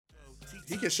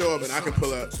he can show up and I can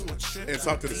pull up and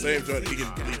talk to the same joint. He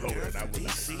can leave over and I will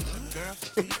not.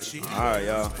 All right,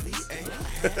 y'all.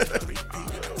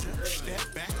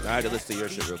 I had to listen to your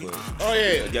shit real quick. Oh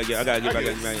yeah. Yeah, I gotta get back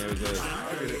in here. I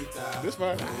get it. This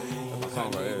fine. Song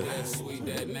right here. Sweet,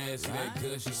 that nasty, that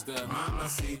gushy stuff.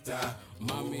 Mamacita,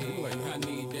 mommy, I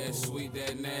need that sweet,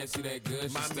 that nasty, that gushy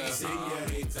stuff.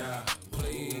 Señorita,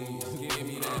 please give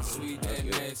me that sweet, that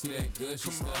nasty, that gushy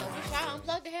stuff. Y'all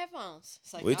unplug the headphones.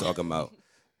 It's like, What you talking about?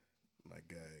 My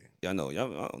guy. Y'all know.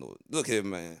 Y'all, I don't know. Look here,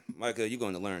 man. Micah, you're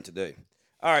going to learn today.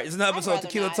 All right, it's another episode of rather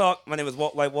Tequila not. Talk. My name is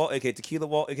Walt Like Walt, a.k.a. Tequila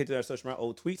Walt, a.k.a. I search my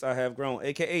old tweets. I have grown,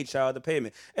 a.k.a. Child of the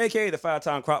Pavement, a.k.a. the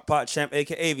 5-time crock pot champ,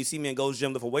 a.k.a. if you see me in Gold's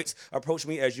Gym lift for weights, approach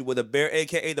me as you would a bear,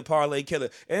 a.k.a. the Parlay Killer.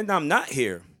 And I'm not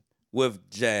here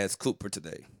with Jazz Cooper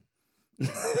today.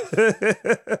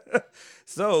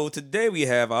 So today we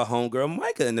have our homegirl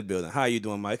Micah in the building. How you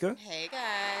doing, Micah? Hey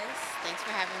guys, thanks for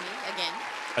having me again.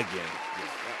 Again.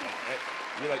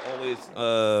 You're like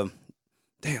always,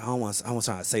 damn, I don't want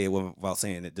to say it without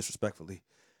saying it disrespectfully.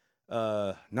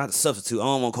 Not a substitute. I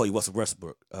don't want to call you Russell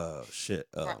Westbrook. Shit.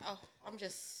 I'm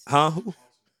just Who?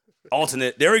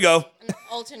 Alternate. There we go. an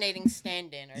alternating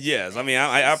stand-in. Or Yes, I something. mean,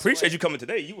 I Some appreciate sort. you coming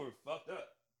today. You were fucked up.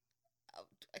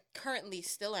 I currently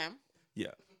still am, Yeah.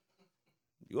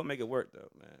 You gonna make it work though,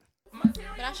 man.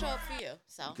 but I show up for you.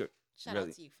 So Good. shout Really.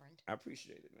 out to you, friend. I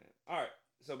appreciate it, man. All right.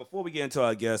 So before we get into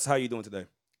our guests, how you doing today?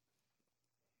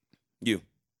 You.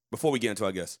 Before we get into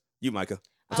our guests, you, Micah.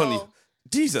 I'm telling you.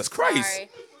 Jesus Christ. Sorry.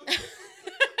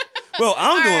 Well,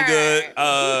 I'm doing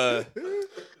Alright. good.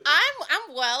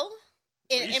 I'm well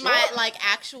in my like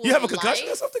actual. You have a concussion or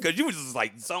life. something? Because you was just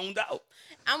like zoned out.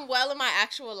 I'm well in my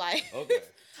actual life. Okay.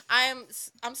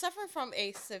 I'm suffering from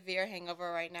a severe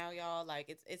hangover right now, y'all.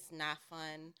 Like it's not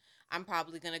fun. I'm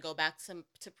probably gonna go back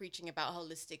to preaching about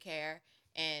holistic care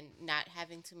and not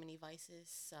having too many vices.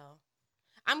 So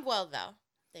I'm well though.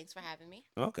 Thanks for having me.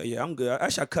 Okay, yeah, I'm good.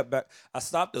 Actually, I cut back. I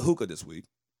stopped the hookah this week.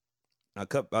 I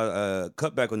cut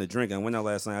back on the drinking. I went out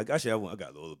last night. I got a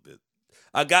little bit.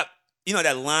 I got,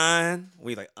 that line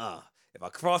where you're like, if I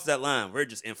cross that line, we're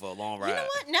just in for a long ride. You know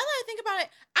what? Now that I think about it,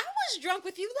 I was drunk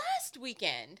with you last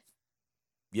weekend.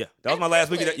 Yeah, that was my last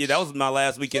weekend. privilege. Yeah, that was my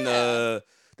last weekend. Yeah.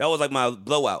 That was like my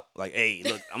blowout. Like, hey,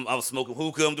 look, I was smoking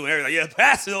hookah. I'm doing everything. Like, yeah,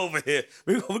 pass it over here.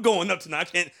 We're going up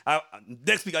tonight.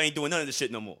 Next week I ain't doing none of this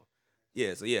shit no more.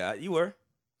 Yeah, so yeah, you were.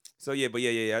 So yeah, but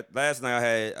yeah. Last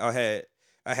night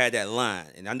I had that line,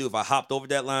 and I knew if I hopped over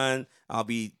that line, I'll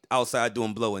be outside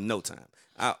doing blow in no time.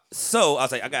 So I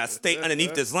was like, I gotta stay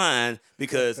underneath this line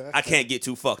because I can't get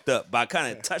too fucked up. But I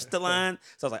kind of touched the line,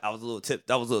 so I was like, I was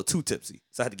a little too tipsy,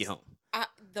 so I had to get home.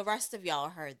 The rest of y'all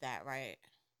heard that, right?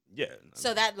 Yeah.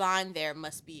 So that line there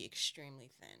must be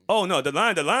extremely thin. Oh no, the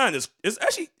line is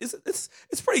actually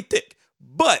it's pretty thick,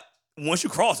 but once you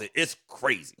cross it, it's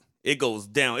crazy. It goes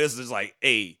down. It's just like,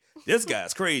 hey, this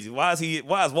guy's crazy. Why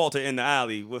is Walter in the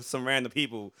alley with some random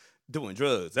people doing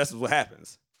drugs? That's what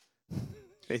happens.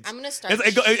 I'm gonna start.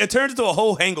 It turns into a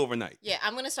whole hangover night. Yeah,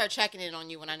 I'm gonna start checking in on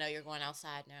you when I know you're going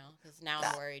outside now, because now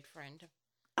I'm worried, friend.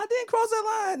 I didn't cross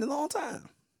that line in a long time.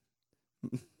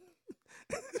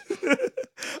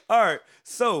 All right,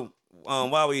 so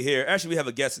while we're here, actually we have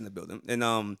a guest in the building, and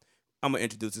I'm gonna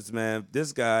introduce this man.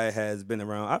 This guy has been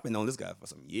around. I've been knowing this guy for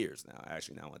some years now.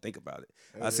 Actually, now when I think about it,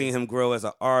 I've seen him grow as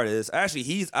an artist. Actually,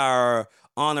 he's our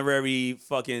honorary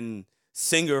fucking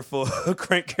singer for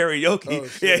Crank Karaoke.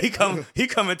 Oh, yeah, he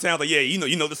come in town like, yeah,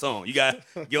 you know the song. You got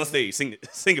get on stage, sing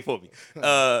it for me.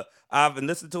 I've been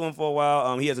listening to him for a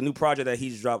while. He has a new project that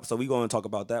he's dropped, so we're going to talk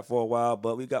about that for a while.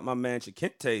 But we got my man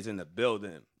Chikente's in the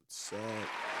building. So,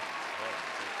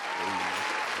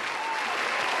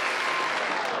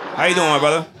 How you doing, my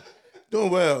brother?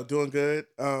 doing well, doing good.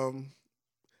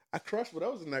 I crushed what I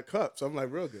was in that cup, so I'm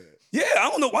like real good. Yeah, I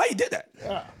don't know why you did that.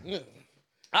 Yeah.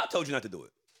 I told you not to do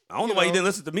it. I don't know why you didn't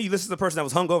listen to me. Listen to the person that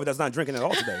was hungover that's not drinking at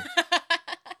all today.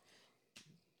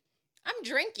 I'm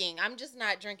drinking. I'm just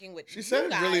not drinking with She you said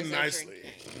it guys really are nicely.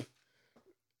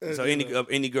 drinking. So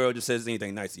any girl just says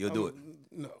anything nice, you'll do it.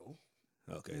 No.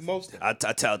 Okay. Most of I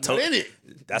tell Not in it.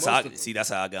 that's Most how of them. that's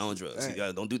how I got on drugs. See,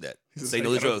 Dang. don't do that. He said, Say so no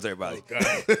you to gotta- drugs, everybody. Oh,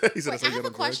 God. He said, Wait, so I you have a gotta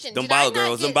question. Them Did I bottle not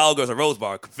girls, get- them bottle girls at Rose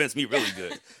Bar convinced me really good.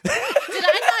 Did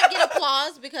I not get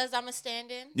applause because I'm a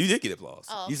stand-in? You did get applause.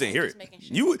 Oh, You okay, didn't hear just it. making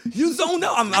sure. You zoned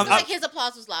out. I feel like his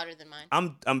applause was louder than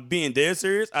mine. I'm being dead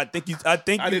serious. I think I you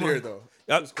didn't hear want- it, though.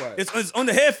 It was quiet. It's on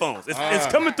the headphones. It's Ah.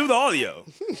 coming through the audio.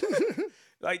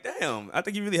 Like, damn, I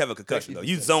think you really have a concussion, though.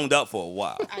 You zoned out for a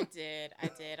while. I did.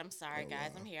 I'm sorry, guys.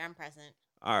 I'm here. I'm present.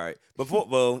 All right.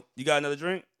 You got another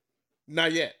drink?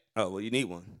 Not yet. Oh, well, you need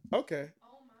one. Okay.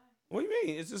 What do you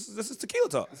mean? This is tequila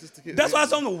talk. This is tequila- That's why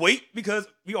it's on the wait because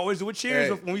we always do a cheers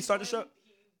Hey. when we start the show.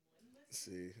 Let's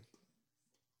see.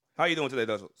 How you doing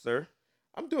today, sir?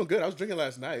 I'm doing good. I was drinking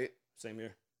last night. Same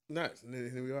here. Nice. And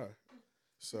then here we are.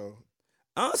 So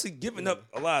Honestly, giving up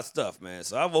a lot of stuff, man.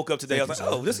 So I woke up today. I was Thank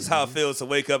like, you, oh, this is how it feels to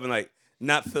wake up and like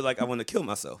not feel like I want to kill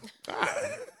myself.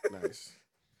 nice.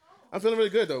 I'm feeling really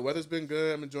good though. Weather's been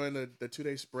good. I'm enjoying the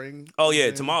 2-day spring. Oh yeah,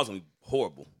 thing. tomorrow's gonna be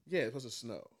horrible. Yeah, it's supposed to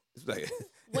snow. It's like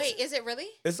Wait, is it really?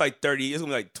 it's like 30. It's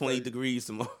gonna be like 20 degrees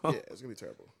tomorrow. Yeah, it's gonna be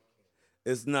terrible.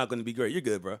 It's not gonna be great. You're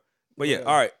good, bro. But yeah, Yeah.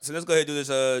 all right. So let's go ahead and do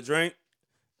this drink.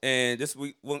 And this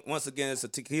week, once again, it's a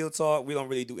tequila talk. We don't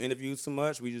really do interviews too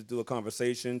much. We just do a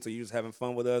conversation. So you're just having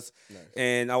fun with us. Nice.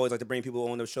 And I always like to bring people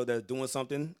on the show that are doing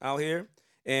something out here.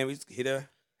 And we just here to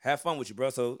have fun with you, bro.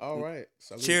 So All right.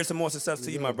 Salute. cheers to more success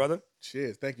to you, my go. brother.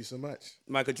 Cheers. Thank you so much.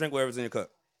 Michael, drink whatever's in your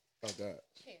cup. Oh God.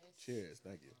 Cheers. Cheers.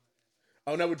 Thank you.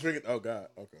 Oh, now we're drinking. Oh God.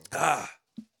 Okay. Ah,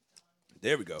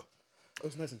 there we go. Oh,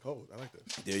 it's nice and cold. I like this.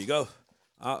 There you go.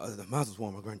 The mouth was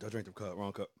warm. I drank the cup.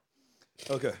 Wrong cup.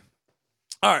 Okay.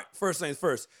 All right. First things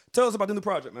first. Tell us about the new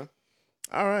project, man.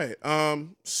 All right.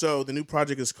 So the new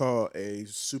project is called a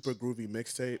Super Groovy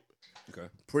Mixtape. Okay.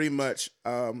 Pretty much,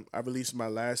 I released my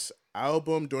last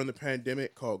album during the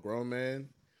pandemic called Grown Man,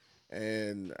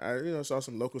 and I saw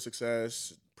some local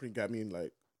success. Pretty got me in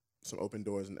like some open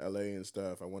doors in LA and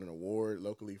stuff. I won an award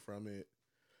locally from it.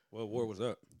 What award was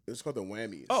that? It's called the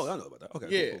Whammies. Oh, I know about that.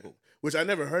 Okay. yeah, Cool. which I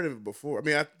never heard of it before. I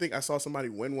mean, I think I saw somebody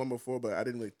win one before, but I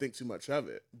didn't really think too much of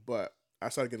it. But I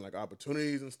started getting like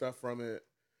opportunities and stuff from it.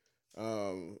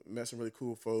 Met some really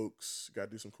cool folks. Got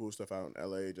to do some cool stuff out in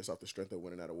LA just off the strength of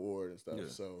winning that award and stuff. Yeah.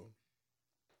 So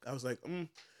I was like,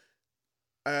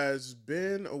 it's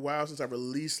been a while since I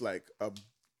released like a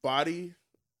body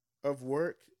of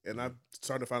work, and I'm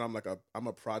starting to find I'm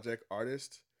a project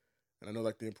artist, and I know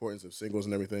like the importance of singles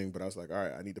and everything. But I was like, all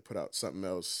right, I need to put out something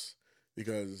else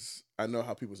because I know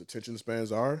how people's attention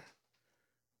spans are,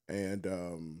 and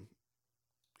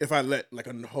if I let like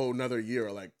a whole another year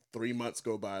or like 3 months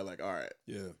go by, like, all right,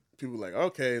 Yeah. people are like,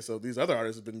 okay, so these other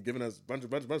artists have been giving us a bunch of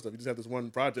stuff. You just have this one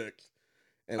project,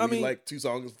 and I we mean- like 2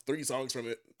 songs, 3 songs from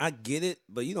it. I get it,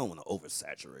 but you don't want to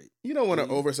oversaturate. You don't want to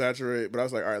Mhm. oversaturate, but I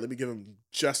was like, all right, let me give them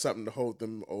just something to hold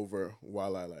them over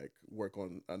while I like work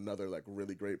on another like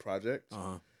really great project.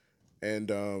 Uh-huh.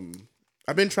 And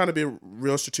I've been trying to be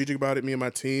real strategic about it. Me and my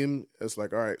team, it's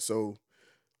like, all right, so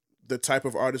the type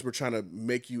of artist we're trying to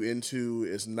make you into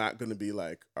is not going to be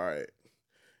like, all right,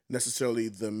 necessarily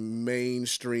the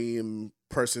mainstream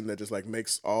person that just like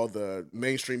makes all the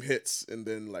mainstream hits and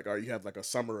then like, or you have like a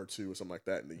summer or 2 or something like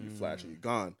that and then you flash and you're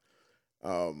gone.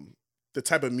 The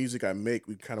type of music I make,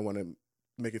 we kind of want to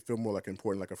make it feel more like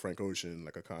important, like a Frank Ocean,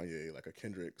 like a Kanye, like a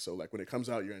Kendrick. So like when it comes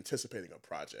out, you're anticipating a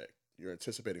project. You're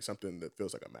anticipating something that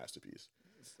feels like a masterpiece.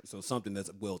 So something that's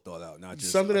well thought out, not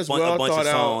just Something that's a well bunch thought of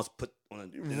out. songs put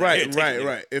on.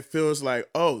 Right. It feels like,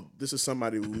 oh, this is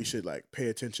somebody we should like pay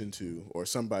attention to, or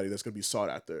somebody that's gonna be sought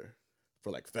after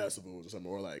for like festivals or something,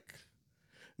 or like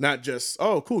not just,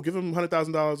 oh, cool, give them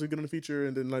 $100,000, we get on the feature,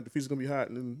 and then like the feature's gonna be hot,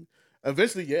 and then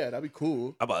eventually, yeah, that'd be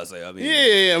cool. I'm about to say, I mean,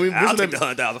 Yeah. I mean, I'll eventually take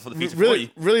the $100,000 for the feature for really, you.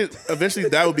 really, eventually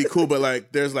that would be cool. But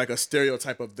like, there's like a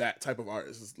stereotype of that type of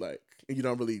artist. It's like you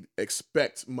don't really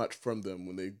expect much from them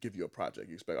when they give you a project.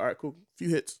 You expect, all right, cool, few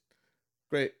hits,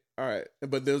 great, all right.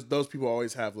 But those people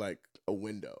always have like a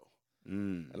window,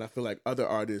 and I feel like other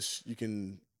artists, you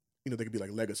can, they could be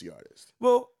like legacy artists.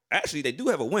 Well, actually, they do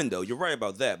have a window. You're right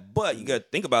about that. But you got to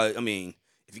think about it. I mean,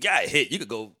 if you got a hit, you could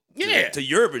go to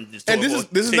Europe and just And tour this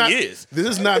for is 10 not years. this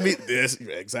is not me. This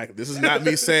is not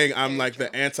me saying I'm like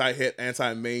the anti-hit,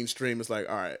 anti-mainstream. It's like,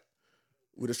 all right,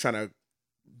 we're just trying to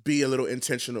be a little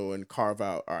intentional and carve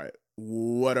out, all right,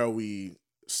 what are we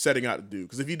setting out to do?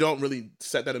 Because if you don't really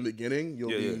set that in the beginning, you'll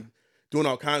be doing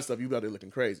all kinds of stuff. You'll be out there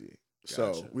looking crazy.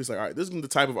 So Gotcha. we was like, all right, this is the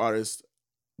type of artist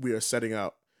we are setting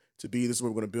out to be. This is what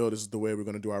we're going to build. This is the way we're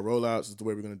going to do our rollouts. This is the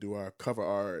way we're going to do our cover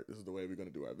art. This is the way we're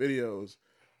going to do our videos,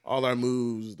 all our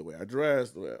moves, the way I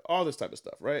dress, all this type of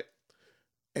stuff, right?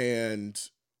 And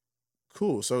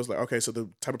cool. So it's like, okay, so the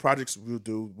type of projects we'll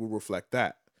do will reflect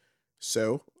that.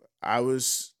 So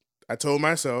I told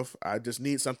myself I just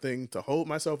need something to hold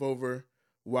myself over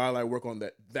while I work on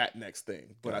that next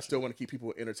thing. But I still want to keep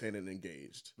people entertained and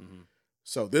engaged. Mhm.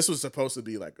 So this was supposed to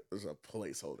be like as a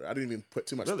placeholder. I didn't even put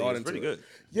too much Really, thought it's into pretty it. good.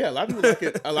 Yeah, a lot of people like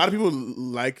it. A lot of people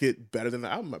like it better than the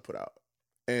album I put out.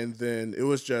 And then it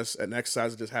was just an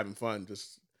exercise of just having fun.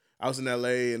 I was in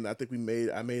LA and I think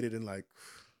I made it in like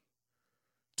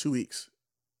 2 weeks.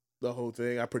 The whole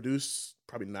thing. I produced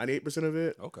probably 98% of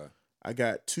it. Okay. I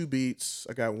got 2 beats.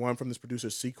 I got one from this producer,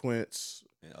 Sequence.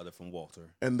 And other from Walter.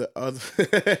 And the other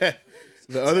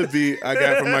the other beat I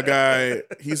got from my guy,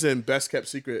 he's in Best Kept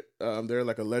Secret. They're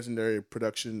like a legendary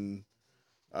production.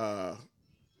 They're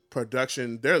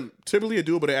typically a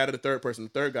duo, but they added a third person. The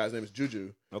third guy's name is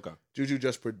Juju. Okay. Juju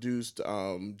just produced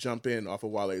Jump In off of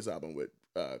Wale's album with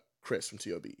Chris from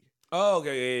T.O.B. Oh,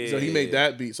 okay, yeah. So he made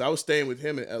that beat. So I was staying with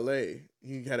him in L.A.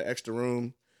 He had an extra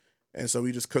room. And so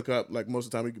we just cook up. Like, most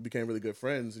of the time we became really good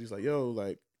friends. And he's like, yo,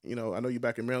 like, you know, I know you're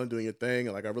back in Maryland doing your thing.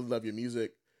 And, like, I really love your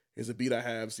music. Here's a beat I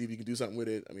have. See if you can do something with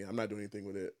it. I mean, I'm not doing anything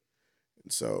with it.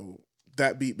 And so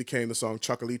that beat became the song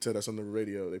Chocolita that's on the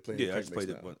radio. They play I just played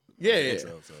it.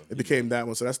 Intro, so it became that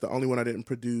one. So that's the only one I didn't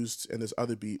produce. And this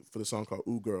other beat for the song called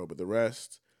Ooh Girl. But the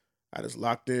rest, I just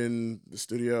locked in the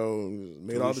studio and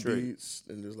made all the beats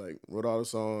and just, like, wrote all the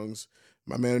songs.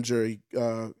 My manager, he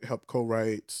helped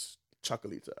co-write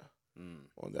Chocolita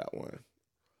on that one.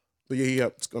 But yeah, he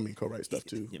helped co-write stuff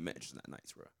too. Your manager's not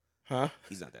nice, bro. Huh?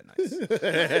 He's not that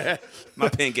nice. My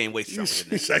pen game way stronger than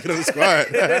that. Shaking on the squad.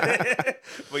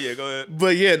 But yeah, go ahead.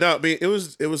 But yeah, no, I mean, it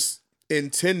was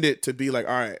intended to be like,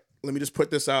 all right, let me just put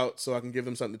this out so I can give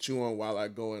them something to chew on while I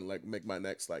go and like make my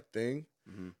next like thing.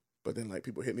 Mm-hmm. But then like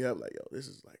people hit me up like, yo, this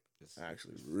is like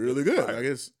actually really good.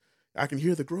 Like I can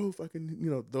hear the growth. I can, you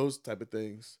know, those type of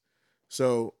things.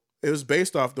 So it was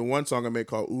based off the one song I made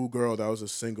called Ooh Girl. That was a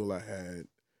single I had.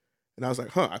 And I was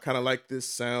like, I kind of like this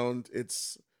sound.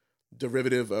 It's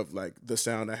derivative of like the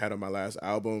sound I had on my last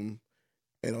album.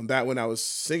 And on that one, I was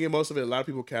singing most of it. A lot of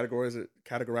people categorize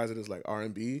it as like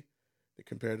R&B. They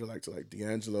compared it to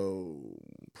D'Angelo,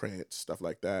 Prince, stuff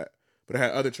like that. But I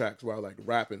had other tracks where I like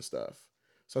rap and stuff.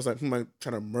 So I was like, I'm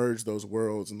trying to merge those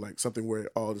worlds and like something where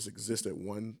it all just exists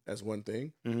as one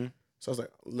thing. Mm-hmm. So I was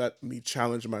like, let me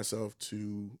challenge myself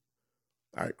to,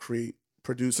 all right,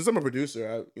 produce. Since I'm a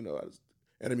producer,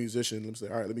 and a musician, let me say,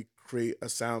 all right, let me create a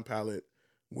sound palette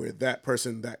where that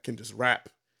person that can just rap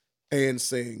and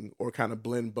sing or kind of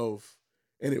blend both,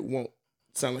 and it won't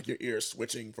sound like your ear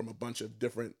switching from a bunch of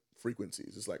different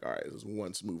frequencies. It's like, all right, this is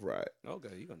one smooth ride. Okay,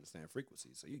 you understand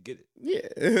frequencies, so you get it.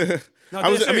 Yeah. No,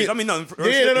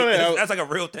 that's like a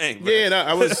real thing. Bro. Yeah,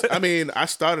 no, I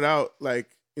started out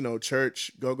like,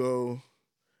 church, go-go.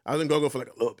 I was in go-go for like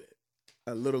a little bit.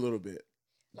 A little bit.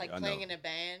 Like playing in a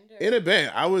band? Or? In a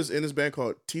band. I was in this band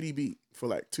called TDB for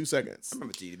like 2 seconds. I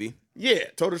remember TDB. Yeah,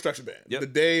 Total Destruction Band. Yep.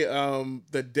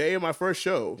 The day of my first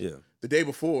show, the day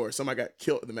before, somebody got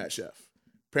killed at the Mad Chef.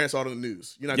 Parents saw it on the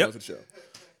news. You're not going to the show.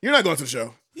 You're not going to the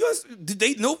show. Yes, did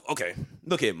they know? Okay,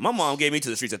 look here. My mom gave me to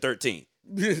the streets at 13.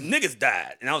 Niggas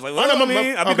died. And I was like, well,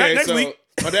 I'll be back next week.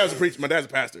 My dad was a preacher. My dad's a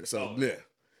pastor. So, yeah.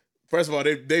 First of all,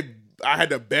 I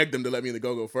had to beg them to let me in the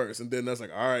go-go first. And then I was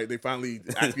like, all right, they finally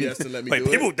acquiesced to let me do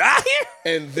it. People die here?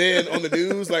 And then on the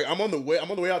news, like I'm on the way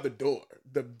out the door.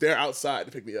 They're outside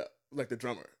to pick me up, like the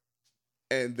drummer.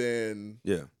 And then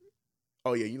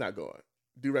oh yeah, you're not going.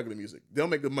 Do regular music. They don't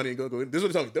make good money in go-go. This is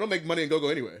what they told me. They don't make money in go-go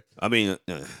anyway. I mean,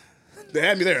 they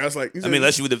had me there. I was like,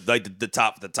 unless you would like the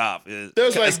top.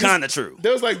 It's kind of true.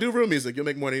 There was like, do real music. You'll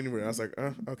make money anywhere. I was like,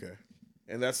 okay.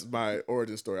 And that's my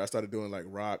origin story. I started doing like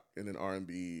rock and then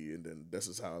R&B, and then this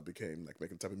is how I became like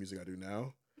making the type of music I do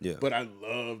now. Yeah. But I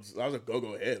was a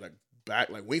go-go head. Like back,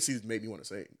 like Wincy's made me want to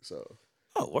sing. So.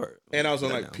 Oh, word. And I was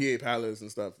on like PA Palace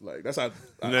and stuff. Like that's how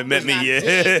I met me.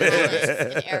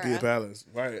 PA Palace,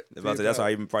 right? That's how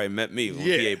I even probably met me. On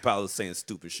PA Palace saying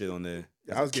stupid shit on there.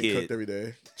 I was getting cooked every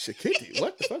day. Shakiti,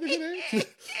 what the fuck is your name?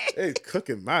 They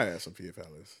cooking my ass on PA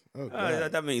Palace. Oh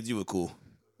god. That means you were cool.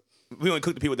 We only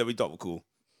cooked the people that we thought were cool.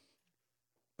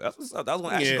 That's what's up. I was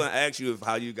going to ask you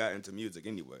how you got into music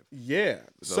anyway. Yeah.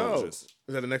 So is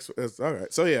that the next one? All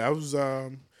right. So yeah, I was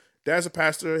dad's a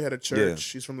pastor, he had a church.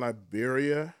 Yeah. He's from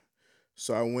Liberia.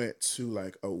 So I went to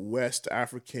like a West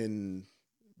African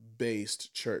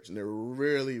based church, and they're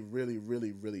really, really,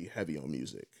 really, really heavy on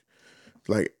music.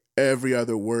 Like every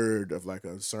other word of like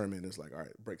a sermon is like, all right,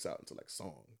 it breaks out into like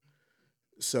song.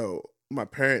 So my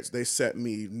parents, they set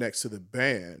me next to the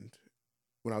band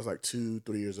when I was like 2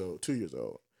 years old.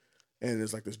 And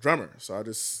there's like this drummer. So I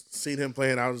just seen him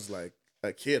playing. I was like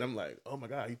a kid. I'm like, oh my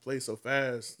God, he plays so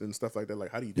fast and stuff like that.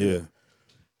 Like, how do you do it?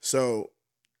 So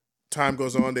time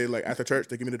goes on. They like after church,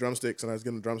 they give me the drumsticks, and I was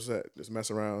getting the drum set, just mess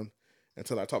around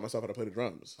until I taught myself how to play the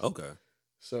drums. Okay.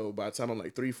 So by the time I'm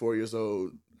like 3, 4 years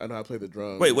old, I know how to play the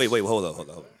drums. Wait. Hold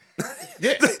on.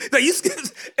 Yeah. I'm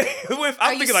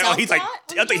thinking like, I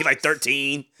think he's like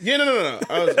 13. Yeah, no.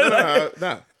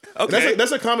 No. Okay.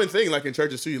 That's a common thing, like in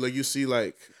churches too. Like you see,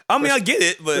 like I get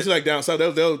it, but it's like down south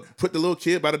they'll put the little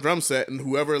kid by the drum set, and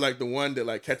whoever like the one that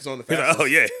like catches on the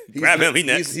fastest, grab him. He's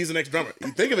next. He's the next drummer.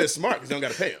 You think of it as smart because you don't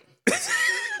got to pay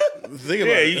him. think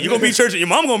about it. you're gonna be in church and your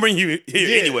mom gonna bring you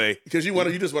here anyway. Because you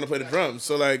just want to play the drums.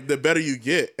 So like the better you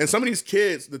get. And some of these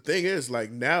kids, the thing is,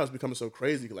 like now it's becoming so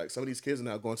crazy. Like some of these kids are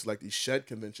now going to like these shed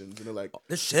conventions and they're like,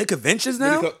 There's shed conventions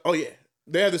now? oh yeah.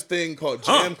 They have this thing called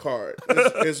Jam Card.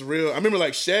 It's real. I remember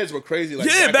like sheds were crazy. Like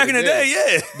back in the day,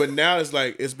 yeah. But now it's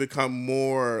like it's become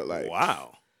more like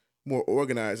Wow. more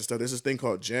organized and stuff. There's this thing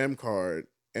called Jam Card,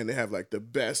 and they have like the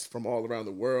best from all around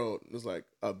the world. It's like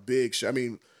a big show. I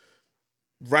mean,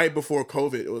 right before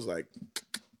COVID, it was like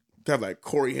they have like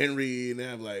Corey Henry and they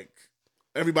have like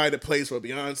everybody that plays for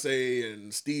Beyonce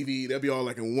and Stevie. They'll be all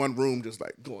like in one room, just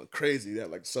like going crazy. They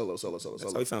have like solo. That's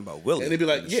how we found about Willie. And they'd be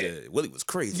like, Willie was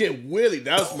crazy. Yeah, Willie.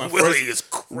 That was my Willie first. is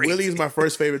crazy. Willie is my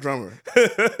first favorite drummer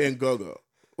in go-go.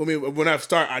 I mean, when I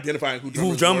start identifying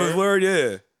who drummers were,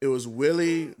 yeah. it was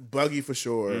Willie, Buggy for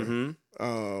sure.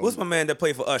 What's my man that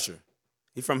played for Usher?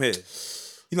 He from here.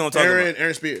 You know what I'm talking about?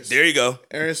 Aaron Spears. There you go.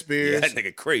 Aaron Spears. Yeah, that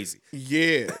nigga crazy.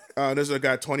 Yeah. There's a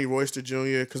guy, Tony Royster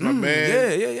Jr. Because my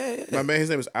man, Yeah. my man, his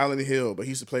name is Alan Hill, but he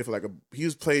used to play for like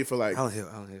Alan Hill.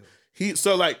 he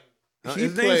played.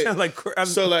 Name sounds like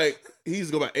So like he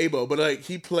used to go by Abo, but like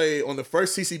he played on the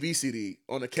first CCB CD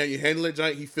on the Can You Handle It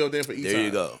joint. He filled in for E-Time. there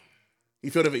you go. He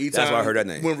filled in for E-Time. That's why I heard that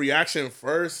name. When Reaction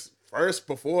first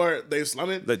before they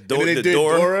slumming, The and then they did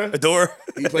Dora.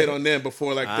 He played on them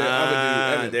before like the other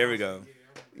dude. Evan. There we go.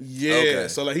 Yeah, Okay.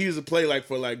 so like he used to play like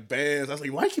for like bands. I was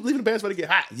like, why you keep leaving the bands when they get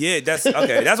hot? Yeah, that's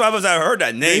okay. That's why I heard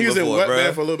that Yeah, name he was in before, Wet bro.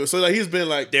 Band for a little bit. So like he's been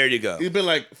like There you go. He's been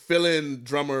like fill-in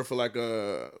drummer for like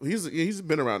he's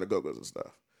been around the Go-Go's and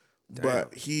stuff. Damn.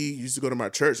 But he used to go to my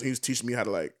church and he was teaching me how to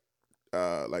like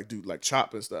do like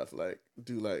chop and stuff. Like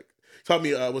do like taught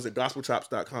me was it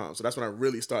gospelchops.com. So that's when I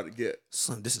really started to get.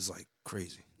 Son, this is like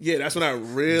crazy. Yeah, that's when I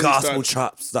really started.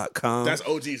 Gospelchops.com. That's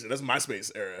OG. So that's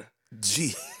MySpace era.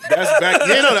 G. That's back.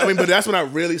 Yeah, no, I mean, but that's when I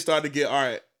really started to get all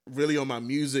right, really on my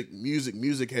music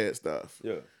head stuff.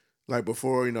 Yeah. Like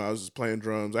before, I was just playing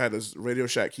drums. I had this Radio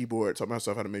Shack keyboard, taught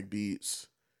myself how to make beats.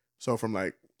 So from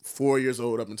like 4 years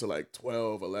old up until like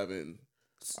 12, 11,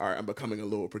 all right, I'm becoming a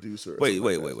little producer. Wait.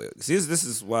 See, this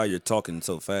is why you're talking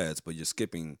so fast, but you're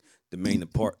skipping the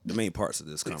main parts of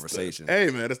this conversation. Hey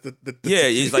man, that's the Yeah,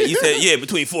 it's like you said. Yeah,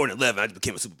 between 4 and 11, I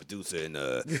became a super producer, and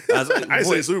I was like, I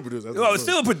say super producer. I was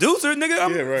still a producer, nigga.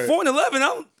 I'm Yeah, right. 4 and 11.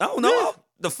 I don't know.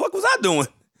 The fuck was I doing?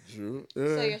 True.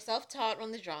 So you're self-taught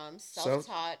on the drums,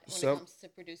 self-taught when it comes to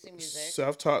producing music.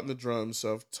 Self-taught in the drums,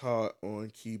 self-taught on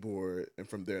keyboard, and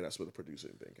from there, that's where the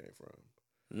producing thing came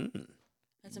from.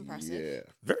 That's impressive. Yeah,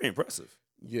 Very impressive.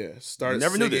 yeah. Started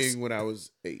Never knew singing this. when I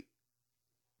was 8.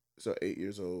 So 8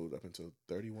 years old up until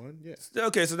 31. Yeah.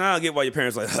 Okay, so now I get why your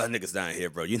parents like, niggas down here,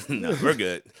 bro. We're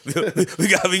good.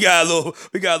 we got a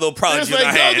little project It's in our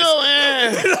like, hands. go,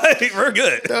 man. Like, we're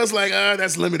good. I was like,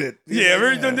 that's limited. Yeah,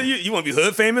 you want to be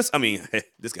hood famous? I mean,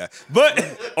 this guy. But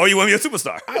or you want to be a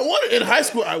superstar? In high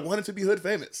school, I wanted to be hood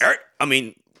famous. I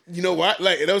mean, You know what?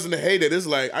 Like, that was in the heyday. This is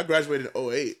like, I graduated in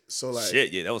 08. So, like,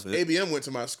 shit, yeah, that was ABM went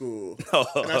to my school.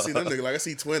 And I see them niggas. Like, I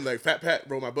see Twin, like, Fat Pat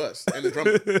rode my bus. And the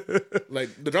drummer. Like,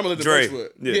 the drummer lived in Dre,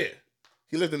 Birchwood. yeah.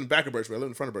 He lived in the back of Birchwood. I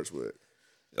lived in front of Birchwood.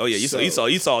 Oh yeah,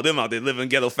 you saw them out there living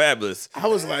ghetto fabulous. I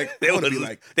was like, They I were want to be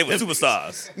like, they were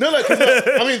superstars. No, like, 'cause,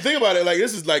 I mean, think about it. Like,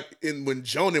 this is like when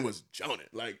Jonan was Jonan.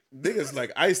 Like, niggas,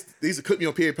 like, they used to cook me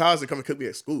on period powers and come and cook me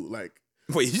at school. Like,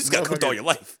 Wait, you just got cooked all your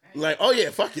life. Like, oh yeah,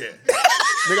 fuck yeah.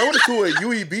 Nigga, I went to school at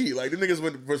UEB. Like, them niggas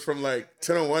was from like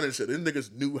 1001 and shit. Them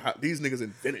niggas knew how these niggas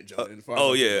invented Jonan.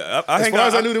 Oh yeah, As far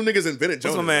as I knew, them niggas invented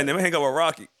Jonan. What's my man? Them hang out with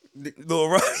Rocky, little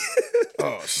Rocky.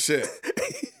 Oh shit.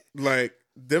 Like,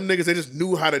 them niggas, they just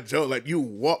knew how to joke. Like, you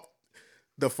walk.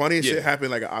 The funniest shit happened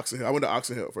like at Oxon Hill. I went to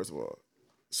Oxon Hill, first of all.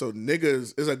 So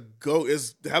niggas,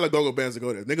 it's hella go-go bands to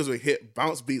go there. Niggas would hit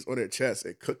bounce beats on their chest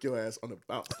and cook your ass on the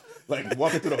bounce. Like,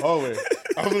 walking through the hallway.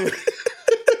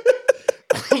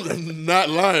 I'm not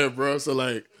lying, bro. So,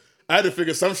 like, I had to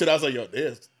figure some shit out. I was like, yo,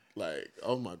 this. Like,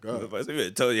 oh my God.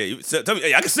 Tell me,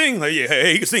 hey, I can sing. Like, yeah,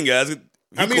 hey, you can sing, guys.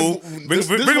 I mean, cool. Bring this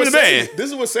him is in what the saved band. me. This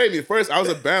is what saved me. First, I was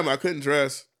a Bama. I couldn't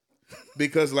dress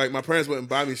because, like, my parents wouldn't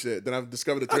buy me shit. Then I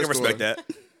discovered the I thrift can store. respect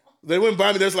that. They wouldn't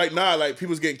buy me. There's like, nah, like,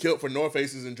 people's getting killed for North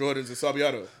Faces and Jordans and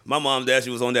Sabiato. My mom, dad, she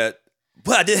was on that.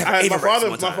 But I did have My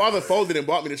father folded and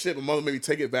bought me the shit, but mother made me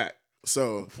take it back.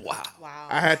 So Wow.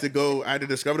 I had to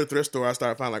discover the thrift store. I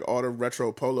started finding like all the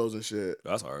retro polos and shit.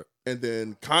 That's hard. And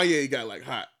then Kanye got like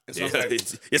hot. And so I was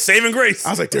like, You're saving grace. I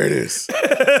was like, there it is.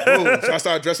 Boom. So I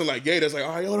started dressing like Ye. That's like,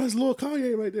 oh, yo, that's Lil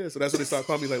Kanye right there. So that's when they started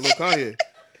calling me like Lil Kanye.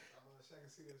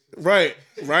 Right.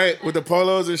 With the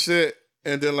polos and shit.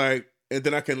 And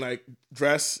then I can like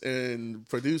dress and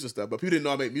produce and stuff. But people didn't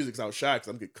know I make music because I was shy because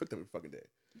I'm getting cooked every fucking day.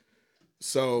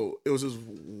 So it was just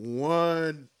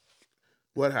one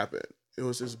what happened? It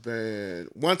was this band.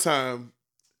 One time,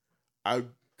 I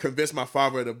convinced my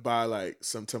father to buy like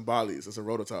some timbales and some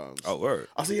rototoms. Oh, word.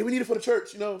 I said, yeah, we need it for the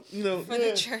church, For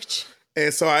the church.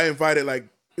 And so I invited like,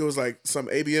 it was like some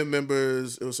ABM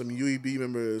members, it was some UEB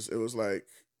members, it was like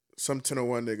some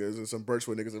 1001 niggas and some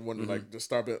Birchwood niggas and wanted to like just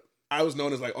start. But I was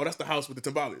known as like, oh, that's the house with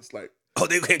the timbales. Like, Oh,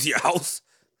 they came to your house?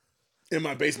 in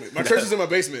my basement. My church is in my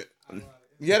basement.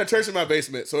 You had a church in my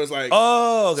basement, so it's like,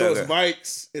 Oh, okay. so it's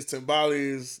mics, it's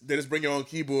timbales. They just bring your own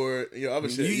keyboard and your other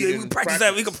shit. We can practice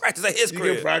that. We can practice at his You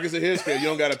crib. can practice at his crib. You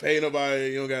don't gotta pay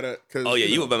nobody. You don't gotta. Oh yeah,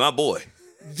 you were my boy.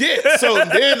 Yeah. So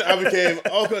then I became,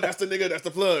 oh god, that's the nigga, that's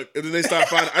the plug. And then they start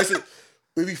finding.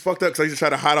 We be fucked up because I used to try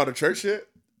to hide all the church shit.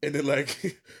 And then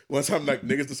like one time like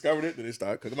niggas discovered it, then they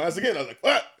started cooking my ass again. I was like,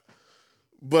 what?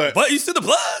 But you still the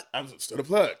plug? I was still the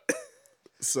plug.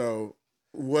 So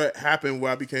what happened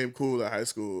where I became cool at high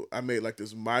school, I made like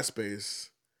this MySpace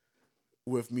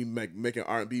with me making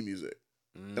R&B music.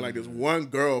 And like this one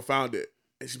girl found it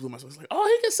and she blew my soul. Like, oh,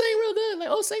 he can sing real good. Like,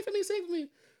 oh, sing for me, sing for me.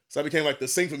 So I became like the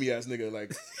sing for me ass nigga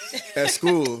like at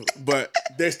school. But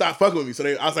they stopped fucking with me. So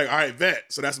I was like, all right, bet.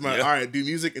 So that's my, all right, do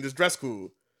music and just dress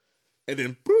cool. And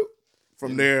then boop,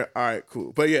 from there, all right,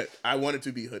 cool. But yeah, I wanted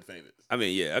to be hood famous. I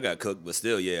mean, yeah, I got cooked, but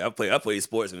still, yeah, I played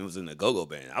sports and it was in the go-go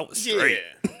band. I was straight.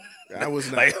 I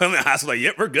was not. Like, I'm in high school, like,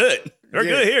 yep, we're good. We're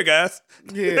good here, guys.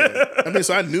 Yeah. I mean,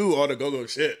 so I knew all the go-go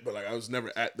shit, but like I was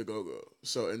never at the go-go.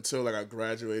 So until like I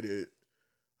graduated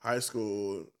high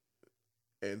school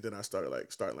and then I started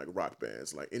like starting like rock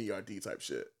bands, like NERD type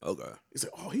shit. Okay. It's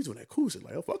like, oh, he's doing that cool shit.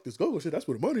 Like, oh, fuck this go-go shit. That's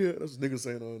where the money is. That's what niggas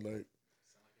saying on like.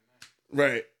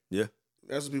 Right. Yeah.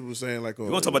 That's what people were saying like on.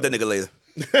 We're going to talk about that nigga later.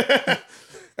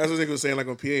 That's what niggas were saying like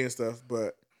on PA and stuff.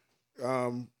 But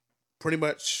pretty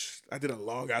much I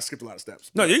skipped a lot of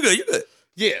steps. No, you're good. You're good.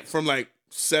 Yeah, from like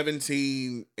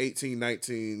 17, 18,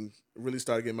 19, really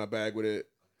started getting my bag with it.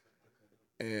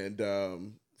 And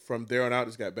from there on out,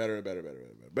 it's got better and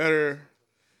better.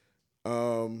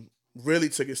 Really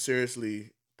took it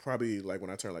seriously probably like when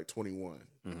I turned like 21.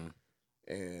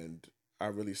 And I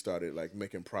really started like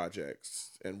making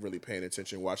projects and really paying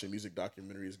attention, watching music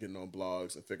documentaries, getting on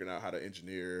blogs and figuring out how to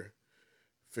engineer,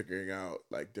 figuring out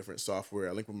like different software.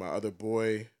 I linked with my other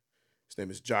boy. His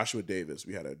name is Joshua Davis.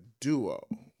 We had a duo.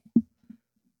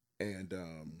 And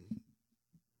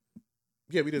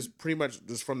yeah, we just pretty much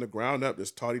just from the ground up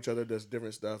just taught each other just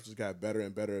different stuff, just got better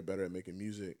and better and better at making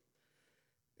music.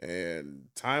 And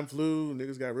time flew,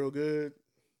 niggas got real good.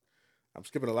 I'm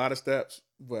skipping a lot of steps,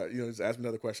 but you know, just ask me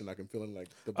another question. I can fill in like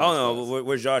the. Oh no,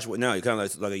 where's Josh now? You kind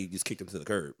of like you just kicked him to the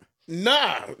curb.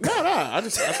 Nah. I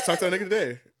just talked to that nigga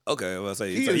today. Okay, well, I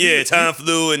say time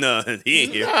flew and he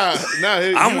ain't here. Nah,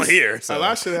 I'm here. So. A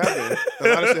lot of shit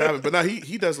happened. But now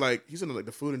he does like he's in like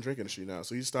the food and drink industry now,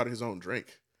 so he started his own drink.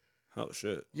 Oh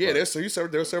shit. Yeah, they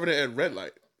were serving it at Red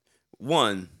Light.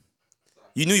 One,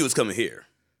 you knew you was coming here.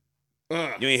 You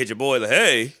ain't hit your boy like,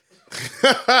 hey.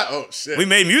 Oh shit. We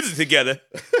made music together.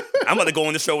 I'm about to go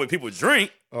on the show where people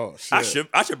drink. Oh shit.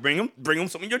 I should bring him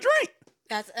some of your drink.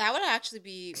 That would actually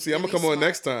be. See, I'm gonna come on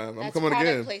next time. I'm gonna come on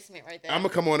again. Placement right there. I'm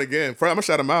gonna come on again. I'm gonna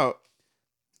shout him out.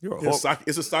 You're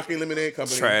It's a sake lemonade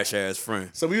company. Trash ass friend.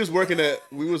 So we was working at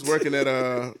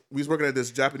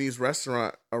this Japanese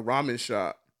restaurant, a ramen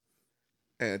shop.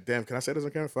 And damn, can I say this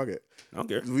on camera? Fuck it. I don't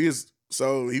care. He was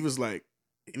like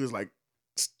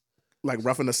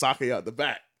roughing the sake out the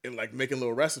back and like making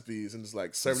little recipes and just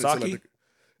like serving it to like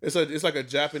it's like a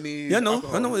Japanese. Yeah,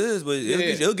 alcohol. I know what it is, but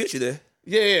it'll get you there.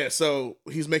 Yeah. So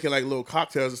he's making like little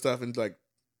cocktails and stuff and like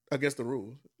against the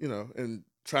rules, you know, and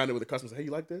trying it with the customers. Hey,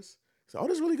 you like this? He's like, oh,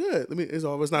 this is really good.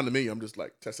 It's not in the menu. I'm just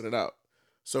like testing it out.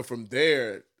 So from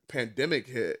there, pandemic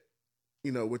hit,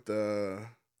 you know, with the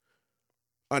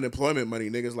unemployment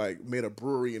money, niggas like made a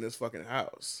brewery in his fucking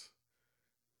house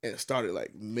and started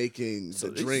like making the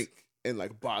drink and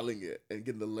like bottling it and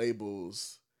getting the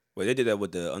labels. Wait, they did that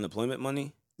with the unemployment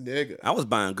money? Nigga. I was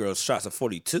buying girls shots of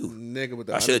 42. Nigga with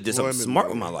the I should have did something smart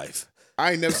money. with my life.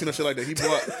 I ain't never seen no shit like that. He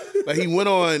bought like he went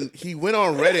on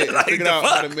Reddit and Like, figured out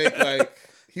how to make like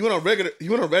he went on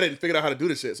Reddit and figured out how to do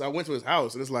this shit. So I went to his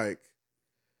house and it's like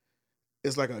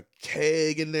a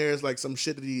keg in there. It's like some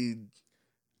shit that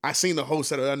I seen the whole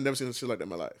setup. I've never seen shit like that in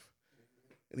my life.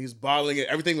 And he's bottling it.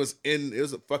 Everything was it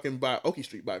was a fucking by Okie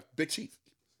Street by Big Chief.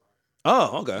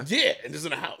 Oh, okay. Yeah, and just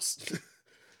in a house.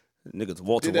 Niggas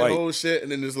Walter Did that White. whole shit,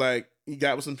 and then there's like he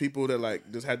got with some people that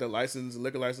like just had their license,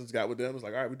 liquor license, got with them. It's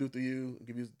like, all right, we do it through you,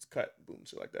 give you a cut, boom,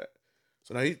 shit like that.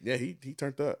 So now he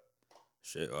turned up.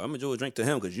 Shit, I'm gonna do a drink to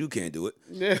him because you can't do it.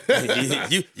 Yeah.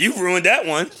 you ruined that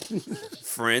one,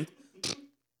 friend.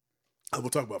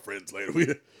 We'll talk about friends later.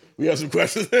 We have some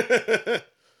questions.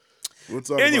 We'll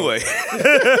talk Anyway.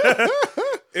 about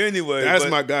Anyway. that's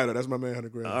my guy, though. That's my man,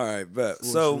 100 grand. All right, bet. For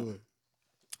So,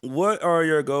 sure. what are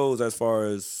your goals as far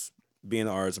as being an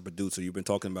artist or producer? You've been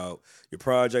talking about your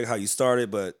project, how you started,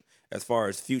 but as far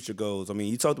as future goals, I mean,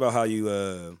 you talked about how you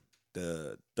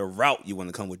the route you want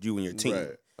to come with you and your team.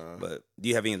 Right. But do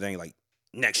you have anything like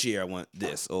next year I want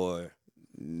this or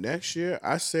Next year,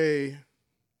 I say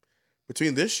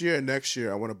between this year and next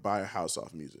year, I want to buy a house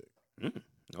off music. okay?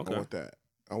 I want that.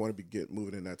 I want to be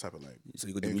moving in that type of like. So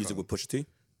you go do music with Pusha T?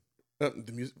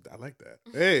 The music, I like that.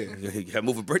 Hey, You have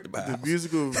moving brick to buy. the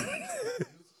musical.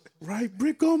 Right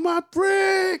brick on my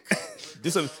brick. Do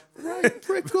some. Right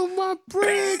brick on my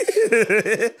brick.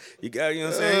 You got, you know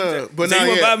what I'm saying? But so now,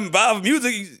 you yeah. want to buy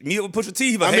music, you meet with Pusha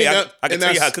T. But I hey, mean, I can and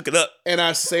tell you how that's- to cook it up. And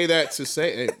I say that to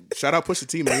say, hey, shout out Pusha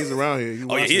T, man. He's around here. You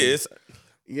Oh yeah, watch he him. is.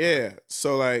 Yeah.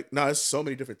 So like, no, there's so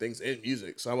many different things in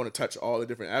music. So I want to touch all the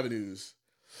different avenues.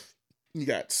 You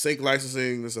got sync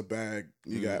licensing, that's a bag.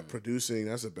 You got producing,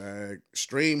 that's a bag.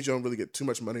 Streams, you don't really get too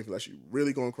much money unless you're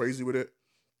really going crazy with it.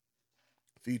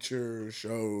 Features,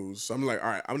 shows. So I'm like, all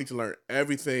right, I need to learn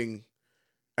everything,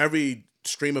 every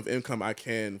stream of income I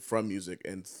can from music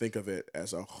and think of it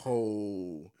as a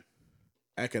whole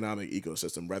economic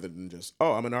ecosystem rather than just,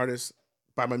 oh, I'm an artist,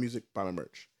 buy my music, buy my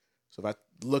merch. So if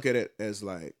I look at it as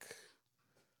like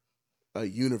a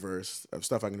universe of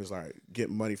stuff I can just like get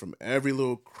money from every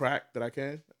little crack that I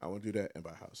can, I want to do that and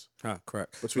buy a house.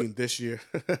 Correct. Between this year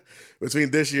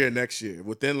and next year.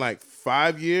 Within like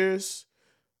 5 years,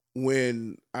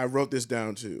 when I wrote this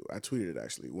down too, I tweeted it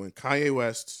actually. When Kanye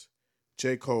West,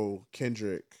 J. Cole,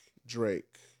 Kendrick, Drake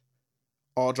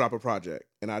all drop a project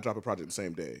and I drop a project the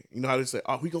same day. You know how they say,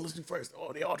 oh, we gonna listen first.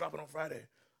 Oh, they all drop it on Friday.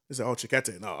 They say, oh,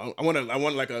 Chikete. No, I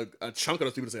want like a chunk of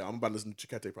those people to say, I'm about to listen to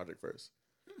Chikete project first.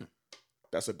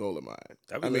 That's a goal of mine.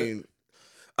 That'd be I lit. mean,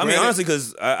 Granted, honestly,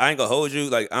 because I ain't gonna hold you.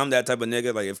 Like, I'm that type of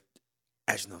nigga. Like, if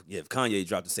Kanye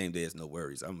dropped the same day, it's no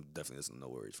worries. I'm definitely listening to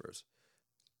No Worries first.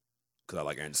 Because I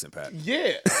like Anderson .Paak.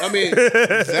 yeah, I mean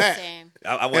that. Same.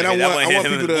 I want And to I hear want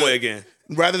him and people the to- boy again.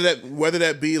 Whether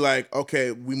that be like,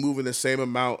 okay, we move in the same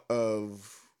amount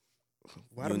of.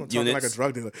 Why am I talking like a Units.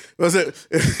 drug dealer? Was it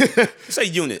Say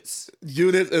units.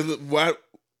 unit?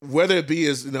 Whether it be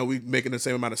is we making the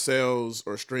same amount of sales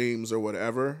or streams or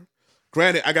whatever.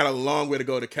 Granted, I got a long way to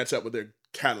go to catch up with their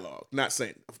catalog. Not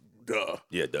saying, duh,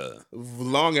 Yeah, duh.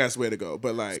 long ass way to go,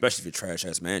 but like Especially if your trash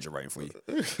ass manager writing for you.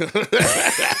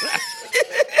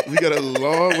 we got a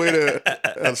long way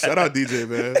to. Shout out DJ,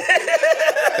 man.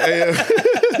 Hey,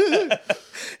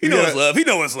 He know it's love. He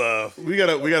know it's love. we got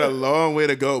a long way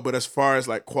to go, but as far as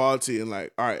like quality and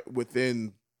like, all right,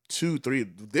 within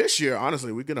 2-3 this year,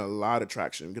 honestly, we get a lot of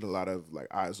traction. We get a lot of like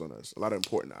eyes on us, a lot of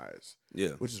important eyes, Yeah.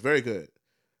 which is very good.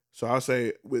 So I'll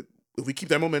say if we keep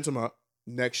that momentum up,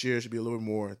 next year should be a little bit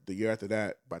more. The year after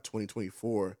that, by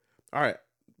 2024, all right,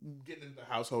 getting into the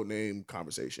household name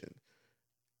conversation.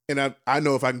 And I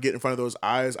know if I can get in front of those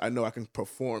eyes, I know I can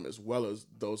perform as well as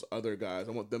those other guys.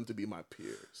 I want them to be my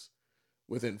peers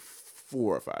within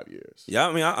 4 or 5 years. Yeah,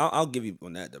 I mean, I'll give you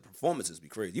on that. The performances be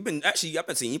crazy. I've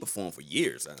been seeing you perform for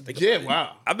years. I think Yeah, about it.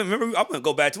 wow. I'm gonna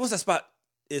go back to what's that spot?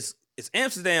 It's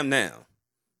Amsterdam now.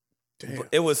 Damn. But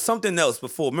it was something else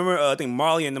before. Remember, I think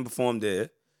Marley and them performed there.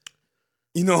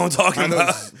 You know what I'm talking I know,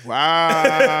 about?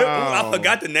 wow. I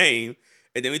forgot the name.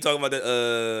 And then we talk about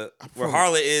the where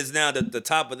Harlot is now, the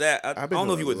top of that. I don't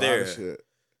know if you were there,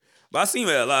 but I've seen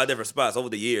you at a lot of different spots over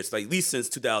the years, like at least since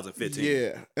 2015.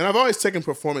 Yeah, and I've always taken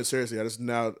performance seriously.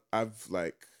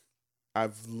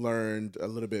 I've learned a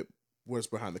little bit what's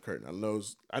behind the curtain.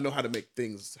 I know how to make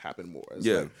things happen more. It's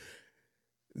Yeah. like,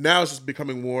 now it's just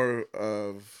becoming more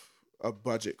of a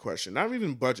budget question. Not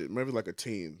even budget, maybe like a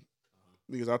team.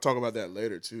 Because I'll talk about that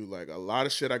later too. Like a lot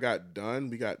of shit I got done,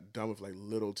 we got done with like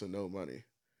little to no money.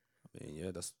 I mean,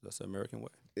 yeah, that's the American way.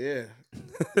 Yeah.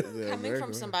 Coming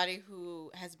from somebody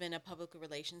who has been a public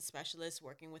relations specialist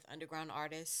working with underground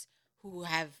artists who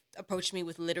have approached me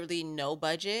with literally no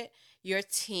budget, your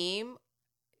team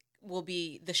will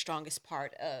be the strongest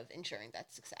part of ensuring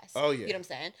that success. Oh, yeah. You know what I'm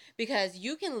saying? Because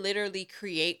you can literally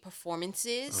create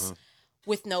performances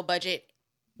with no budget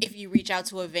if you reach out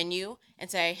to a venue and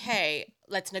say, hey,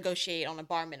 let's negotiate on a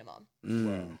bar minimum.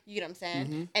 Mm. You know what I'm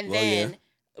saying? And Well, then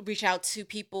reach out to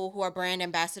people who are brand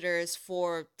ambassadors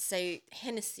for, say,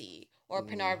 Hennessy or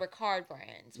Pernod Ricard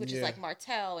brands, which is Yeah. like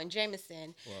Martell and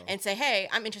Jameson, and say, hey,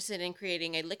 I'm interested in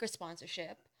creating a liquor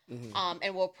sponsorship,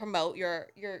 and we'll promote your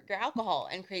alcohol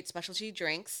and create specialty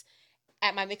drinks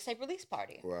at my mixtape release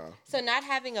party. Wow. So not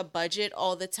having a budget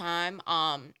all the time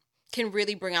can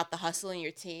really bring out the hustle in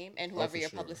your team and whoever for your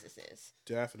sure. publicist is.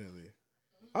 Definitely.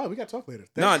 Oh, we got to talk later.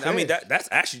 No, Thanks, I mean thanks. that's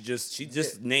actually just she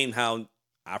just named how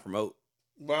I promote.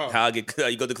 Wow. How I get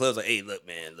you go to clubs like, hey, look,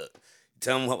 man, look.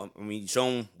 Tell them what I mean. Show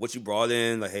them what you brought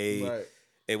in. Like, hey, Right.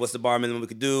 hey, what's the bar minimum we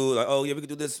could do? Like, oh yeah, we could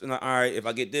do this. And like, all right, if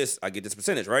I get this, I get this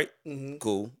percentage, right? Mm-hmm.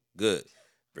 Cool, good.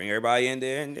 Bring everybody in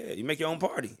there, and you make your own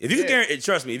party. If you could guarantee,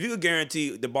 trust me, if you could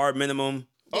guarantee the bar minimum,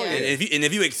 Oh, and yeah.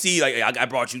 if you exceed, like, hey, I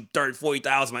brought you 30,000,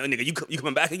 40,000, my nigga, you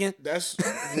coming back again? That's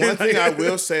one thing I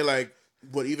will say. Like,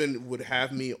 what even would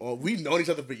have me on? We've known each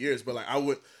other for years, but like,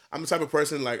 I'm the type of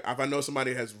person, like, if I know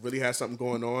somebody has something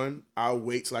going on, I'll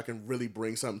wait till I can really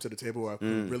bring something to the table where I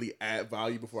can really add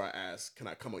value before I ask, can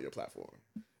I come on your platform?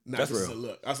 Not That's just real. a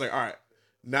look. I was like, all right,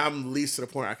 now I'm at least to the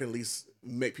point I can at least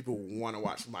make people want to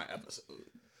watch my episode.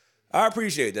 I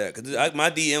appreciate that because my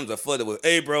DMs are flooded with,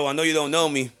 "Hey, bro, I know you don't know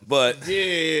me, but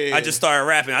Yeah. I just started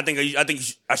rapping. I think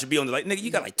I should be on the like, nigga. You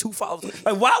got like 2 followers.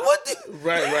 Like, why would you?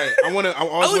 Right. I I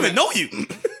don't even know you.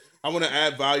 I want to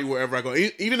add value wherever I go.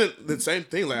 Even the same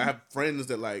thing. Like, I have friends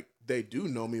that like they do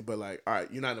know me, but like, all right,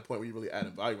 you're not in the point where you're really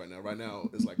adding value right now. Right now,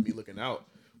 it's like me looking out,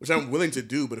 which I'm willing to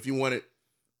do. But if you want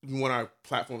our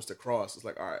platforms to cross, it's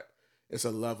like, all right, it's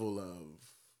a level of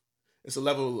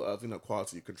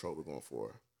quality control we're going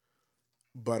for.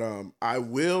 But I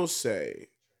will say,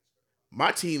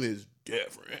 my team is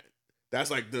different. That's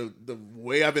like the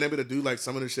way I've been able to do like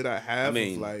some of the shit I have. I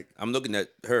mean, like, I'm looking at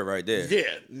her right there.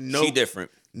 yeah, She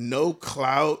different. no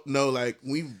clout, no like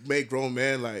we made grown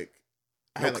man like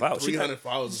I No had clout. like She 300 got-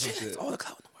 followers She and some has shit. all the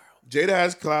clout in the world. Jada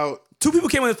has clout. 2 people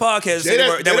came on this podcast and said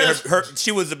Jada- that Jada has-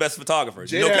 she was the best photographer.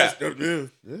 Jada No has, cap.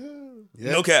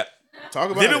 yeah. No cap.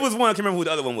 Talk about Vivid it. was one. I can't remember who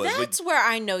the other one was. That's where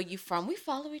I know you from. We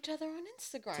follow each other on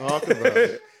Instagram. Talk about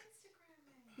it.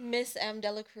 Miss M.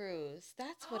 Dela Cruz.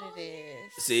 That's what it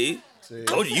is. See? See.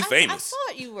 Told you, you I famous.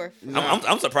 thought you were.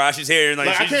 I'm surprised she's here and like,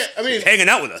 Like, I she's can't- I mean- hanging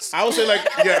out with us. I would say like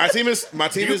my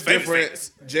team You is famous, different.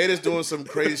 famous. Jada's doing some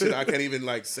crazy shit I can't even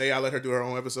like say. I let her do her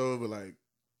own episode, but like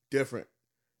different.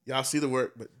 Y'all see the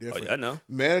work, but Oh, different. yeah, I know.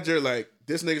 Manager, like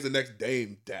this nigga's the next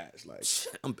Dame Dash. Like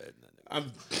I'm better than that.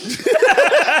 I'm.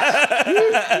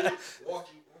 Walk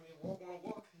on a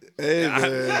walk. Hey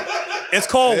man. It's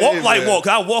called Hey, walk like man. walk.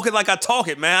 I walk it like I talk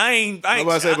it, man. I ain't I'm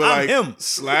about to say, but I'm like him.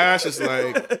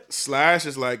 Slash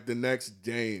is like the next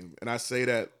Dame, and I say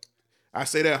that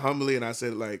humbly, and I say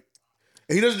like,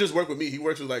 and he doesn't just work with me. He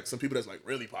works with like some people that's like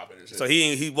really popping and shit. So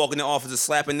he walking in the office and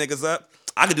slapping niggas up.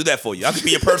 I could do that for you. I could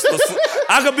be your personal.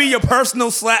 I could be your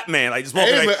personal slap man. Like just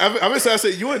walking. Hey, like, man, I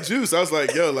said you and Juice. I was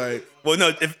like, yo, like, well,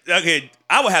 no.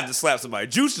 I would have to slap somebody.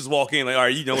 Juice just walk in like, all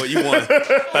right, you know what you want.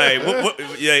 Like,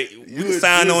 yeah, we you can and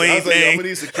sign Juice. on I was like, yo, I'm anything. gonna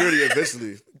need security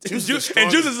eventually. Juice is the And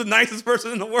strongest- Juice is the nicest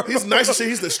person in the world. He's nice as shit.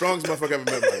 He's the strongest motherfucker I've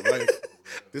ever met. Bro. Like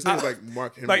this nigga's like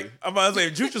Mark Henry. Like I'm about to say,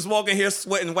 Juice just walking here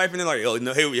sweating, wiping in like, oh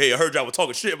no, hey, I heard y'all were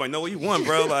talking shit. I'm like, no, what you won,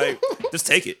 bro? Like, just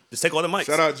take it. Just take all the mics.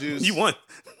 Shout out Juice. You won.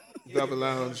 Velvet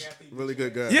Lounge, really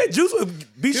good guy. Yeah, Juice would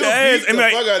beat He'll your ass beat and the be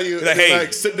like, fuck out of you. like, and, hey,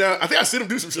 like sit down. I think I seen him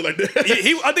do some shit like that.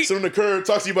 I think sit on the curb,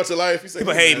 talk to you about your life. He's like,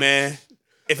 But hey, man,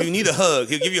 if you need a hug,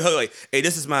 he'll give you a hug. Like, hey,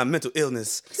 this is my mental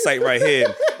illness site right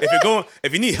here.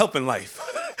 If you need help in life,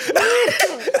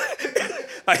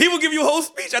 like, he will give you a whole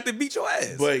speech after beat your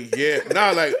ass. But yeah,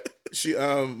 like she,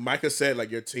 Micah said,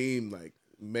 like your team, like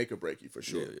make or break you for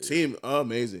sure. Yeah. Team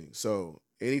amazing. So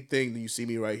anything that you see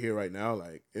me right here, right now,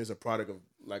 like is a product of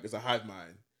like it's a hive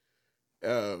mind.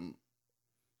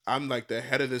 I'm like the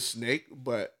head of the snake,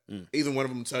 but either one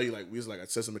of them tell you like we was like a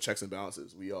system of checks and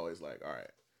balances. We always like, all right.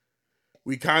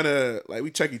 We kind of like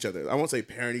we check each other. I won't say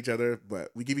parent each other, but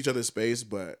we give each other space.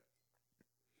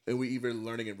 And we even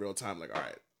learning in real time. Like, all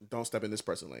right, don't step in this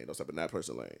person lane, don't step in that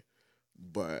person lane.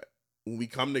 But when we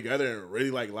come together and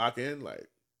really like lock in, like,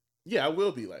 yeah, I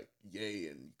will be like Ye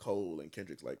and Cole and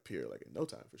Kendrick's like peer, like in no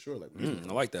time for sure. Like,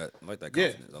 I like that. I like that yeah,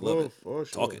 confidence. I love it. for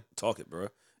sure. Talk it, bro.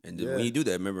 And then Yeah. when you do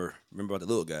that, remember about the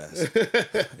little guys.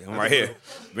 I'm right here.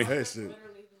 Hey, shit.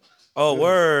 Oh,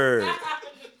 word.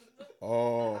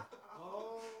 Oh.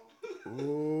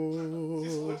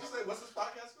 Ooh. What's this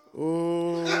podcast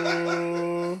called?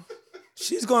 Ooh.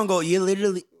 She's gonna go. You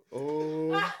literally.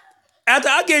 Ooh. After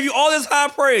I gave you all this high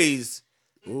praise,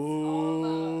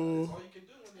 Ooh.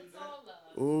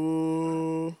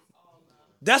 Ooh.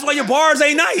 that's why your bars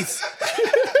ain't nice.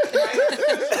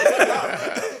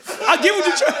 I get what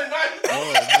you're trying.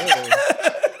 Oh, man.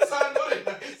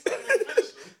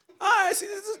 All right, see,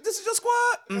 this is your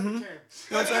squad. Mm-hmm. You know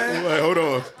what I'm saying? Wait,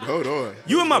 hold on.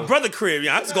 You in my brother crib.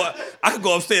 Yeah, I could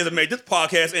go upstairs and make this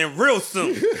podcast in real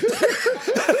soon.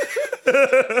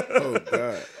 Oh,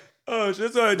 God. Oh, shit,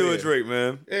 that's how I do it, Yeah. Drake,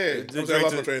 man. Yeah, Drake I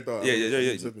lost my to- train of thought.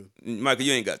 Yeah. Zipping. Michael,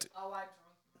 you ain't got to.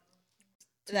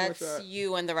 That's shot.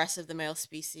 you and the rest of the male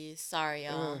species. Sorry,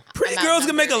 y'all. Pretty I'm girls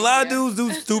can make a lot of outnumbered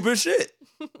dudes do stupid shit.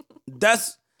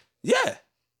 That's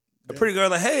a pretty girl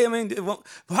like, hey, I mean,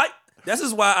 this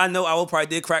is why I know I will probably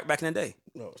did crack back in the day.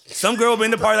 No. Some girl be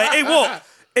in the party like,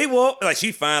 hey, Walt, like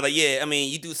she fine, like yeah, I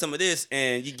mean, you do some of this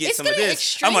and you get It's some of getting this.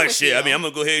 extreme I'm like, with shit. you. I mean, I'm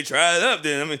gonna go ahead and try it up.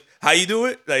 Then I mean, how you do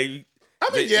it? Like,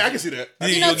 I mean, yeah, I can see that.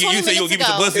 you, know, you 20 say you'll give me minutes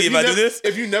some ago- pussy if I do this?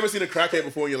 If you've never seen a crackhead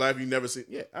before in your life, you've never seen.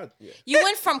 Yeah. You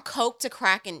went from coke to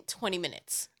crack in 20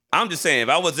 minutes. I'm just saying, if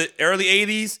I was the early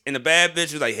 '80s and the bad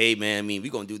bitch was like, hey man, I mean, we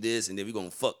gonna do this and then we gonna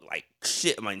fuck like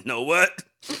shit. I'm like, you know what?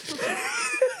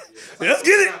 Let's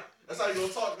get it. That's how you gonna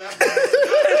talk now.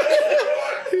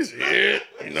 Shit,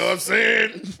 you know what I'm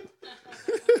saying?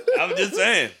 I'm just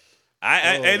saying.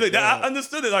 Hey, look, I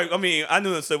understood it. Like, I mean, I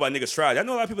knew why niggas tried it. I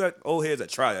know a lot of people that old heads that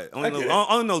tried it. I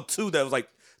only know 2 that was like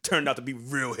turned out to be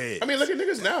real heads. I mean, look at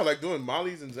niggas now, like doing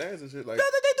mollies and Xans and shit. Like they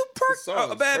do perk.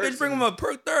 songs, A bad bitch perks bring and- them a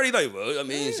perk 30. Like, well, I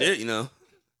mean, shit, you know.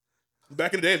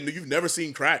 back in the day, you've never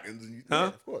seen crack, and yeah,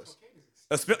 of course.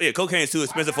 Yeah, cocaine's too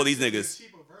expensive for these niggas.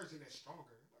 Cheaper version that's stronger.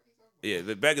 Yeah,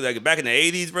 but back in the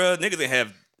 '80s, bro, niggas didn't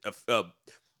have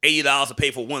 $80 to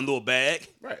pay for one little bag.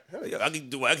 Right. Hell Yeah, yeah. I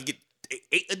could get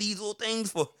 8 of these little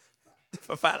things for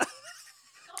 $5.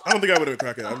 I don't think I would have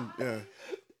crackhead.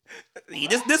 Yeah.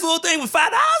 This little thing with $5?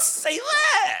 Say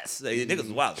less. Like, niggas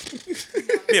is wild.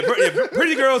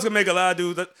 Pretty girls can make a lot of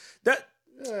dudes. That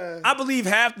I believe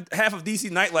half of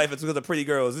DC nightlife is because of pretty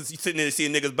girls. It's, you sitting there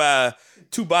seeing niggas buy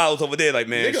 2 bottles over there, like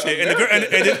man, Nigga,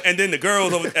 shit. And then the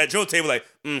girls over at your table like,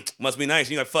 must be nice.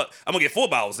 And you're like, fuck, I'm gonna get 4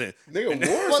 bottles in. Nigga, wars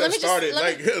Well, have started let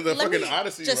like me- the let me fucking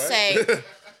Odyssey, just right? say,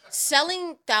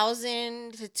 selling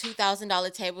 $1,000 to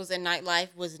 $2,000 tables in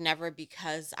nightlife was never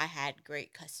because I had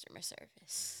great customer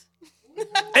service.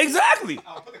 Exactly.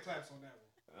 I'll put the claps on that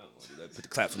one. Put the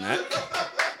claps on that.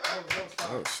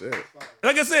 Oh shit.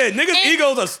 Like I said, niggas'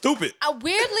 egos are stupid.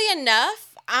 Weirdly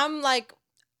enough, I'm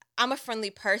a friendly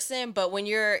person, but when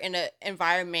you're in an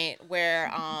environment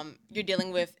where you're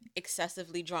dealing with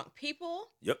excessively drunk people,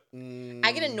 Yep.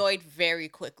 I get annoyed very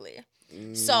quickly.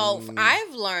 So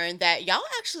I've learned that y'all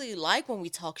actually like when we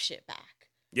talk shit back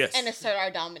Yes. and assert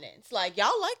our dominance. Like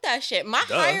y'all like that shit. My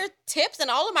Duh. higher tips and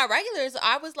all of my regulars,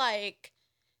 I was like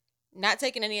not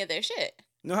taking any of their shit.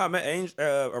 You know how I met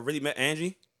I really met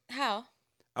Angie? How?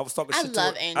 I was talking I shit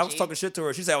love to her. I was Angie. talking shit to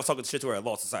her. She said I was talking shit to her at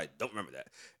Lost Society. Don't remember that.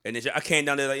 And then I came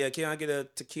down there like, yeah, can I get a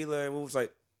tequila? And we was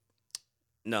like,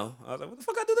 no. I was like, what the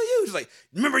fuck I do to you? She's like,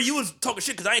 remember you was talking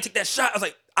shit because I ain't take that shot. I was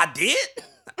like, I did?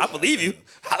 I believe you.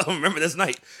 I don't remember this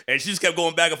night. And she just kept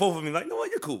going back and forth with me like, no,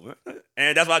 you're cool, man.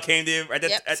 And that's why I came there right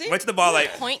to the bar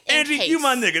like, Point in Angie, case. you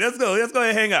my nigga. Let's go ahead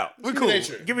and hang out. We're cool.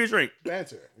 nature. Give me a drink.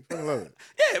 Banter. We fucking love it.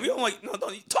 Yeah, we don't like, no,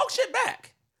 don't talk shit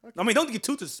back. I mean, don't get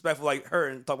too disrespectful like her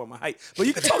and talk about my height, but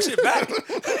you can talk shit back.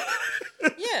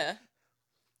 Yeah.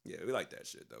 Yeah, we like that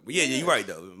shit though. But yeah, you're right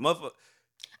though. Motherfucker.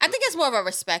 I think it's more of a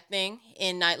respect thing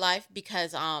in nightlife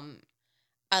because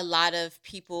a lot of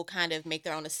people kind of make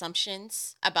their own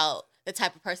assumptions about the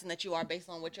type of person that you are based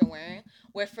on what you're wearing.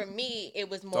 Where for me, it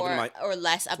was to more Mike. or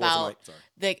less the about mic,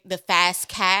 sorry. the fast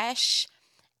cash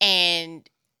and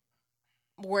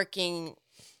working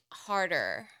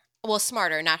harder. Well,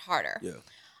 smarter, not harder. Yeah.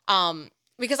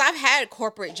 Because I've had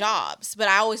corporate jobs, but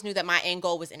I always knew that my end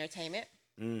goal was entertainment.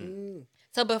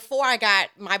 So before I got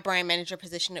my brand manager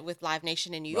position with Live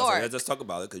Nation in New Well, York, let's just talk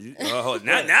about it because you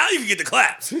now you can get the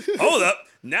claps. Hold up,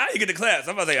 now you get the claps.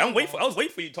 I'm about to say I was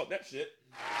waiting for you to talk that shit.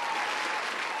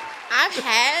 I've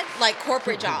had like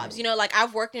corporate jobs, like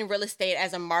I've worked in real estate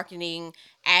as a marketing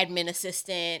admin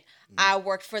assistant. I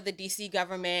worked for the DC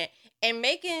government, and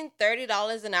making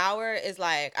 $30 an hour is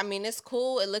like, I mean, it's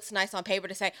cool. It looks nice on paper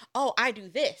to say, oh, I do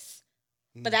this.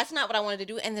 But that's not what I wanted to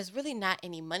do, and there's really not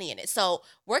any money in it. So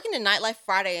working in nightlife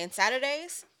Friday and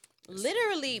Saturdays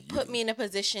literally put me in a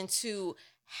position to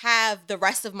have the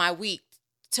rest of my week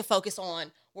to focus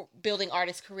on building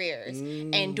artist careers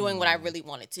and doing what I really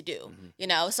wanted to do,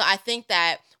 So I think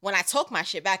that when I talk my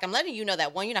shit back, I'm letting you know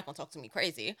that, one, you're not going to talk to me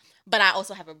crazy, but I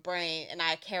also have a brain and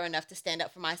I care enough to stand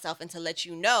up for myself and to let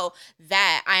you know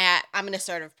that I'm an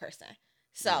assertive person.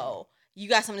 So you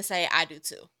got something to say, I do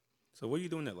too. So what are you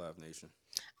doing at Live Nation?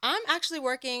 I'm actually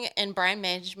working in brand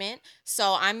management.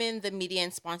 So I'm in the media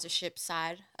and sponsorship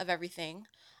side of everything.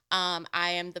 I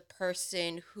am the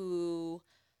person who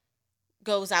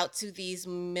goes out to these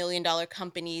 $1 million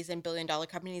companies and $1 billion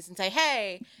companies and say,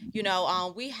 hey,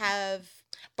 we have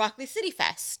Broccoli City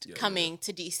Fest coming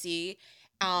to DC.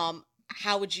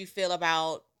 How would you feel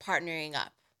about partnering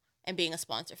up and being a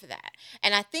sponsor for that?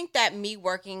 And I think that me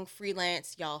working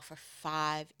freelance, y'all, for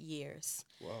 5 years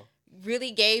Wow.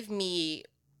 really gave me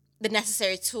the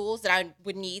necessary tools that I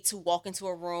would need to walk into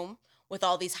a room with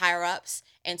all these higher ups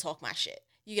and talk my shit.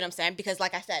 You get what I'm saying? Because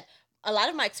like I said, a lot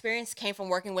of my experience came from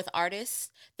working with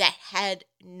artists that had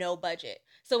no budget.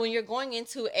 So when you're going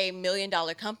into a $1 million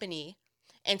company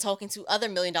and talking to other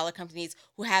 $1 million companies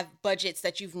who have budgets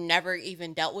that you've never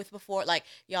even dealt with before, like,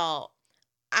 y'all,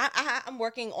 I'm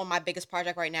working on my biggest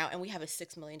project right now, and we have a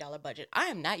 $6 million budget. I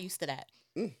am not used to that.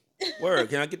 Word,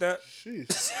 can I get that?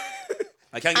 Jeez.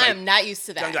 Like, can I I get am not used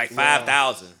to that. like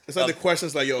 5,000? It's like the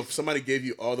question's like, yo, if somebody gave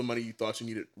you all the money you thought you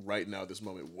needed right now, this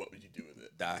moment, what would you do with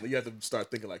it? Die. You have to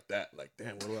start thinking like that. Like,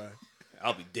 damn, what do I?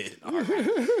 I'll be dead in a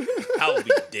heartbeat. I would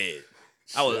be dead.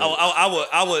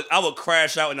 I would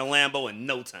crash out in a Lambo in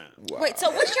no time. Wow. Wait, so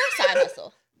what's your side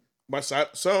hustle? My side.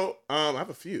 So, I have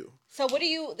a few. So what do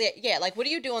you, what do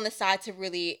you do on the side to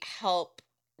really help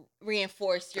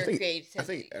reinforce your creativity? I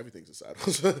think everything's a side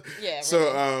hustle. Yeah, So,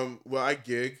 really. well, I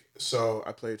gig. So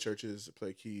I play at churches, I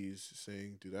play keys,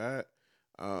 sing, do that.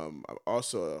 I'm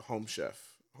also a home chef,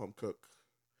 home cook.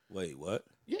 Wait, what?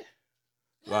 Yeah.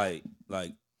 Like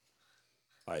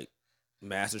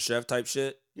Master Chef type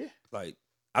shit? Yeah. Like,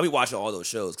 I be watching all those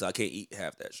shows because I can't eat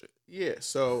half that shit. Yeah.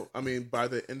 So, I mean, by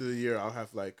the end of the year, I'll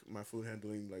have like my food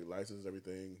handling, like license,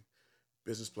 everything,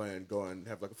 business plan going,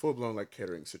 have like a full blown like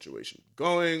catering situation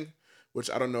going, which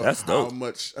I don't know That's how dope.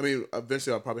 much. I mean,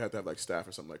 eventually I'll probably have to have like staff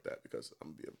or something like that because I'm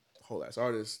gonna be a whole ass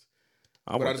artist.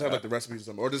 I But I was, just have like the recipes or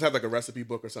something, or just have like a recipe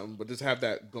book or something. But just have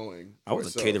that going. I was a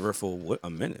myself. caterer for a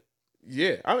minute.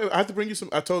 Yeah, I have to bring you some.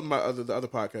 I told the other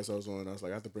podcast I was on, I was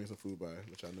like, I have to bring some food by,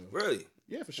 which I know. Really?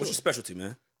 Yeah, for sure. What's your specialty,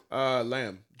 man?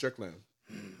 Lamb, jerk lamb.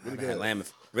 I had lamb.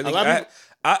 Really? A lot of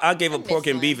I gave up miss pork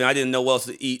and lamb. beef, and I didn't know what else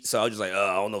to eat, so I was just like,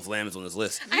 I don't know if lamb is on this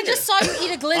list. I just saw you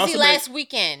eat a glizzy Also last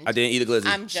weekend. I didn't eat a glizzy.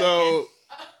 I'm joking. So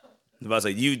If I was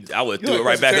like, I would you threw like it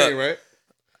right back up. pescatarian, right?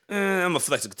 I'm a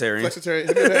flexitarian. Flexitarian.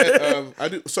 Have you ever had, I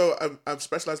do. So I'm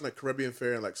specialized in like Caribbean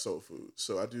fare and like soul food.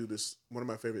 So I do this. One of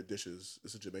my favorite dishes.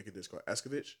 It's a Jamaican dish called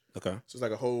escovitch. Okay. So it's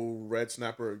like a whole red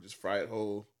snapper. Just fry it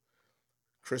whole,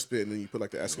 crisp it, and then you put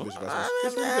like the escovitch vegetables.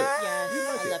 It's really good.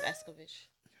 Yes, I love Escovitch.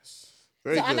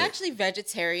 Very So good. I'm actually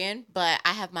vegetarian, but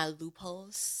I have my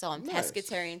loopholes. So I'm Nice.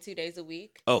 pescatarian 2 days a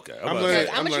week. Okay. I'm about to learning-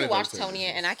 say- I'm a true learning Washingtonian,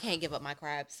 vegetarian. and I can't give up my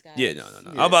crabs, guys. Yeah, no. I was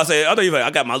about to say, I thought you were like, I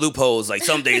got my loopholes. Like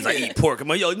some days I eat pork. I'm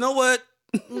like, yo, you know what?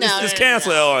 No, Just no,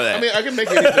 cancel no. all that. I mean, I can make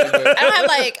anything. But I don't have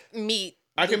like meat.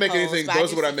 I can make loopholes, anything. but I Those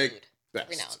do are what I seafood make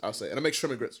every now best. and I'll say, and I make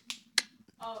shrimp and grits.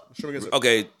 Shrimp and grits.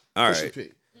 okay. All Fish and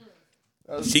right.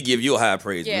 pea. She give you a high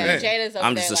praise, Yeah, man. Jada's over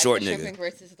I'm there, just a like, short the shrimp nigga. and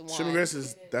grits is the one. Shrimp and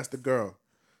grits that's the girl.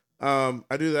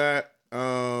 I do that.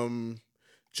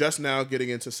 Just now getting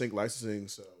into sync licensing,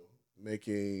 so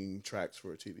making tracks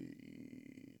for TV,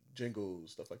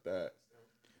 jingles, stuff like that.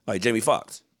 Like Jamie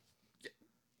Foxx.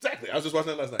 Exactly. I was just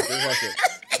watching that last night.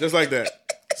 Just like that.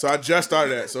 So I just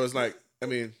started that. So it's like, I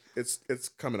mean, it's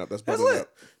coming up. That's bubbling up.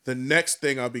 The next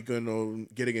thing I'll be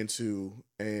getting into,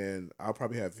 and I'll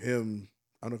probably have him.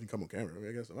 I don't know if he can come on camera.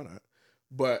 I guess why not.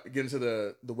 But get into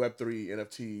the Web3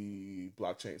 NFT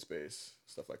blockchain space,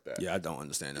 stuff like that. Yeah, I don't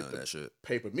understand none of that shit.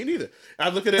 Paper. Me neither. I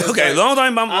look at it. As Okay, like, long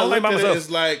time by I look at it myself. as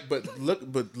like,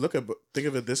 think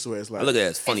of it this way. It's like I look at it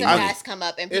as funny It's a money. fast come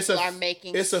up, and it's people a are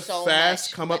making it's a so fast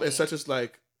much come up money. and such as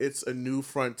like it's a new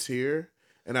frontier.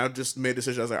 And I just made a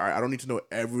decision. I was like, all right, I don't need to know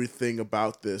everything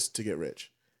about this to get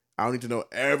rich. I don't need to know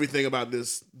everything about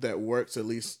this that works. At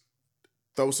least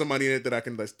throw some money in it that I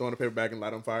can like throw in a paper bag and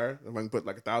light on fire. If I can put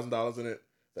like $1,000 in it,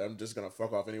 that I'm just gonna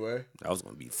fuck off anyway. I was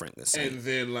gonna be frank and say. And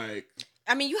then like,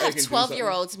 I mean, you I have can do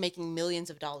 12-year-olds making millions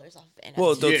of dollars off of NFT.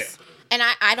 Well, the- yeah. and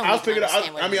I don't I was even figuring.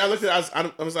 understand what I it mean, I is. looked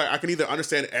at. I was like, I can either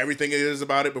understand everything it is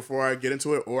about it before I get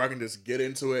into it, or I can just get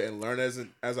into it and learn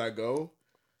as I go,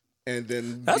 and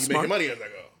then That's be making smart. money as I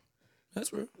go.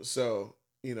 That's real. So,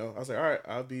 I was like, all right,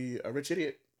 I'll be a rich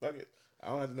idiot. Fuck it. I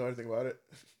don't have to know anything about it.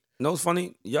 You know what's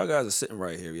funny? Y'all guys are sitting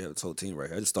right here. We have a whole team right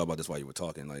here. I just thought about this while you were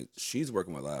talking. Like, she's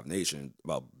working with Live Nation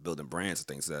about building brands and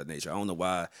things of that nature. I don't know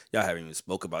why y'all haven't even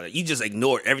spoke about it. You just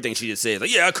ignored everything she just said.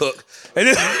 Like, yeah, I cook. And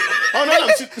then, Oh,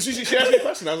 no. She asked me a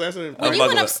question. I was answering. When you about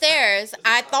went to- upstairs,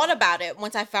 I thought about it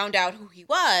once I found out who he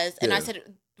was, and I Yeah.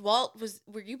 said, "Well,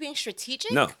 were you being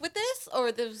strategic No. with this,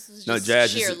 or this was just no,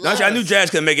 Jazz. sheer Just, love?" no, I knew Jazz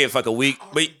couldn't make it for like a week.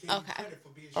 But Okay.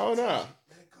 Oh, no.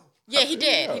 Yeah, he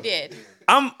did. He did.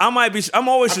 I'm always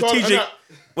I thought- strategic. I'm not-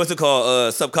 What's it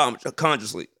called?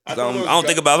 Subconsciously. I I thought those don't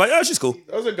think about it. Like, oh, she's cool.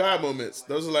 Those are God moments.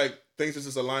 Those are like things that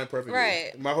just align perfectly.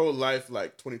 Right. My whole life,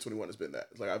 like 2021 has been that.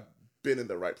 It's like I've been in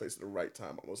the right place at the right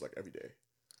time almost like every day.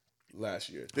 Last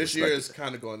year. This year respect is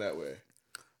kind of going that way.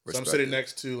 So I'm Respect sitting it.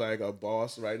 next to like a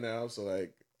boss right now. So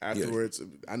like afterwards,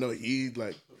 I know he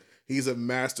like He's a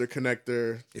master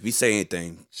connector. If you say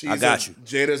anything, I got you.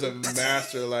 Jada's a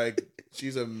master. Like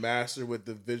she's a master with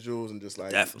the visuals and just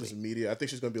like Definitely. just media. I think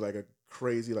she's gonna be like a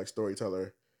crazy like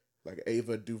storyteller, like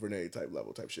Ava DuVernay type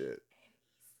shit.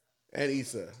 And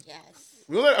Issa. Yes.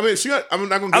 I mean, I'm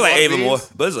not gonna. I like all Ava these. more,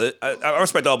 but it's lit. I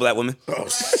respect all black women. Oh,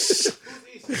 Issa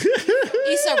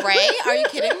Rae? Are you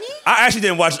kidding me? I actually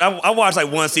didn't watch. I watched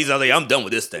like one season. I was like, I'm done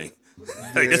with this thing.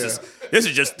 Like, this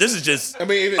is just. I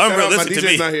mean, even, shout out, my unrealistic to DJ's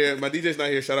me. not here. My DJ's not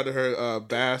here. Shout out to her,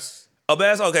 Bass. Oh,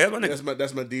 Bass. Okay, that's my nigga.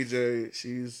 That's my DJ.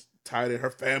 She's tied in. Her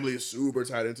family is super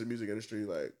tied into the music industry,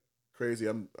 like crazy.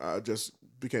 I just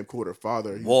became cool with her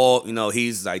father. Wall,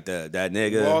 he's like that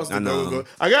nigga. Wall's the I know. go-go.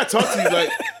 I gotta talk to you. Like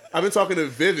I've been talking to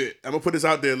Vivid. I'm gonna put this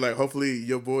out there. Like hopefully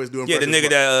your boy's doing. Yeah, the nigga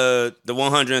that the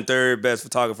 103rd best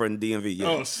photographer in the DMV. Yeah.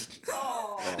 Oh,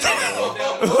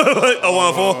 Oh,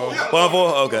 104?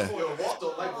 104? Okay.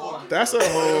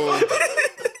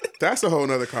 That's a whole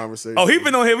nother conversation. Oh, he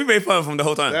been on here. We made fun of him the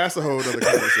whole time. That's a whole other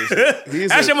conversation.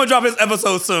 Actually, I'm gonna drop his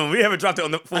episode soon. We haven't dropped it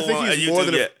on the full I think on he's more YouTube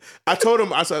than yet. I told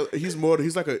him. I said he's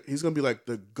gonna be like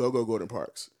the Go-Go Gordon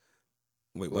Parks.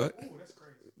 Wait, what?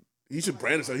 He should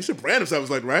brand himself. He should brand himself. I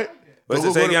was like, right? What's it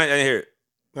Go-Go say? Gordon- I didn't hear it.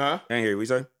 Huh? I didn't hear it. What you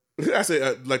say? I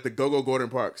said like the Go-Go Gordon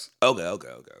Parks. Okay.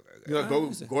 You know,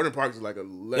 Gordon Parks is like a Yeah, I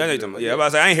know legend. what you're talking about. Yeah, I'm about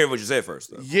to say, I didn't hear what you said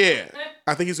first. Though. Yeah,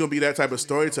 I think he's gonna be that type of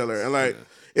storyteller, and like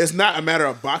it's not a matter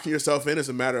of boxing yourself in; it's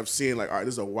a matter of seeing like, all right,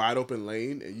 this is a wide open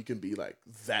lane, and you can be like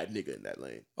that nigga in that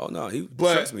lane. Oh no, he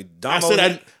But trust me. I Damo,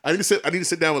 said I need to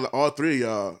sit down with all three of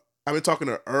y'all. I've been talking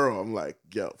to Earl. I'm like,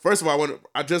 yo, first of all, I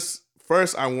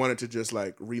wanted to just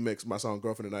like remix my song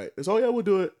 "Girlfriend Tonight." It's yeah, we'll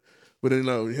do it, but then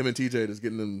him and TJ just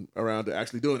getting them around to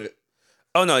actually doing it.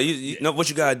 Oh no, you know what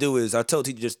you gotta do is I told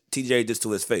TJ this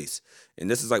to his face,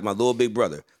 and this is like my little big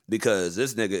brother because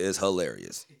this nigga is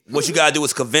hilarious. What you gotta do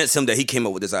is convince him that he came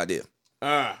up with this idea.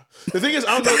 The thing is,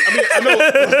 I don't know. I mean, I know.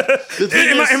 The thing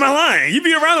Am I lying? You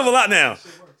be around him a lot now.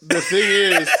 The thing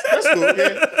is, that's cool.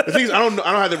 Yeah. The thing is, I don't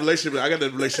have the relationship. I got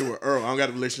the relationship with Earl. I don't got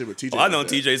the relationship with TJ. Oh, I know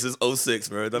TJ since 06,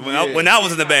 bro. When I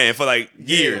was in the band for like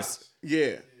years.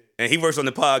 Yeah. And he works on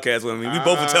the podcast with me. We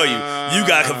both will tell you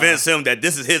gotta convince him that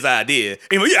this is his idea.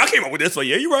 And like, I came up with this. So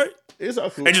yeah, you're right. It's all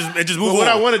cool. And just move But on. what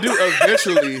I want to do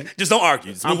eventually, just don't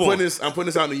argue. Just I'm move on. putting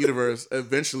this out in the universe.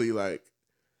 Eventually, like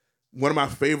one of my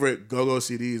favorite go-go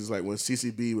CDs is like when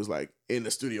CCB was like in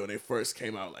the studio and they first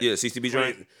came out. Like, Yeah, CCB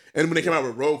joint. crazy. And when they came out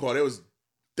with Roll Call, they was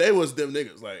them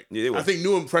niggas. Like, Yeah, they was. I think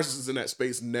New Impressions is in that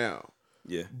space now.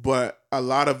 Yeah. But a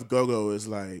lot of go-go is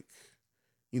like,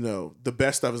 the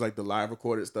best stuff is like the live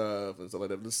recorded stuff and stuff like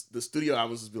that. The studio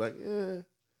albums just be like,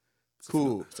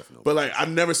 cool. But like, I've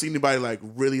never seen anybody like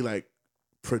really like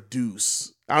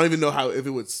produce. I don't even know if it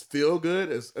would feel good,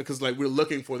 because like we're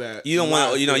looking for that. You don't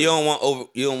want live you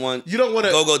don't want to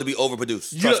go-go to be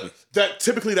overproduced. Trust me. That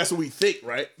typically that's what we think,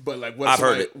 right? But like, I've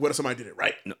heard it. What if somebody did it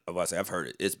right? No, I'm about to say I've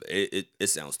heard it. It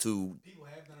sounds too.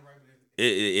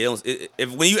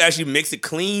 If when you actually mix it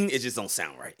clean, it just don't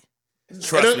sound right.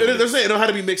 Trust me. It doesn't know how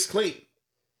to be mixed clean.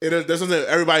 It doesn't.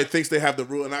 Everybody thinks they have the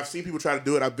rule, and I've seen people try to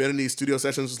do it. I've been in these studio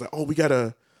sessions. It's like, oh, we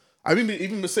gotta. I've even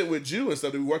been sitting with you and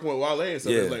stuff. We working with Wale and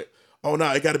stuff. Yeah. It's like, oh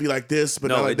no, it got to be like this, but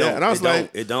No, not like it that. don't. And I was It don't.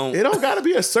 like, It don't. It don't got to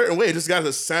be a certain way. It just got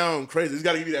to sound crazy. It's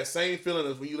got to give you that same feeling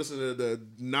as when you listen to the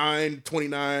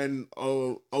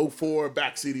 92904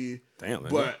 back CD. Damn,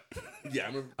 man. But yeah, I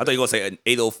remember. I thought you were gonna say an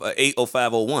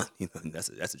 80501. That's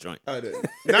a joint. I did.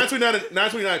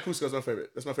 929 Cusco is my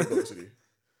favorite. That's my favorite go-go CD.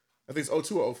 I think it's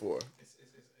 02 or 04. It's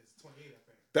 28, I think.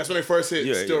 That's when they first hit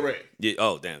Still yeah. Ray. Yeah.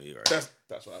 Oh damn, you're right.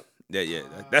 That's what. Yeah.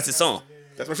 That's his song.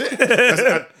 That's my shit.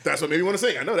 That's what made me want to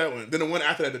sing. I know that one. Then the one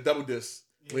after that, the double disc.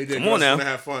 When he did Come on now. Gonna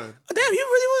Have Fun. Oh, damn, you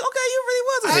really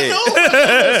was I ahead. know.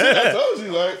 I told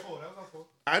you, like, That was on four.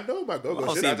 I know my go-go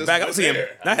I'm shit. seeing back. I'm seeing.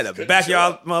 I had a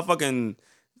backyard motherfucking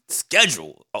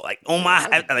schedule, like on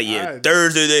my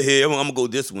Thursday they here. I'm gonna go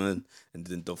this one, and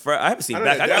then the Friday. I haven't seen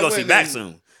back. I gotta go see back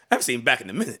soon. I haven't seen back in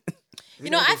a minute.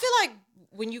 I feel like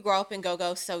when you grow up in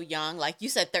go-go so young, like you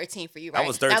said 13 for you, right? I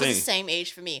was 13. That was the same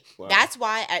age for me. Wow. That's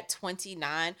why at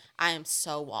 29, I am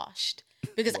so washed.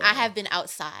 Because I have been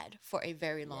outside for a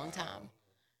very long time.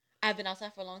 I've been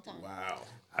outside for a long time. Wow.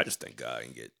 I just thank God I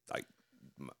didn't get like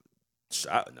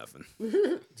shot or nothing.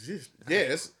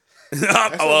 Yes.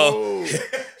 Well,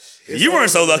 you weren't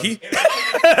so lucky.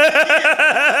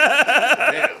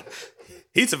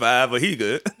 He survived, but he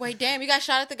good. Wait, damn, you got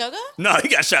shot at the go-go? No, he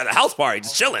got shot at a house party,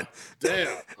 just chilling, Damn.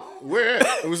 Where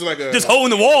at? It was like a just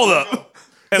holding the wall up.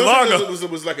 And Largo. It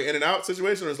was like an in and out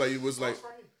situation, or it was like,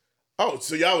 oh,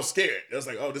 so y'all was scared. It was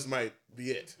like, oh, this might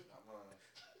be it.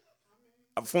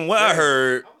 From what I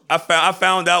heard, I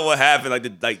found out what happened like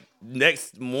the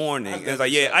next morning. And it's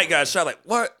like, yeah, I got shot. Like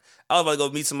what? I was about to go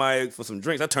meet somebody for some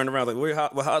drinks. I turned around like,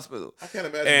 what hospital? I can't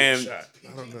imagine And- getting shot.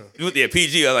 I don't know. Yeah,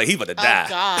 PG. I was like, he about to Oh die.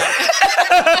 God.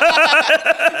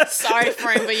 Sorry,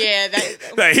 friend, but yeah,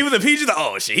 that. Like, he was a PG. Like,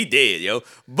 oh shit, he dead, yo.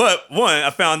 But one, I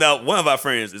found out one of our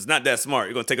friends is not that smart.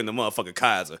 You're gonna take him to motherfucking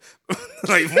Kaiser.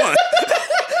 Like one.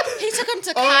 He took him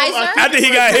to I Kaiser. think After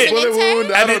he got hit. bullet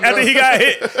wound, I don't After know. he got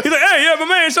hit, he's like, hey, yeah, my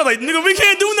man. So like, nigga, we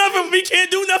can't do nothing. We can't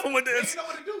do nothing with this. You know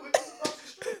what to do with it.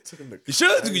 Took him to-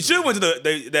 You should went to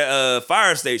the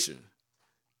fire station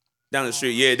down the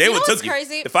street. Yeah, they You know would what's took you.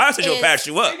 crazy The fire station is- would pass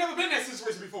you I up. ain't never been in that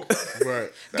situation before.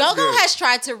 Right. That's Go-Go good. has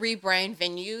tried to rebrand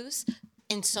venues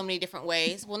in so many different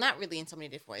ways. Well, not really in so many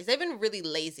different ways. They've been really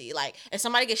lazy. Like, if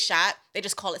somebody gets shot, they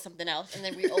just call it something else and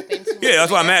then reopen. Yeah,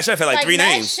 that's why Mad Chef had like 3 Mad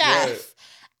names. Chef. Right.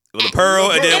 It was the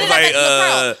Pearl, and then it was Ended up like at Le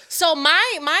Pearl. So my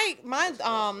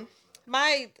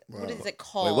what is it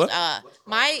called? what?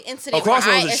 My incident. oh,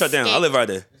 Crossroads where I is shut down. I escaped live right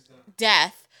there.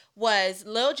 Death was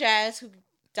Lil Jazz, who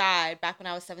died back when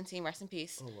I was 17. Rest in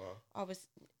peace. Oh, wow. Or I was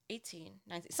 18,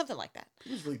 19, something like that.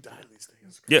 Who's really dying these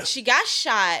days? Yeah. She got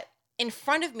shot in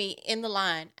front of me in the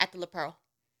line at the La Pearl.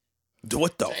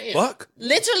 What the fuck?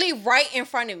 Literally right in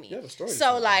front of me. Yeah, the story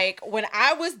So is- like when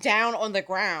I was down on the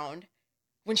ground,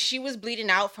 when she was bleeding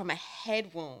out from a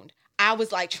head wound, I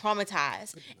was like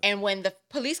traumatized. And when the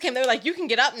police came, they were like, "You can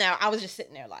get up now." I was just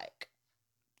sitting there like,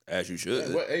 As you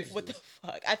should. What age? "What the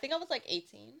fuck?" I think I was like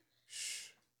 18.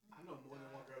 I know more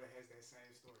than one girl that has that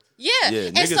same story. Yeah. Yeah,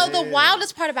 And niggas- so the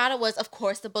wildest part about it was, of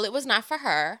course, the bullet was not for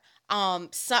her.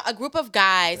 So a group of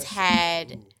guys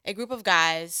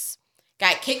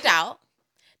got kicked out,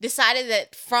 decided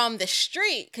that from the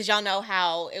street, because y'all know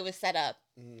how it was set up,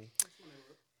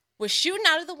 was shooting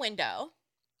out of the window,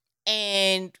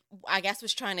 and I guess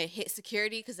was trying to hit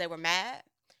security because they were mad,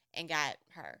 and got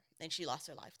her. And she lost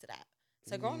her life to that.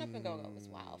 So growing up in Go-Go was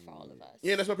wild for all of us.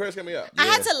 Yeah, that's my parents got me out. I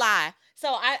had to lie. So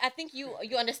I think you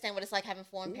understand what it's like having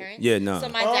foreign parents. Yeah, no. So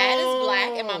my dad is black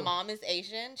and my Oh. mom is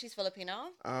Asian. She's Filipino.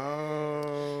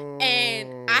 Oh.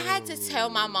 And I had to tell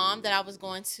my mom that I was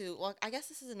going to, well, I guess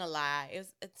this isn't a lie.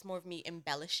 It's more of me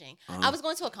embellishing. I was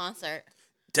going to a concert.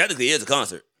 Technically, it's a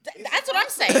concert. That's what I'm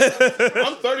saying.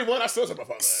 I'm 31. I still tell my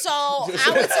father. So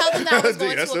I would tell them that I was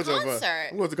going to a still tell my father. concert.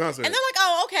 I'm going to the concert. And they're like,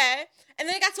 "Oh, okay." And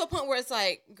then it got to a point where it's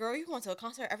like, "Girl, you going to a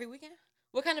concert every weekend?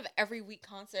 What kind of every week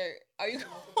concert are you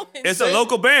going to?" It's a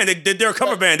local band. They're a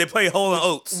cover band. They play Hole and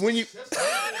Oates. when you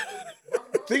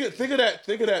think of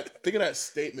that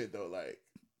statement though, like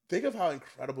think of how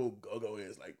incredible Go-Go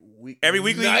is, like Every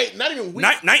weekly? not even week,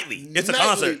 Nightly. It's a nightly.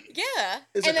 concert. Yeah.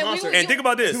 It's and a then concert. We would, And think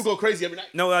about this. People go crazy every night.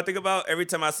 No, what I think about every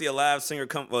time I see a live singer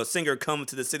come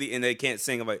to the city and they can't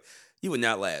sing, I'm like, you would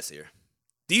not last here.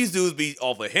 These dudes be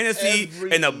off of Hennessy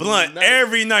Every and a blunt night.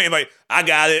 every night. I'm like, I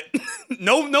got it.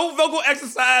 no vocal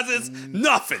exercises,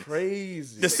 nothing.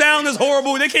 Crazy. The sound is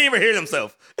horrible. They can't even hear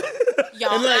themselves.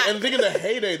 y'all, And like, I- and think of the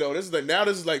heyday though. This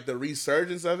is like the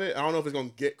resurgence of it. I don't know if it's gonna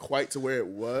get quite to where it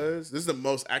was. This is the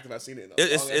most active I've seen it in.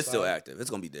 It's still active. It's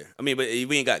gonna be there. I mean, but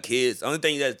we ain't got kids. The only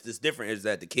thing that's different is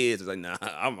that the kids is like, nah,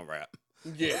 I'm a rap.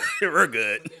 Yeah, We're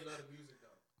good.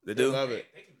 They I do. love it.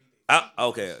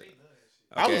 Okay.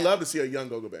 I would Okay. love to see a young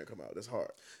Go-Go band come out. That's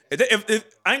hard. If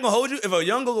I ain't gonna hold you, if a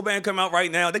young Go-Go band come out right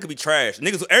now, they could be trash.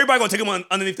 Niggas, everybody gonna take them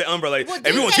underneath the umbrella. Like, Well, hey,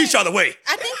 we didn't gonna teach they- y'all the way.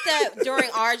 I think that during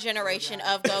our generation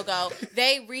of Go-Go,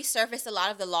 they resurfaced a lot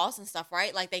of the laws and stuff,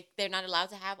 right? Like they're not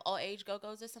allowed to have all age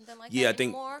Go-Go's or something like Yeah, I that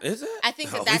think anymore. is it? I think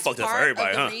Oh, that we that's fucked up for part of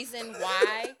everybody, the huh? reason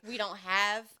why we don't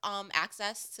have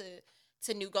access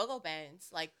to new Go-Go bands.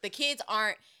 Like the kids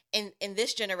aren't in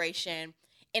this generation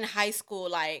in high school,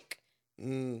 like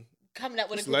Mm. coming up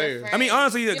with It's a group of layers. friends. I mean,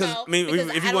 honestly, you 'cause, know? I mean, Because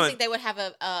if you I don't want- think they would have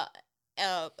a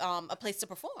place to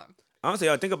perform. Honestly,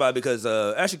 I think about it because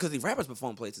actually, because these rappers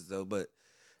perform places though. But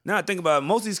now I think about it,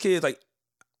 most of these kids, like,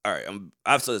 all right,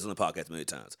 I've said this on the podcast many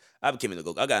times. I became in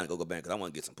the I got in the Go-Go band because I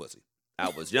want to get some pussy. I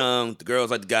was young. The girls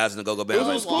like the guys in the Go-Go band. It I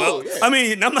was was like, cool, well, yeah. I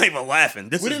mean, I'm not even laughing.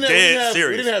 This is dead We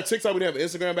serious. didn't have TikTok. We didn't have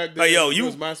Instagram back then. Like, yo, It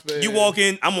was MySpace. you walk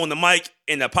in, I'm on the mic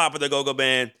in the pop of the Go-Go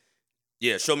band.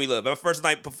 Yeah, show me love. My first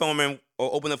night performing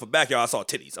or opening up for Backyard, I saw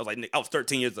titties. I was like, I was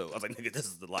 13 years old. I was like, nigga, this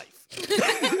is the life.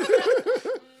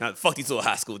 Now, fuck these little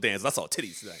high school dances. I saw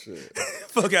titties tonight.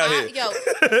 Fuck out here. Yo,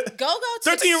 Go-Go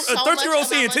took 13-year-old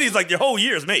seeing titties like your whole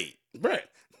year's made. Right.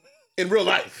 In real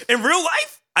life. In real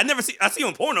life, I see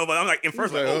on porno, but I'm like in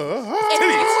first, like, oh. If you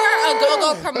were a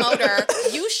Go-Go promoter,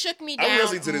 you shook me I down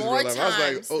really seen titties in more real life. I was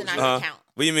like, times oh, than I shit. can count.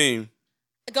 What do you mean?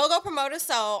 Go-Go promoter,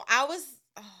 so I was.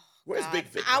 Oh, Where's God. Big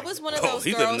Vic? I was one of Oh, those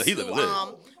he girls living who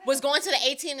lit. was going to the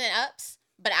 18 and ups,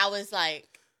 but I was like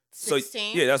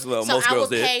 16. So yeah, that's what So most I girls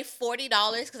would did. pay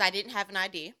 $40 because I didn't have an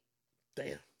ID.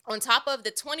 Damn. On top of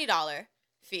the $20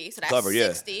 fee, so that's Cover, yeah.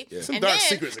 $60. Yeah. Some And dark then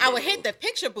secrets in I would Go-Go. hit the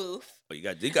picture booth. Oh, you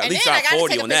got at And least then I shot got to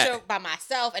 40 take a on picture that. by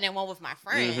myself and then one with my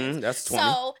friends. That's 20.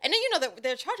 So, and then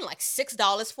they're charging like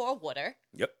 $6 for a water.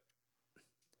 Yep.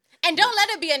 And don't let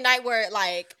it be a night where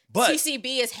like But-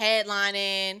 TCB is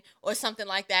headlining or something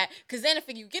like that. Because then if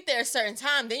you get there a certain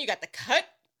time, then you got the cut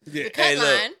Yeah. Hey, look,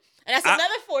 line. And that's I-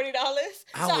 another $40.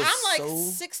 I So was I'm like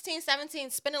so- 16, 17,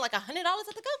 spending like $100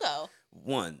 at the Go-Go.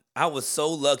 One, I was so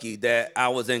lucky that I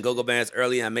was in go-go bands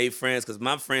early and I made friends because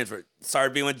my friends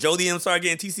started being when Jody and them started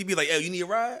getting TCB, like, yo, you need a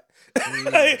ride?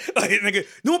 like, nigga,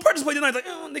 doing purchase play tonight. Like,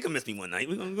 oh, nigga missed me one night.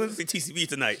 We're going to see TCB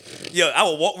tonight. Yo, I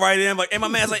would walk right in. Like, hey, my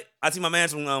man's like, I see my man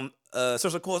from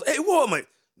Social Calls. Hey, what? I'm like,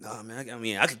 nah,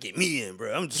 man, I could get me in,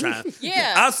 bro. I'm just trying.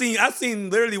 Yeah. I seen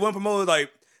literally one promoter,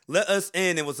 like, let us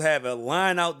in and was have a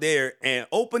line out there and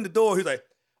open the door. He's like,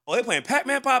 oh, they playing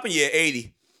Pac-Man popping? Yeah,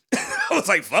 80. I was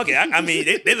like, fuck it. I mean,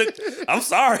 they look, I'm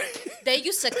sorry. They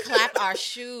used to clap our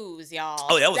shoes, y'all.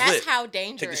 Oh, that was That's lit. how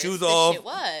dangerous shoes this off, shit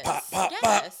was. pop, pop, yes.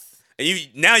 pop. And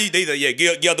they like, yeah,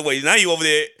 get out the way. Now you over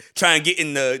there trying to get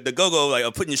in the go-go, like,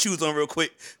 putting your shoes on real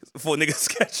quick before niggas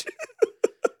sketch you.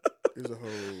 There's a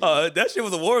whole. That shit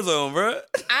was a war zone, bro.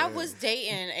 I was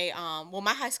dating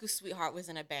my high school sweetheart was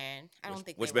in a band. I don't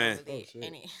think which they band? were really Oh, shit.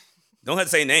 any. Don't have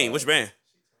to say name. Which band?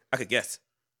 I could guess.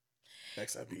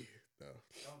 XIB. No.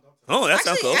 Oh, that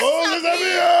sounds Actually, cool.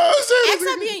 Oh,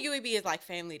 XIB. XIB and UEB is like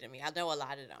family to me. I know a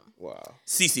lot of them. Wow.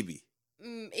 CCB.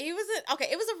 It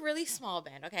was a really small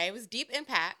band. Okay, it was Deep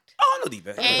Impact, Oh, I know Deep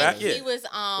Back. and Yeah. he was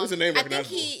What's the name I think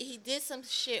recognizable? he did some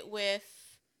shit with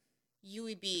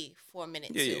UEB for a minute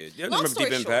Yeah, too. yeah. I Long remember story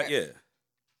Deep Impact. short, Yeah.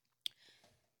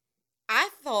 I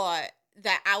thought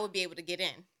that I would be able to get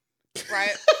in,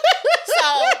 right? So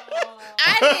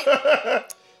I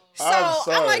didn't. So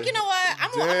I'm like, sorry. you know what?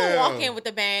 I'm gonna walk Damn. in with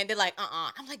the band. They're like,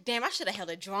 I'm like, damn, I should have held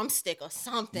a drumstick or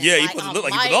something. Yeah, you like supposed to a look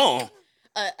like you mic, belong.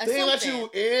 a They ain't let something.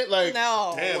 you in. Like,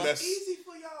 No. damn, It's that's easy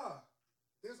for y'all.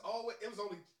 It was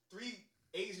only 3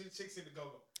 Asian chicks in the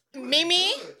Go-Go.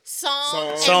 Mimi,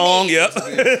 Song, Song, and me. yep.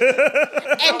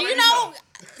 And you know,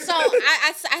 so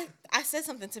I said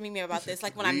something to Mimi about this.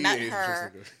 Like when I met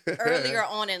her earlier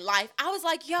on in life, I was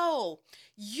like, yo,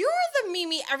 you're the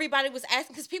Mimi everybody was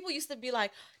asking. Because people used to be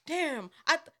like, damn,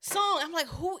 Song. I'm like,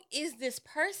 who is this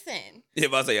person? Yeah,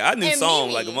 but I say I knew And Song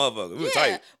Mimi. like a motherfucker. We were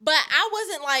Yeah, tight. but I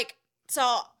wasn't like,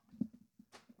 so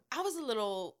I was a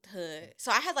little hood.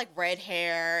 So I had like red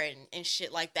hair and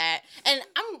shit like that. And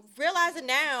I'm realizing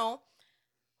now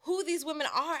who these women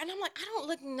are. And I'm like, I don't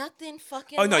look nothing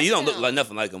fucking Oh no, like you don't look them. like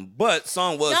nothing like him. But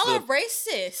Song was. Y'all are Filip-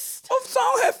 racist. oh,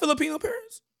 Song had Filipino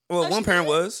parents. Well, Oh, one she parent did?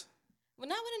 was. Well,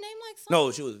 not with a name like Song.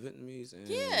 No, she was Vietnamese. And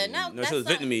Yeah, no, no, she was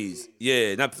that's not- Vietnamese.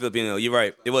 Yeah, not Filipino. You're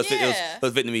right. It was. Yeah. It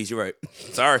was Vietnamese. You're right.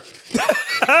 Sorry.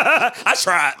 I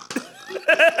tried.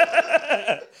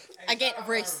 Again,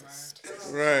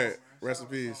 racist. right.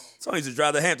 Recipes. Song used to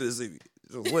drive the Hampton to see me.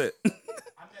 It was lit. I met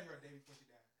her a day before she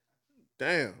died.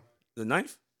 Damn. The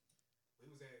 9th?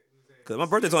 We was at Because my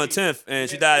birthday's on the 10th, and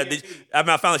she died. I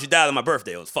found out she died on my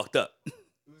birthday. It was fucked up. we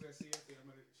was at CFC. I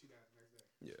met her, she died the next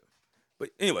day. But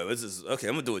anyway, this is okay.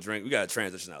 I'm gonna do a drink. We gotta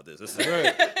transition out this. This is-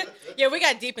 Right. Yeah, we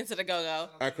got deep into the go-go.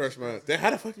 I crushed mine. Damn, how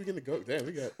the fuck we get to go? Damn,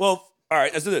 we got. Well, all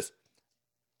right. Let's do this.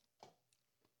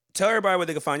 Tell everybody where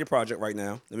they can find your project right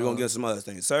now. Then we're gonna get into some other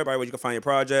things. Tell everybody where you can find your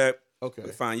project. Okay. We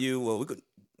can find you. Well, we could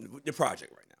your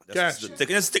project right now. Gotcha.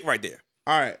 Let's stick right there.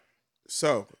 All right.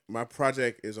 So my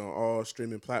project is on all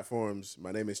streaming platforms.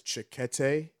 My name is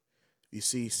Chiquete. You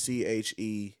see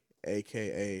CheAKAITY.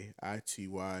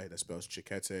 That spells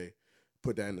Chiquete.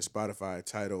 Put that in the Spotify,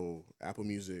 Tidal, Apple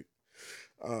Music.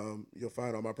 You'll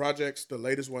find all my projects. The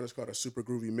latest one is called a Super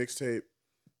Groovy Mixtape.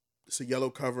 It's a yellow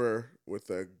cover with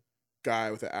a guy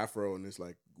with an afro and there's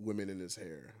like women in his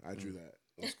hair. I drew that.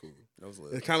 That was cool. That was It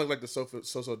lit. kind of looked like the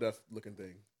so deaf looking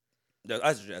thing.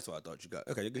 That's what I thought you got.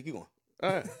 Okay, keep going. All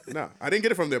right. No, I didn't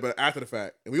get it from there, but after the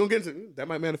fact. And we're going to get into that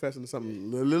might manifest into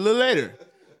something a little later.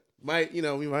 We might,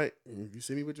 if you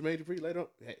see me with Jermaine Dupri later on,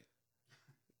 hey,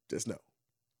 just know.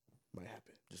 Might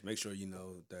happen. Just make sure you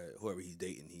know that whoever he's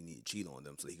dating, he need to cheat on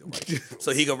them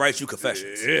so he can write you,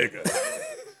 confessions. Yeah.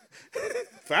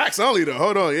 Facts only, though.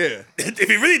 Hold on, yeah. If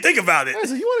you really think about it, I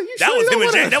said, you that sure was you him don't and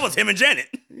wanna- Janet. That was him and Janet.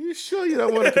 You sure you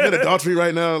don't want to commit adultery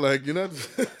right now? Like, you know?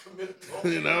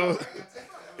 You know?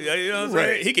 Yeah, you know what I'm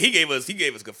Right. saying? He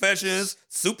gave us confessions,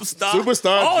 superstar,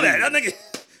 Superstar, all that. dude. That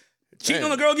nigga cheating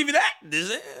Man. on a girl give you that?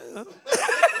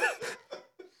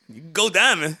 You can go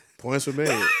diamond. Points were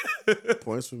made.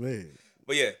 Points were made.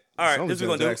 But yeah, all right. It's only This is what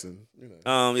Joe we're gonna Jackson. You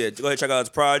know. do. Yeah, go ahead and check out his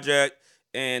project,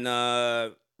 and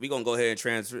we're gonna go ahead and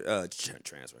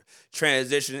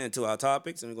transition into our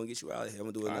topics, and we're gonna get you out of here. I'm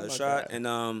gonna do another like shot, that.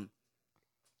 and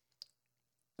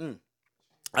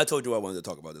I told you I wanted to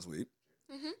talk about this week.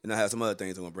 And I have some other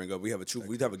things I'm gonna bring up. We have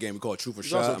a game we call Truth or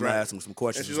She's also Shot. I'm gonna drunk. ask some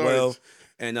questions she's as well.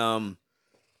 already- And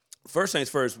first things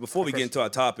first, before we get into our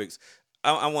topics,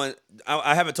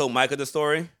 I haven't told Micah the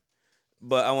story,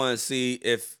 but I want to see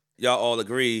if y'all all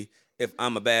agree if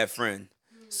I'm a bad friend.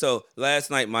 So last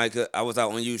night, Micah, I was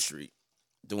out on U Street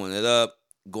doing it up,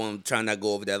 trying not to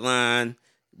go over that line,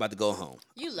 about to go home.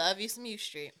 You love you some U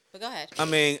Street, but go ahead. I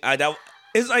mean,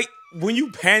 it's like when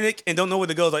you panic and don't know where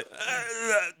to go, it's like,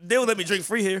 they don't let me drink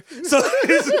free here. So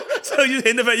you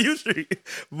end up at U Street.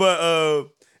 But,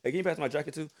 hey, can you pass my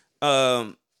jacket too?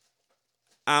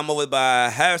 I'm over by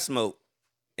Half Smoke,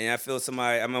 and I feel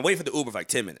somebody, I'm waiting for the Uber for like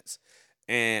 10 minutes.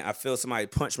 And I feel somebody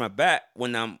punch my back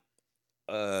when I'm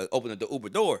opening the Uber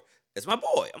door. It's my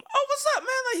boy. Oh, what's up, man?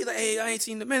 Like, he's like, hey, I ain't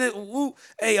seen you in a minute. Ooh.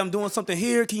 Hey, I'm doing something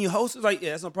here. Can you host it? Like,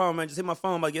 yeah, that's no problem, man. Just hit my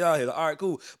phone. I'm about to get out of here. Like, all right,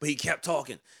 cool. But he kept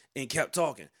talking and kept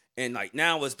talking. And, like,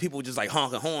 now it's people just, like,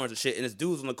 honking horns and shit. And this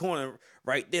dude's on the corner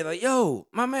right there, like, yo,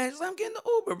 my man, just, I'm getting the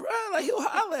Uber, bro. Like, he'll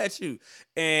holler at you.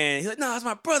 And he's like, no, it's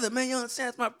my brother, man. You understand?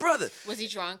 It's my brother. Was he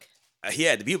drunk? He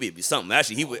had to be something.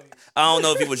 Actually, he would. I don't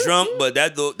know if he was drunk, but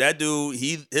that dude,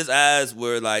 his eyes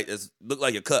were like, looked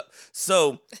like a cup.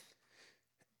 So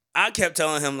I kept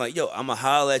telling him like, yo, I'm gonna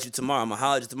holler at you tomorrow.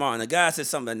 And the guy said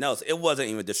something else. It wasn't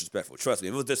even disrespectful. Trust me.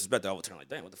 If it was disrespectful, I would turn like,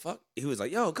 damn, what the fuck? He was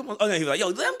like, yo, come on. Oh, then he was like, yo,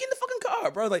 let him get in the fucking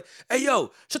car, bro. Like, hey,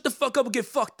 yo, shut the fuck up and get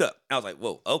fucked up. I was like,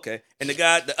 whoa, okay. And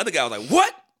the other guy was like,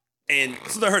 what? And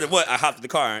as soon as I heard what, I hopped in the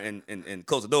car and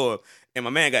closed the door. And my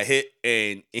man got hit,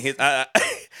 and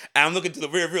I'm looking to the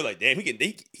rear view like, damn, he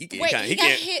got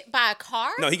hit by a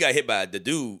car? No, he got hit by the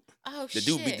dude. Oh, the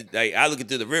shit. dude, I looking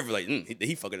through the river like,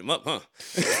 he fucking him up, huh?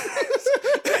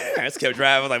 I just kept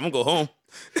driving. Like, I'm gonna go home.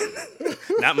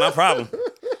 Not my problem.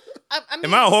 I mean,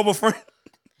 Am I a horrible friend?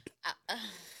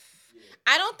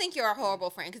 I don't think you're a horrible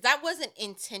friend because that wasn't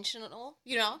intentional.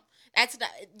 You know, that's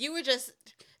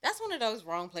one of those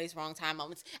wrong place, wrong time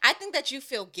moments. I think that you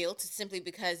feel guilt simply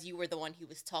because you were the one he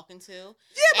was talking to.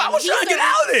 Yeah, but I was trying to get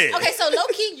out of it. Okay, so low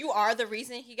key, you are the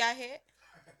reason he got hit.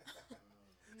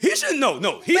 He should know.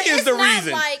 No, he But is it's the not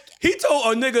reason. like- he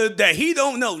told a nigga that he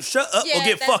don't know, shut up or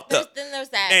get fucked up. Then there's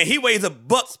that And he weighs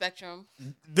 $1. spectrum.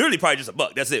 Literally, probably just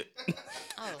 $1. That's it.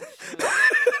 Oh, I was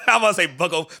about to say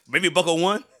bucko, maybe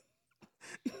 $1.01.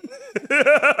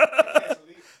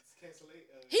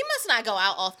 he must not go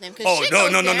out often. Oh shit no.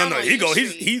 goes down on He U go.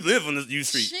 Street. He live on the U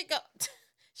Street.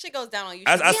 Shit goes down on you.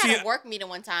 I We see had it- a work meeting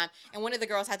one time, and one of the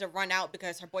girls had to run out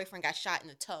because her boyfriend got shot in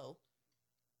the toe.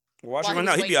 Watch While him right he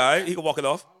now. was He be waiting. all right. He can walk it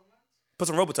off. Put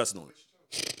some Robitussin on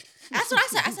it. That's what I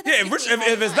said. I said, Yeah, that's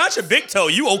if it's not your big toe,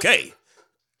 you okay.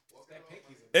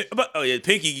 But oh yeah,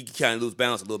 pinky you can kind of lose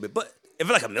balance a little bit. But if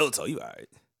it's like a middle toe, you all right.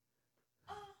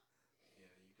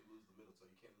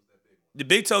 The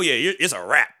big toe, yeah, it's a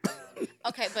wrap.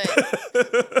 Okay, but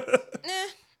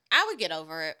I would get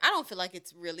over it. I don't feel like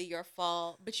it's really your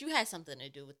fault, but you had something to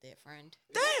do with it, friend.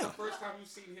 Damn. First time you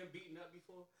seen him beaten up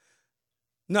before?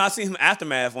 No, I seen him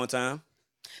aftermath one time.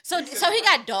 So he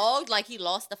got dogged, like he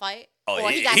lost the fight? Oh,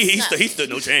 Or yeah, he got he snuck? stood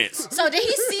no chance. So did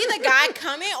he see the guy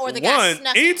coming or the guy One,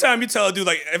 snuck? anytime you tell a dude,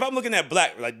 like, if I'm looking at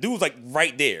black, like, dude's like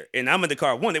right there, and I'm in the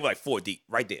car, one, they were like 4 deep,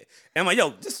 right there. And I'm like,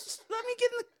 yo, just let me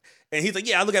get in the. And he's like,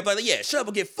 yeah, I look at black, like, yeah, shut up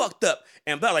and get fucked up.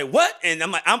 And black, like, what? And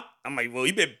I'm like, well,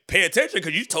 you better pay attention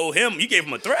because you told him, you gave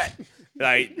him a threat.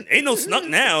 Like, ain't no snuck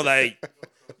now. Like,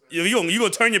 you gonna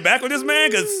turn your back on this man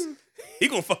because he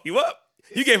gonna fuck you up.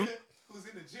 You gave him. Who's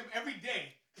in the gym every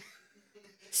day.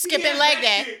 Skipping leg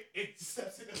day.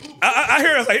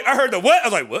 I heard the what? I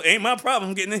was like, well, ain't my problem.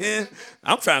 I'm getting in here.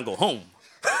 I'm trying to go home.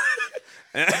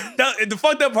 And the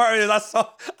fucked up part is I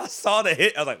saw the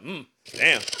hit. I was like,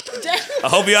 damn. I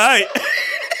hope you all right.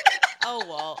 Oh,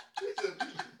 well.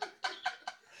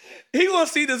 He gonna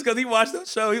see this because he watched the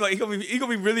show. He gonna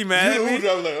be really mad at me.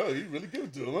 I was like, oh, he really give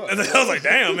it to him. Huh? And I was like,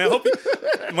 damn, man.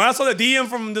 When I saw the DM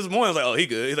from this morning, I was like, oh, he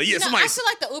good. He's like, yeah, No, somebody. I feel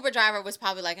like the Uber driver was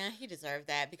probably like, he deserved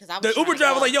that because I was The trying Uber to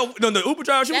driver go. was like, yo, no, the Uber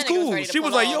driver, she was That nigga was cool. ready to She was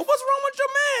pull like, yo, off. what's wrong with your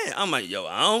man? I'm like,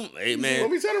 yo, hey, man.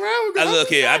 Want me to turn around? I look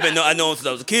here. I know him since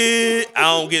I was a kid. I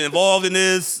don't get involved in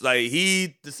this. Like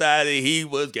he decided he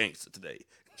was gangster today,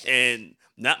 and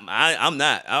I'm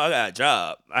not. I got a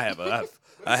job. I have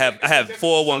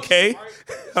 401k.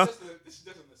 Huh? This is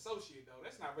just an associate, though.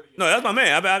 That's not really No, that's my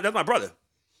man. That's my brother.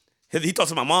 He talks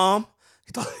to my mom.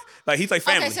 He's like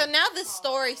family. Okay, so now the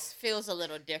story feels a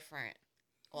little different.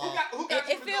 Well, who got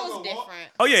you it to feels go-go walk? different.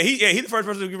 Oh yeah, he's the first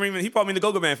person to bring me. He brought me to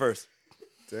Go-Go Band first.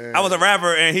 Damn. I was a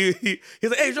rapper, and he's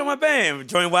like, hey, join my band.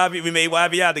 Join YB. We made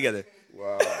YBI together.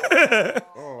 Wow.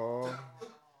 Aw.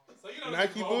 So you know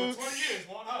Nike for over boots? 20 years,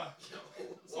 one, huh?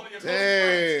 It's one of your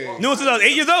Dang. Knew him since I was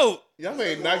 8 years old. Y'all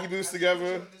made Nike boots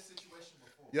together.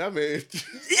 Y'all made.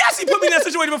 Yes, he put me in that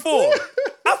situation before.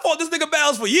 I fought this nigga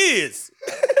battles for years.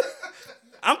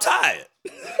 I'm tired.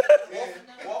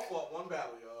 Wall fought one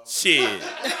battle, y'all. Shit.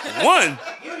 One.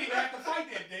 You didn't even have to fight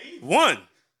that day.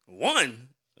 One.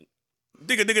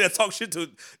 Nigga that talk shit to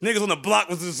niggas on the block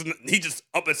was just, he just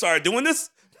up and started doing this?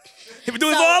 He been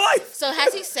doing this all life. So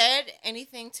has he said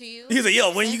anything to you? He's like,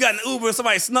 yo, when you got in the Uber,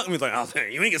 somebody snuck me. He's like, oh,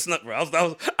 you ain't get snuck,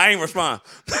 bro. I ain't respond.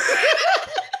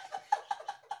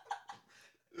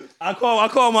 I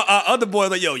call my other boy,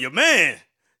 like, yo, your man.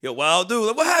 Yo, wild dude.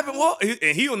 Like, what happened? What?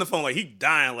 And he on the phone, like, he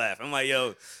dying laughing. I'm like,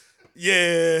 yo,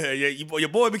 yeah, your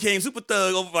boy became super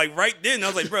thug over, like, right then. I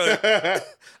was like, bro,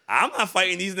 I'm not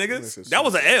fighting these niggas. That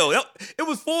was an L. It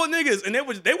was 4 niggas, and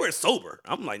they were sober.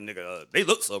 I'm like, nigga, they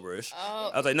look soberish. Oh.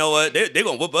 I was like, no what? They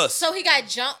gonna whoop us. So he got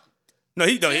jumped. No,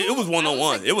 it was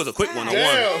 1-on-1. It was a quick 1-on-1.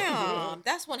 Damn,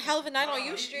 that's one hell of a night on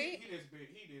U Street. He this big.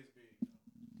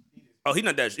 Oh, he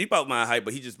not that. He about my height,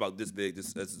 but he just about this big.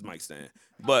 That's his mic stand.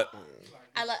 But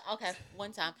Okay,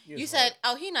 one time you said,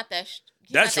 "Oh, he not that."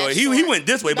 that's short. He went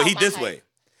this way, but he this way.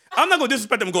 I'm not gonna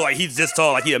disrespect him and go like he's this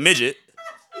tall, like he a midget.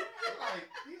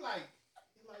 He like.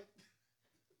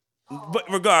 But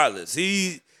regardless,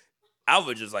 I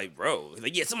was just like, bro,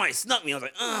 like, yeah, somebody snuck me. I was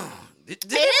like, It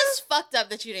is fucked up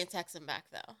that you didn't text him back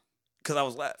though. Because I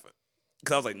was laughing.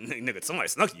 Because I was like, nigga, somebody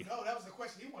snuck you. No, that was the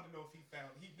question. He wanted to know if he found.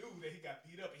 He knew that he got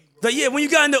beat up. And he Like, yeah, when you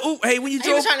got in the Uber, hey, when you He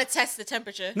drove. was trying to test the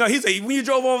temperature. No, he said, when you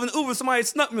drove off in the Uber, somebody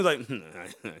snuck me. Like,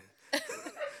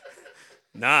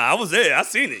 nah, I was there. I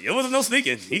seen it. It wasn't no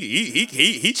sneaking.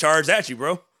 He charged at you,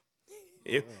 bro.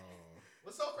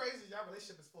 What's so crazy? Y'all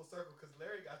relationship is full circle because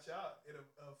Larry got y'all in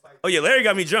a fight. Oh, yeah, Larry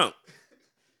got me jumped.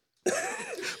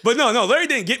 But no, Larry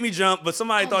didn't get me jumped, but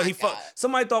somebody thought my God.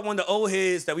 somebody thought one of the old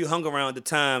heads that we hung around at the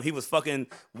time, he was fucking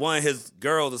one of his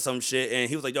girls or some shit, and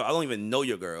he was like, yo, I don't even know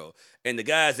your girl. And the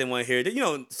guys didn't want to hear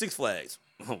it. 6 Flags.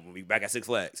 We back at 6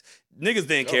 Flags. Niggas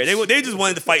didn't care. They just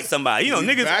wanted to fight somebody.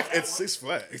 Niggas. Back at 6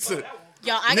 Flags.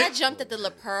 Yo, I got jumped at the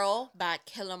La Pearl by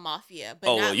Killer Mafia,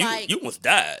 but not you like, you almost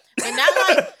died. but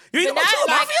not like, You know but about not Killer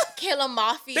like Mafia? Killer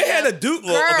Mafia. They had a dude.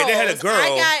 Well, okay, they had a Girls. girl.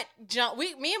 I got jumped.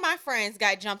 Me and my friends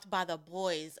got jumped by the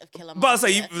boys of Killer About to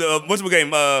Mafia. say, what's my game?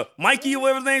 Mikey or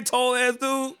whatever his name, tall ass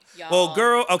dude. Y'all. Well,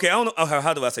 girl. Okay, I don't know.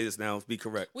 How do I say this now? Be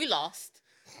correct. We lost.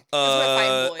 we're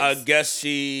fighting boys. I guess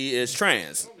she is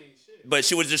trans, but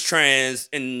she was just trans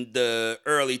in the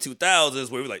early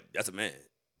 2000s, where we were like, that's a man,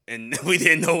 and we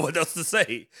didn't know what else to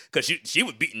say because she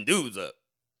was beating dudes up.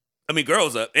 I mean,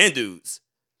 girls up and dudes.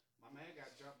 My man got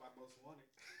jumped by Most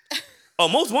Wanted. Oh,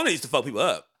 Most Wanted used to fuck people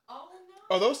up.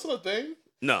 Are those still a thing?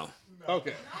 No.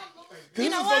 Okay. You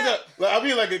know Fucked what? up. Like, I'll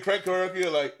be like in crack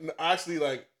karaoke. Like actually,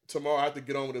 like tomorrow I have to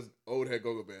get on with this old head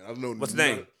go-go band. I don't know. What's the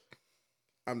name?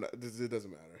 I'm not. It doesn't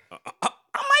matter. I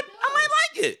might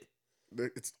like it.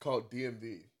 It's called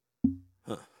DMV.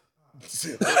 Huh.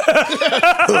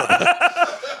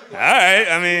 All right.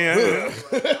 I mean,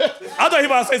 I thought he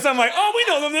about to say something like, "Oh, we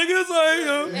know them niggas."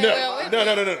 Like,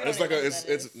 No. It's like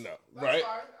it's no. Right.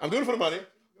 I'm doing it for the money,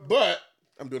 but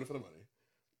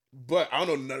But I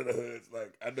don't know none of the hoods.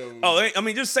 Like I know. Oh, I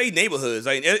mean, just say neighborhoods.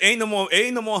 Like, it ain't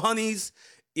no more honeys.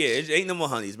 Yeah, it ain't no more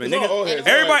honeys, man. It's all Niggas, old heads.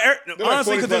 everybody, They're honestly, like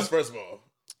 40 because plus, first of all.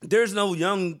 there's no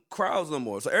young crowds no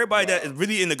more. So everybody that is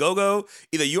really in the go-go,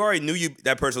 either you already knew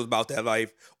that person was about that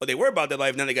life, or they were about that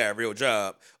life, now they got a real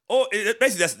job. Or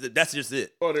basically that's just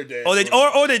it. Or they're dead.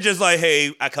 Or they just like,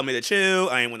 hey, I come here to chill.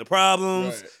 I ain't want the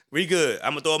problems. Right. We good.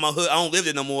 I'm gonna throw in my hood. I don't live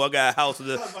there no more. I got a house I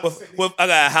got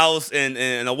a house and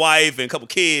a wife and a couple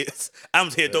kids. I'm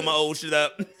just here to throw my old shit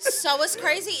up. So what's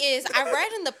crazy is I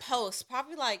read in the Post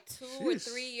probably like 2 or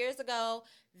 3 years ago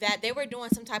that they were doing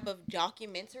some type of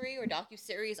documentary or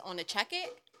docuseries on the Check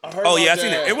It. Oh yeah, I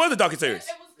seen it. It was a docuseries.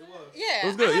 Yeah, It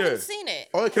was good, I haven't yeah. seen it.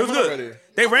 Oh, it It came was out good. already.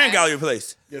 They ran Okay. Gallery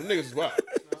Place. Yeah, them niggas is wild.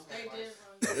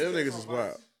 Them niggas is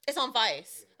wild. It's on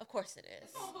Vice. Of course it is.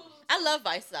 I love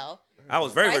Vice though. I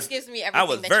was very. Vice gives me I everything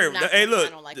was that very. you're not Hey, gonna look.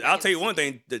 find on, like, I'll tell you AMC. one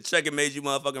thing. The Check It made you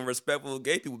motherfucking respectful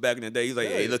gay people back in the day. He's like,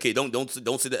 hey, look here, don't say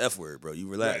the F word, bro. You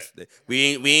relax.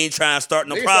 We ain't trying to start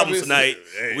no Niggas problems stop tonight.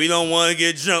 listening. Hey. We don't want to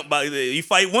get jumped by. You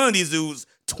fight one of these dudes,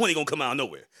 20 gonna come out of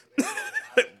nowhere.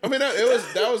 I mean, that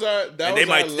was our. That And was they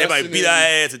might lesson beat in- our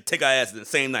ass and take our ass in the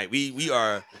same night. We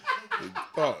are.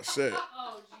 Oh shit.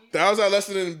 That was our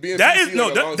lesson in being. That PC is no.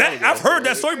 like a long That time ago. I've heard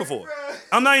that story before.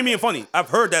 I'm not even being funny. I've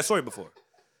heard that story before.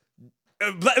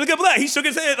 Look at Black. He shook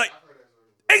his head like.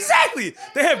 Exactly.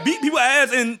 They have beat people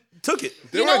ass and took it.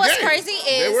 They You were know a what's gang. crazy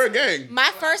They is were a gang.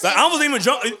 my first. Like, I wasn't even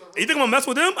joking. You think I'm gonna mess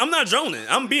with them? I'm not joning.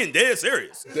 I'm being dead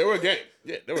serious. They were a gang.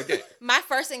 Yeah, they were gay. My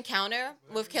first encounter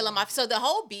with Killer Mafia. So the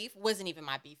whole beef wasn't even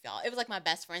my beef, y'all. It was like my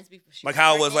best friend's beef. She Like was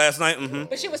how it was pregnant. last night. Mm-hmm.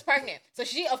 But she was pregnant, so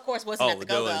she of course wasn't Oh, at the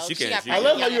go-go. no, she can't- got she I can't.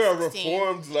 love pregnant how you're at a 16.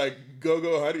 reformed like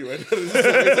go-go honey right now.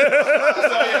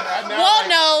 Well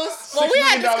knows. Well, we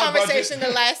had $6 this million conversation budget.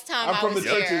 the last time I'm I from was the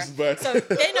here. churches, but So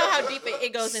they know how deep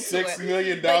it goes into $6 it.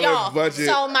 million But y'all, budget.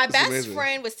 so my It's best amazing.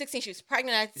 friend was 16. She was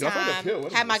pregnant at the Y'all from the time. Pill,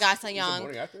 what is Had my this? godson Is it young.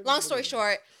 morning after? Long story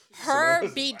short, her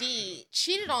BD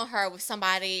cheated on her with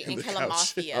somebody in the Killer couch.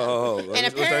 Mafia. Oh, And what's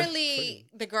that? apparently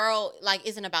the girl like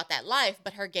isn't about that life,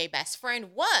 but her gay best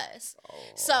friend was.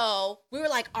 So we were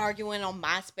like arguing on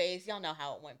MySpace. Y'all know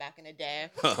how it went back in the day.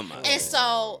 Oh, my. And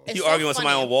so it's You so arguing with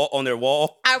somebody funny. on their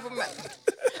wall? I remember.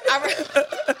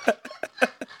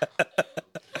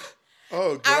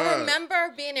 Oh God. I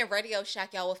remember being in Radio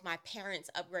Shack, y'all, with my parents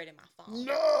upgrading my phone.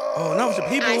 No. Oh, no, it's the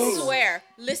people. I swear.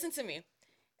 Listen to me.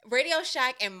 Radio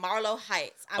Shack in Marlow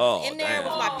Heights. I was Oh, in there damn.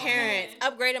 with my parents,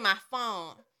 upgrading my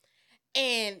phone.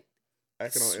 And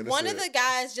Acting on one of innocent. the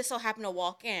guys just so happened to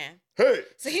walk in. Hey.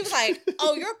 So he was like,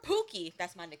 "Oh, you're Pookie."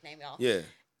 That's my nickname, y'all. Yeah.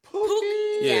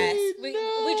 Pookie. Yeah. Yes.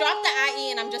 We dropped the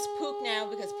IE and I'm just Pook now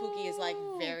because Pookie is like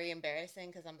very embarrassing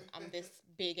because I'm this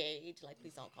big age. Like,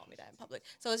 please don't call me that in public.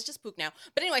 So it's just Pook now.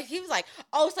 But anyway, he was like,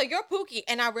 "Oh, so you're Pookie."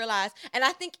 And I realized, and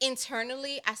I think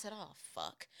internally I said, "Oh,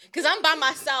 fuck." Because I'm by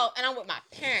myself and I'm with my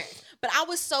parents. But I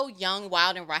was so young,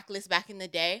 wild, and reckless back in the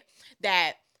day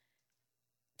that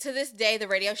to this day, the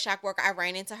Radio Shack worker, I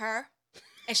ran into her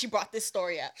and she brought this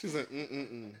story up. She's like,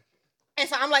 mm. And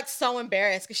so I'm like so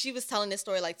embarrassed because she was telling this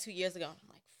story like 2 years ago. I'm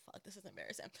like, fuck, this is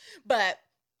embarrassing. But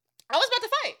I was about to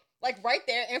fight, like right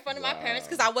there in front of my parents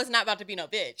because I was not about to be no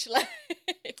bitch. Like,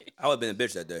 I would have been a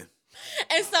bitch that day.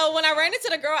 and so when I ran into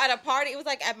the girl at a party, it was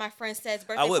like at my friend Ced's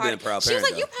birthday I would've party. been a proud She was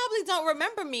parent, like, "You probably don't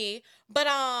remember me, but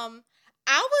I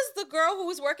was the girl who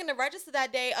was working the register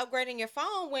that day, upgrading your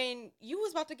phone when you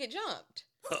was about to get jumped."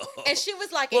 And she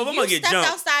was like, Well, and if I'm you gonna get stepped jumped-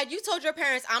 outside, you told your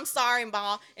parents, "I'm sorry,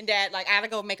 Mom and Dad, like, I gotta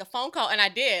go make a phone call." And I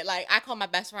did. Like, I called my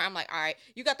best friend. I'm like, "All right,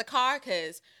 you got the car?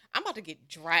 Because I'm about to get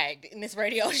dragged in this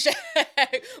Radio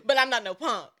Shack, but I'm not no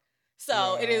punk.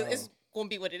 So it's going to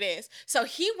be what it is." So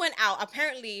he went out.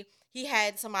 Apparently, he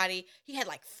had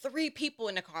like 3 people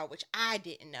in the car, which I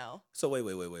didn't know. So wait,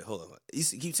 hold on. You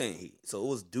keep saying he. So it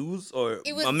was dudes or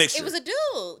It was a mixture? It was a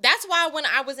dude. That's why when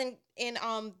I was in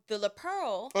the La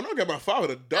Pearl, Oh no, I got my father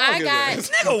with a dog I in got- there.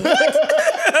 Nigga,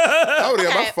 what? I would have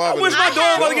got my Okay. father. I wish with my a I dog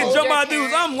have about to get older jumped by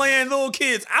dudes. parents. I'm laying little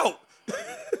kids out.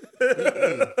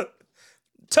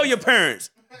 Tell your parents,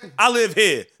 I live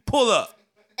here. Pull up.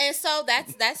 and so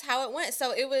that's how it went.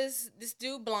 So it was this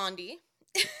dude Blondie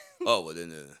Oh, well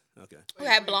then, okay. who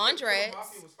had blonde dreads.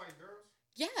 Mafia was fighting girls.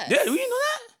 Yes. Yeah, you know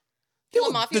that? Killer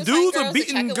Yo, Mafia the was fighting dudes girls, are the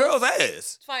beating Checker girls' was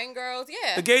ass. fighting girls.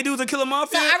 Yeah. The gay dudes are Killer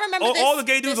Mafia. So I remember all this-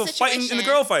 the gay dudes this are fighting in the situation.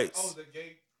 girl fights. Oh, the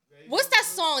gay. What's that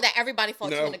song that everybody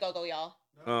fought to No. in the go-go, y'all?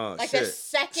 Oh, Like shit. the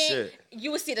second Shit.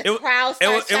 you would see the It wa- crowd It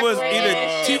start was separating.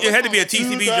 either Shit, it had to be a what's on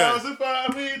TCB joint.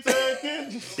 2005 we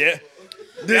taking. Yeah.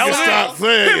 Niggas was stop it.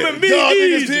 playing. Him and me, Y'all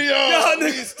niggas easy. see y'all. Y'all We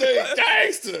niggas- stay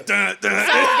gangster. Dun, dun, So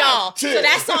dun. y'all, Chill. so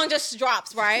that song just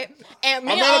drops, right? And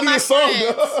me I'm and not all my the song.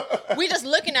 friends, though. we just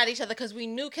looking at each other because we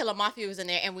knew Killer Mafia was in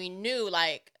there, and we knew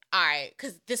like, all right,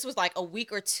 because this was like a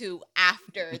week or 2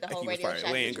 after the whole He was Radio fighting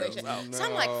Shack laying girls situation. out. So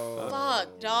I'm like, No.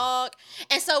 fuck, dog.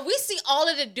 And so we see all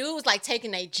of the dudes like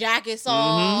taking their jackets Mm-hmm.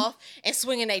 off and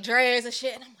swinging their dreads and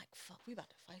shit, and I'm like, fuck, we about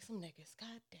to fight some niggas. God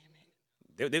damn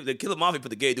it. The Killer Mafia put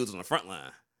the gay dudes on the front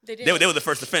line. They did. They were the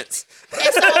first defense.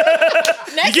 And so,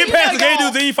 You next get thing past know, the gay y'all,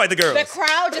 dudes, then you fight the girls. the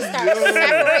crowd just started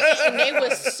separating, and they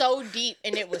was so deep,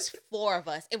 and it was 4 of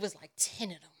us. It was like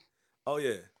 10 of them. Oh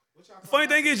yeah. Funny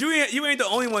thing is, you ain't the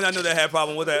only one I know that had a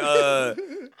problem with that.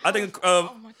 I think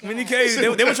Oh my God. Minnie K. They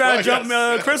were trying to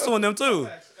jump Crystal and them too.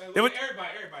 They were Everybody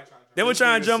trying to. they were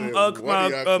trying to jump What do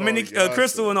y'all call Minnie y'all,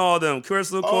 Crystal sir? and all them.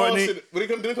 Crystal, Oh Courtney. shit!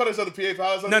 Did they call themselves the PA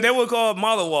Pilots? No, they were called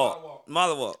Malawalk.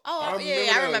 Malawalk. Oh,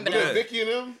 yeah, I remember Was it that. Vicky and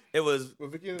them? It was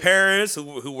Was Vicky and them? Paris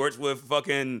who works with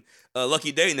fucking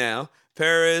Lucky Day now.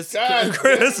 Paris, God,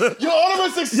 Chris. Yo, all of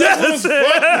us successful Yes. as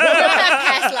fuck. We don't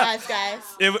have past lives, guys.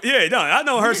 Yeah, no, I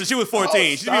know her since she was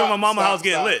 14. She be at my mama's house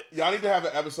getting lit. Y'all need to have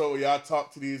an episode where y'all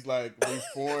talk to these like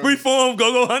reformed Reform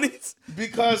Go-Go Honeys.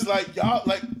 because like y'all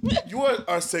like you are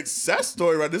a success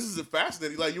story, right? This is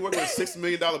fascinating. Like you work with a $6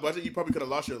 million budget, you probably could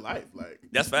have lost your life. Like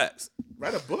That's facts.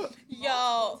 write a book.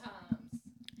 Yo.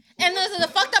 And the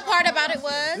fucked up part about it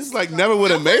was This like never would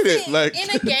have made it. wasn't Like in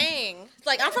a gang.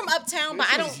 Like I'm from uptown, but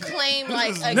I don't claim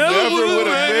like a No. gang. never would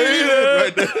have made it.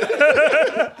 Right there.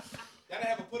 Gotta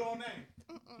have a put on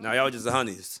name. No, y'all just the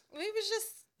honeys. We was just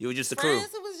You were just the crew.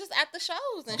 friends. It was just at the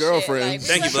shows and Girlfriends.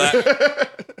 shit. Thank you, Like,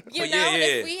 Black. You But know, yeah.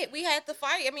 if we had to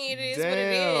fight, I mean, it is what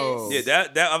it is.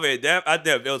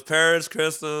 Yeah, it was Paris,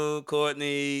 Crystal,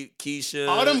 Courtney, Keisha,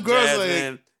 All them girls,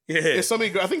 Jasmine. It's Yeah. so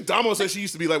many girls. I think Damo said she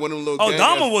used to be like one of them little. Oh, gang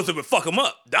Dama ass- was to fuck him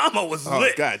up. Dama was Oh,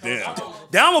 lit. goddamn.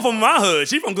 Dama from my hood.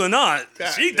 She from Glenard.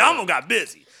 God She damn. Dama got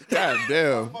busy.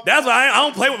 Goddamn. That's why I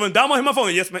don't play with when Dama hit my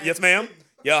phone. Yes, ma'am.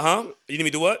 Yeah, huh? You need me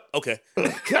to do what? Okay.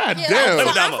 God Yeah, damn. so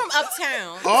I'm Damo. from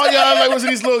uptown. All y'all like was in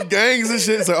these little gangs and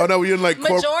shit. It's like, oh no, we're in like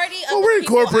corporate. Majority of Oh, the we're in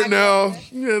people corporate I now. grew-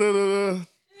 Yeah, no.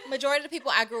 Majority of the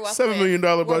people I grew up $7 with million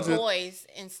were budget. boys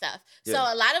and stuff. So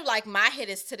Yeah. a lot of like my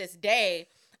hitters to this day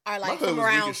are like hood from was weak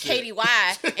around as shit.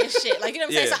 KDY and shit. Like, you know what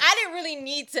I'm saying? Yeah. So I didn't really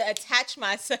need to attach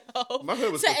myself My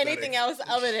hood was to pathetic. anything else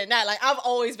other than that. Like, I've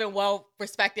always been well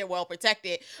respected, well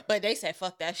protected. But they said,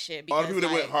 fuck that shit. All Because, the people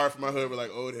that like, went hard for my hood were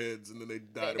like old heads, and then they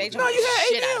died. They It was No, No, just- you had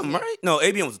Shit out of ABM, me. right? No,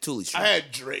 ABM was a Thule street. I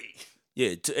had Drake.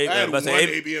 Yeah, I had one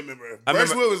ABM member.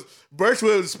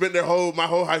 Birchwood spent my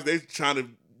whole high school. They trying to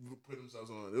put themselves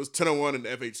on. It was 1001 in the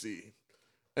FHC,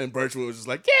 and Birchwood was just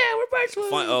like, yeah, we're Birchwood.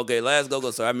 Fun, okay, last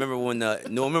go. So I remember when no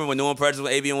one purchased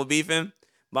when ABM was beefing.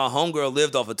 My homegirl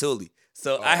lived off of Thule,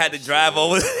 so I had to drive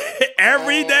over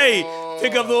every day,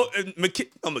 pick up little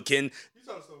McKin.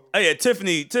 Oh yeah,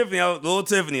 Tiffany, little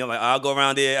Tiffany. I'm like, I'll go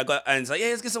around there. And it's like, yeah,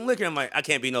 let's get some liquor. I'm like, I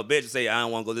can't be no bitch and say I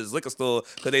don't want to go to this liquor store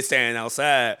because they standing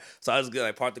outside. So I just get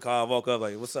like park the car, walk up,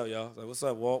 like, what's up, y'all? I was like, what's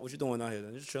up, Walt? What you doing out here?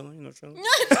 Just chilling, chilling.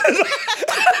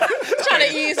 trying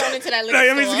to ease on into that liquor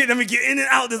Like, store. let me get in and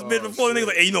out this bitch before the niggas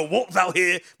like, hey, Walt's out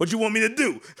here. What you want me to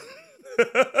do?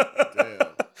 Damn.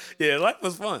 Yeah, life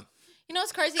was fun. You know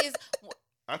what's crazy is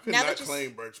I could Now not that you-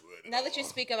 claim Birchwood. now that you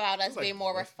speak about us like, being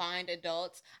more refined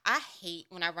adults, I hate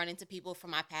when I run into people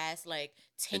from my past like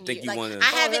 10 They think years. you Like, wanna-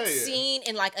 I Oh, haven't hell yeah. seen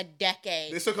in like a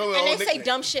decade. They still call it and old they say nickname.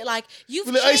 dumb shit like, you've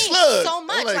Be like, "Hey, changed Slug." so I'm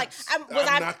much. like, Like, I'm was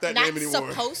I not that name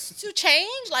anymore. supposed to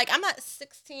change? Like, I'm not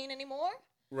 16 anymore.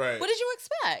 Right. What did you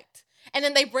expect? And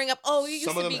then they bring up, oh, you used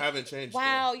Some to of them be, haven't changed.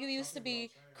 wow, you used to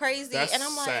be crazy. That's and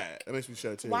I'm like, sad. That makes me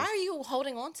shed tears. why are you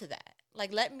holding on to that?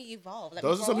 Like, let me evolve. Let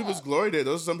Those me are some grow people's up. glory days.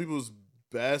 Those are some people's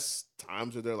best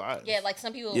times of their lives. Yeah, like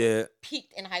some people Yeah.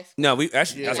 peaked in high school. No, we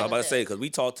actually, Yeah. that's what I was about to That say, was it. because we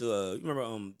talked to, you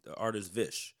remember the artist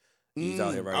Vish? He's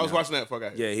out here right now. I was watching that before I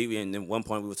got here. Yeah, and at one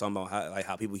point we were talking about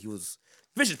how people,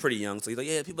 Vish is pretty young, so he's like,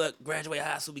 yeah, people that graduate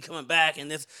high school be coming back, and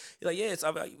this, he's like, yeah,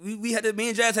 so we had to, me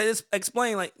and Jazz had to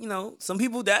explain, like, some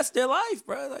people, that's their life,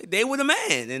 bro. Like, they were the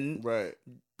man, and Right.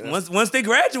 once they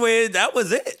graduated, that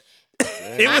was it.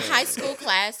 My high school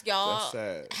class, y'all, That's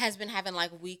sad. has been having like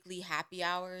weekly happy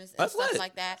hours and That's stuff lit.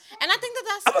 like that. And I think I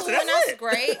that's was cool like, and that's that's lit.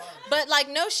 great. But like,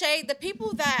 no shade, the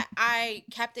people that I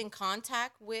kept in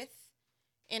contact with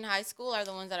in high school are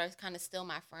the ones that are kind of still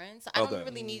my friends. I Okay. don't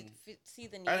really see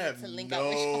the need I have to link no up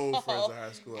with friends y'all in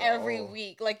high school at every all.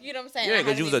 week. Like, you know what I'm saying? Yeah, I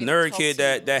because you was haven't a even nerd talked kid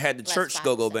to that had the last church 5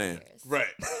 go-go or 7 band. years. Right.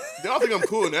 They all think I'm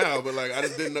cool now, but like I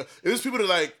just didn't know. It was people that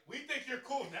like We think you're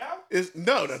cool now? it's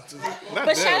not But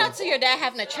them. shout out to your dad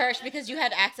having a church because you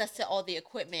had access to all the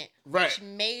equipment, Right. which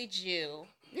made you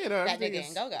Yeah, no, that everything nigga is-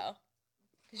 in go-go.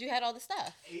 Because you had all the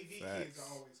stuff. AV kids Facts.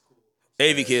 are always cool.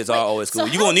 AV kids are always cool.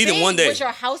 So You're going to need how them one big day. was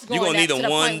your house You going gonna need up to them the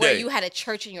one point where day. you had a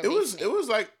church in your It was basement?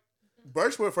 like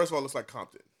Birchwood. First of all, looks like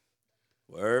Compton.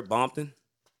 Word, Bompton?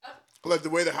 Like the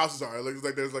way the houses are. It looks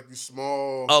like there's like these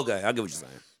small. Okay, I get what you're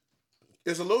saying.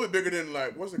 It's a little bit bigger than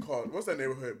like what's it called? What's that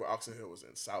neighborhood where Oxon Hill was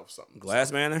in? South something.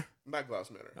 Glass Manor? Not Glass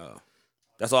Manor. Oh.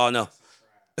 That's all I know.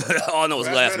 all I know is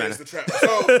Glass Manor Manor. is the trap.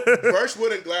 So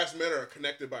Birchwood and Glass Manor are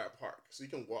connected by a park, so you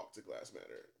can walk to Glass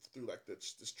Manor through like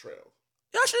this trail.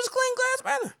 Y'all should just clean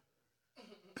Glass Manor.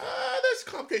 There's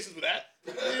complications with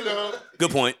that.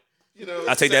 Good point. I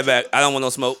it's take that back. sexual. I don't want no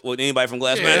smoke with anybody from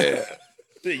Glass Manor.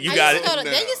 You I got used to it. go to-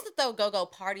 Now. They used to go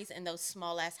parties in those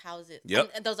small ass houses.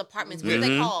 Yep. Those apartments. What are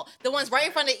they called? The ones right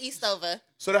in front of Eastover.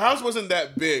 So the house wasn't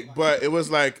that big, but it was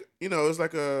like it was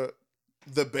like the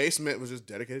basement was just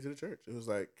dedicated to the church. It was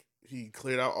like he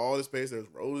cleared out all the space. There was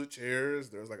rows of chairs.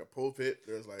 There was like a pulpit.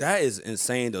 There was like That is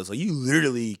insane, though. So you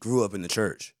literally grew up in the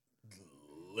church.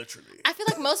 literally. I feel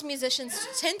like most musicians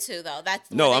tend to though.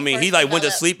 That's No, where I they mean, he first like went to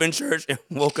develop. sleep in church and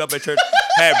woke up at church,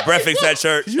 had breakfast at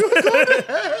church.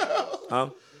 Huh?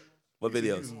 What He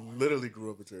videos? literally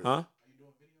grew up in church. Huh?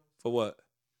 For what?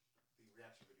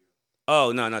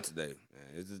 Oh, no, not today.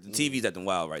 The TV's acting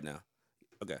wild right now.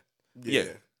 Okay. Yeah.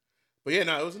 But yeah,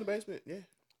 no, it was in the basement. Yeah.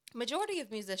 Majority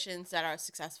of musicians that are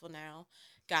successful now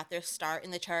got their start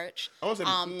in the church. I would say,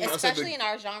 I'll say Especially the- in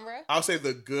our genre. I'll say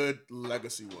the good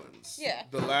legacy ones. Yeah.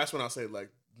 The last one I'll say like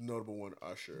notable one,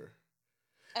 Usher.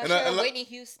 Usher, and I- Whitney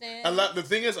Houston. The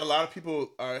thing is, a lot of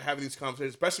people are having these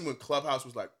conversations, especially when Clubhouse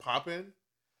was like popping.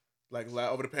 Like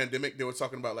over the pandemic, they were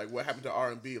talking about like what happened to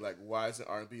R&B. Like why isn't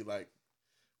R&B like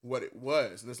what it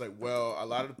was, and it's like, well, a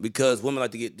lot of Because women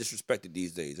like to get disrespected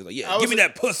these days. They're like, yeah, I give was- me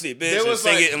that pussy, bitch, there and was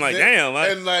sing like- it. I'm like, there- damn,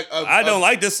 and like I don't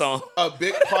like this song. a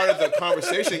big part of the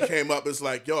conversation came up. Is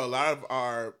like, yo, a lot of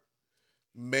our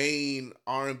main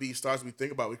R&B stars we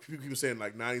think about, people saying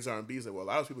like 90s R&B, is like, well, a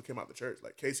lot of people came out the church,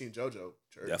 like Casey and JoJo,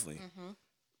 church. Definitely.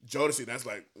 Jodeci, that's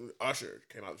like Usher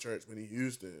came out the church, Whitney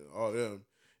Houston, all them.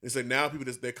 It's like now people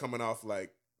they're coming off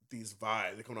like these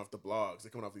vibes, they're coming off the blogs, they're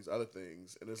coming off these other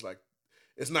things, and it's like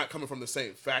it's not coming from the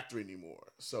same factory anymore.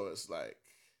 So it's like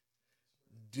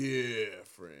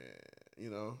different, you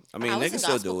know. I mean, I they was can in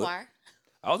still gospel do it. choir.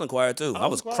 I was in choir too. I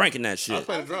was choir. cranking that I was shit.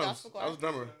 playing I the was in drums. gospel choir. I was a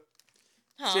drummer.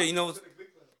 Huh? Shit, you know,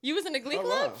 You was in the Glee Oh,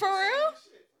 Club wow. for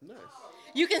real? Nice.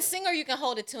 You can sing or you can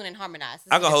hold a tune and harmonize.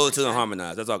 I It's can hold it different, to and right?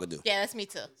 harmonize. That's all I can do. Yeah, that's me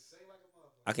too.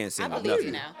 I can't sing I enough. believe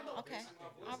you now. Okay,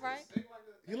 all right.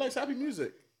 He likes happy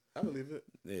music. I believe it.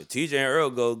 Yeah, TJ and Earl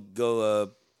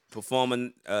go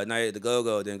perform a night at the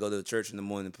Go-Go, then go to the church in the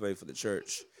morning and pray for the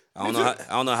church. I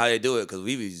don't know how they do it because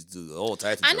we used to do all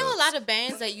types of I know drugs. a lot of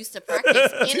bands that used to practice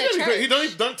in a church. He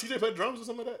don't TJ play drums or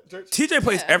something like that? Church? TJ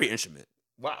plays Yeah. every instrument.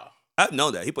 Wow. I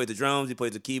know that. He plays the drums, he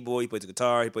plays the keyboard, he plays the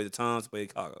guitar, he plays the toms, he plays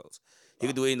the cargos. He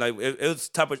could do it like it was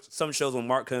type of some shows when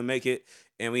Mark couldn't make it,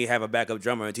 and we have a backup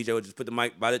drummer, and TJ would just put the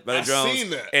mic by the I drums, seen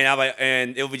that. and I like,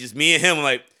 and it would be just me and him. I'm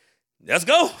like, let's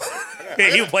go.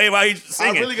 And he would play while he's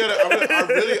singing.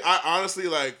 I honestly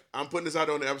like. I'm putting this out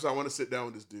on the episode. I want to sit down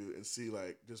with this dude and see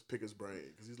like just pick his brain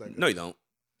because he's like. No, you don't.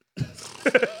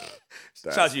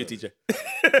 That's Shout out to you, funny. TJ.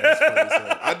 That's funny as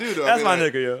hell. I do though. That's I my mean,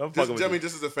 like, nigga, yo. I'm fucking with I you. mean,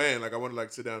 just as a fan, like I want to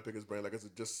like sit down and pick his brain, like it's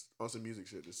just on some music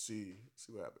shit, just see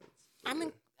what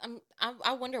happens.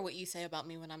 I wonder what you say about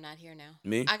me when I'm not here now.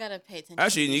 Me? I gotta pay attention.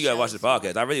 Actually, to you these gotta watch the shows more.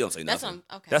 podcast. I really don't say That's nothing.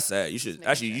 okay. That's sad. You should Just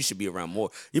making actually sure. you should be around more.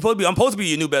 I'm supposed to be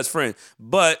your new best friend,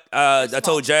 but I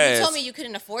told Jazz. You told me you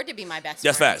couldn't afford to be my best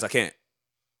That's friend. facts. I can't.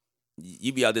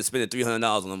 You be out there spending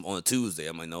 $300 on a Tuesday.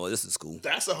 I'm like, no, this is cool.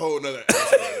 That's a whole nother.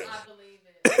 episode. I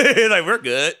believe it. Like we're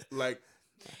good. Like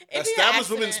It'd be an established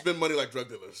women accident. spend money like drug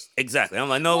dealers. Exactly. I'm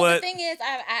like, know Well, the what? thing is,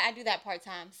 I do that part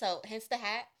time. So hence the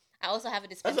hat. I also have a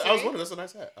dispensary. I was wondering. That's a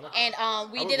nice hat. I like And that.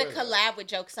 we I would did a wear that. collab with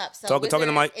Jokes Up. So Talking to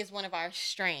Wizard Mike. is one of our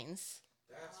strains.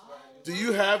 Do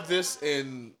you have this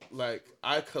in like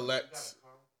I collect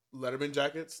Letterman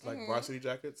jackets, like varsity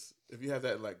jackets? If you have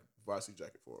that like varsity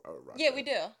jacket for, I would rock. Yeah, that. we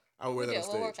do. I would wear we that do.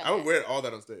 on We'll work stage. on I would that. wear all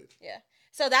that on stage. Yeah.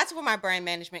 So that's where my brand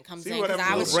management comes See in. what Because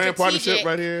happened? I A was little brand partnership strategic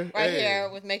right here. right Hey. here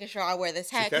with making sure I wear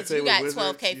this hat Chikete because you with got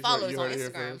Wizards. 12K You followers heard on it here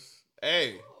Instagram. first.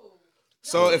 Hey.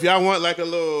 So if y'all want like a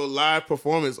little live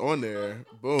performance on there,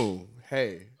 boom.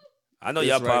 Hey. I know It's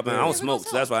y'all right popping. there. I don't Yeah, we smoke, gonna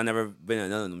so that's why I never been in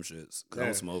none of them shits. 'Cause I Yeah.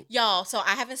 don't smoke. Y'all, so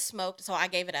I haven't smoked, so I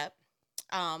gave it up.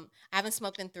 I haven't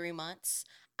smoked in 3 months.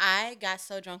 I got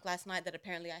so drunk last night that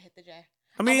apparently I hit the J.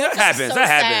 I mean, woke that up happens. so That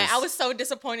sad. happens. I was so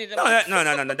disappointed. in No, myself. no.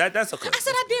 That's okay. I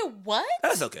said I did what?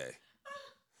 That's okay.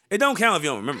 It don't count if you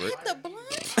don't remember it. Hit the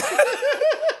blunt?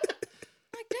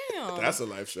 Like, damn. That's a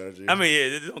life strategy. I mean,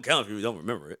 yeah, it don't count if you don't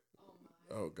remember it.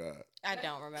 oh God. I don't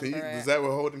Can remember you, it. is that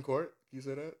what holding court? Can you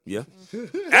say that? Yeah.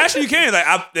 Actually, you can. Like,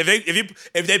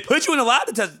 if they put you in a lie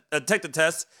detector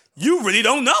test, you really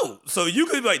don't know. So you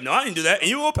could be like, no, I didn't do that, and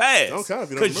you will pass. Don't count if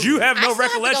you don't Because you remember have no I still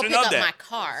have to recollection go pick of up my that.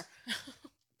 car.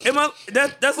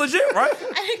 That's legit, right?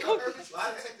 I didn't go. Lie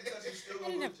detector test is still I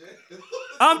didn't- legit.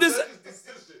 I'm just-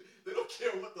 They don't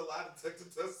care what the lie detector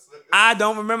test says. I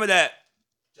don't remember that.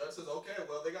 Judge says, okay,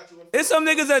 well, they got you in It's some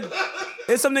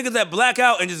niggas that black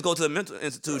out and just go to the mental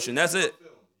institution. That's it. film.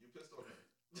 You pissed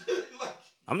on him. Like,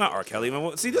 I'm not R. Kelly,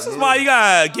 man. See, this is why you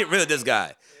gotta get rid of this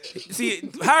guy. See,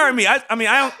 hire me. I mean,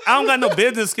 I don't got no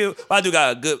business skills. But I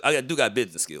do got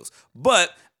business skills.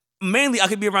 But mainly, I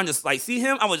could be around just like see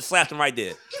him. I would just slap him right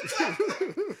there.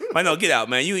 Like, no, get out,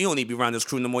 man. You don't need to be around this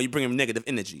crew no more. You bring him negative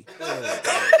energy.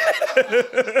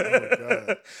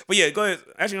 But yeah, go ahead.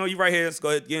 Actually, no, you right here. Let's go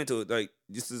ahead, get into it. Like,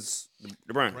 this is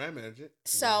the brand. Brand manager.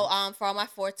 So, for all my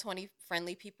 420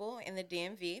 friendly people in the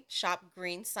DMV, shop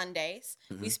Green Sundays.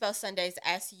 We spell Sundays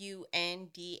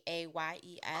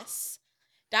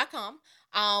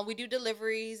SUNDAYES.com. We do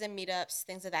deliveries and meetups,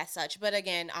 things of that such. But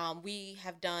again,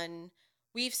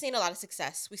 we've seen a lot of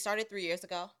success. We started 3 years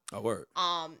ago. Oh, word.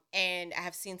 And I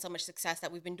have seen so much success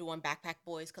that we've been doing Backpack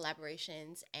Boys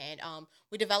collaborations. And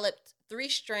we developed 3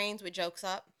 strains with Jokes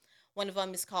Up. One of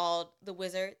them is called The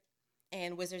Wizard,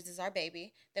 and Wizards is our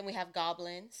baby. Then we have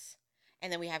Goblins,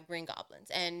 and then we have Green Goblins.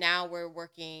 And now we're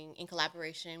working in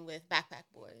collaboration with Backpack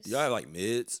Boys. Y'all have like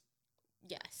mids.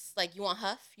 Yes. Like, you want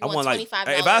Huff? You I want like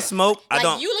 $25? if I smoke, I like,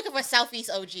 don't. you looking for Southeast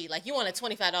OG. Like, you want a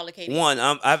 $25 KD. One,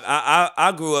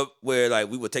 I grew up where like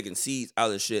we were taking seeds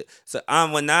out of shit. So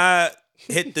when I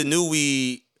hit the new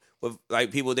weed, with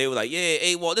like people. They were like, "Yeah,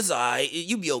 hey, well, this is alright.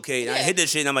 You be okay." And I Yeah. hit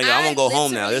this shit, and I'm like, "Yo, I want to go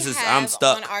home now. This is I'm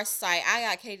stuck." On our site, I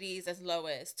got KDs as low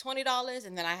as $20,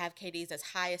 and then I have KDs as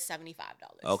high as $75.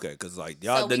 Okay, because like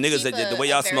y'all, So the we niggas keep that the a- way a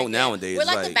y'all very smoke good- nowadays, We're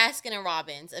like like the Baskin and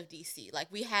Robbins of DC. Like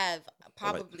we have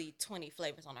probably 20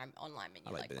 flavors on our online menu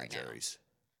I like like Ben right and Jerry's.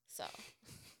 now. So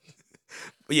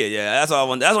But yeah, that's all I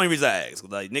want. That's the only reason I ask.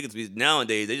 Like niggas be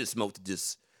nowadays, they just smoke to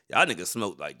just y'all niggas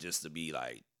smoke like just to be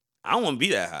like, I don't want to be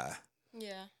that high.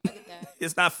 yeah, I get that.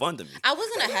 It's not fun to me. I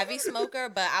wasn't a heavy smoker,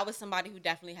 but I was somebody who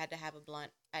definitely had to have a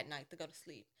blunt at night to go to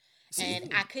sleep.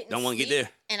 And I couldn't Don't wanna get sleep, there.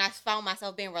 And I found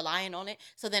myself being reliant on it.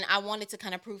 So then I wanted to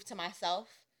kind of prove to myself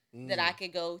that I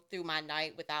could go through my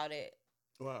night without it.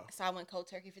 Wow. So I went cold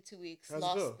turkey for 2 weeks. How's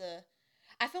it feel?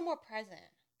 I feel more present.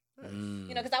 Mm.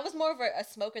 You know, because I was more of a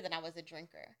smoker than I was a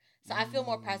drinker. So I feel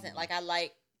more present. Like I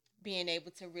like being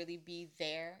able to really be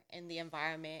there in the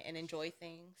environment and enjoy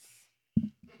things.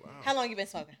 Wow. How long you been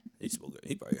smoking? He smoking.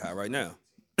 He probably high right now.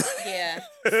 Yeah.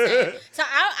 Same. So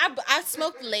I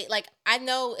smoked late. Like I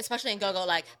know, especially in go-go,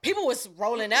 like people was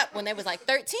rolling up when they was like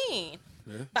 13.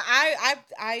 Yeah. But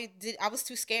I was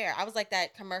too scared. I was like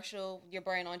that commercial, your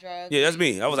brain on drugs. Yeah, that's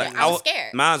me. I was like, I was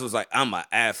scared. Mine was like, I'm an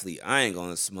athlete. I ain't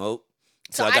gonna smoke.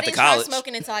 So I I got to didn't start college.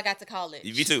 smoking until I got to college.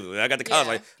 Me too. When I got to college,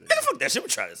 Yeah. like, man, fuck that shit. We'll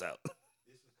try this out.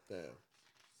 Damn.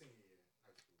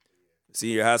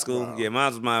 Senior high school. Wow. Yeah,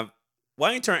 mine was my. Well,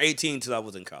 I ain't turned 18 until I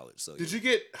was in college. So Did you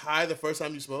get high the first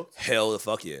time you smoked? hell the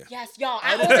fuck yeah. Yes, y'all.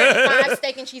 I ordered 5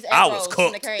 steak and cheese egg I was rolls from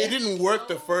the cooked. Korean. It didn't work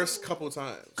the first couple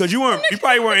times. Cause you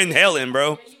probably weren't inhaling,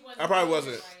 bro. I probably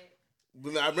wasn't.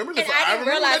 But I remember the. And I didn't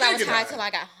remember realize when I was did high get till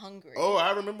I got hungry. Oh, I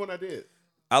remember when I did.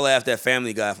 I laughed at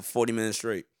Family Guy for 40 minutes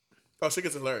straight. Oh, shit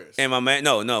gets hilarious. And my man,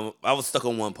 no, I was stuck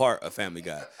on one part of Family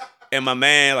Guy. And my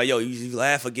man, like, yo, you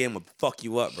laugh again, I'm gonna fuck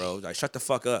you up, bro. Like, shut the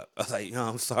fuck up. I was like, no,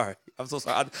 I'm sorry. I'm so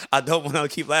sorry. I don't want to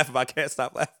keep laughing, but I can't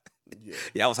stop laughing.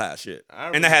 Yeah, I was high as shit.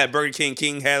 And I had Burger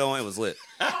King hat on. It was lit.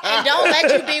 And don't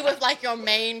let you be with like your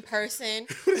main person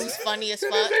who's funny as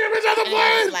fuck. And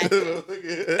you're just like-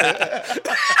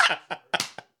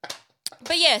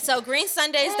 But yeah, so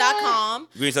greensundays.com.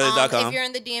 Greensundays.com. If you're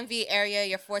in the DMV area,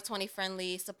 you're 420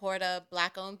 friendly, support a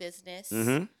black-owned business.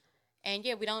 Mm-hmm. And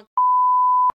yeah, we don't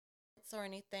or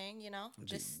anything, you know.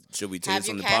 Just Should we take have this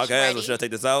on your the cash podcast, ready. or should I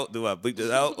take this out? Do I bleep this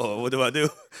out, or what do I do?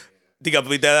 Think I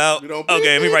bleep that out? We don't bleep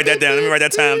Okay, let me it. write that down. Let me write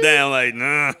that time down. Like,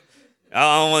 nah,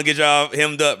 I don't want to get y'all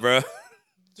hemmed up, bro.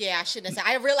 yeah, I shouldn't have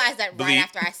said. I realized that right Bleep.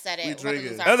 after I said it. We What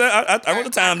drinking. was I wrote the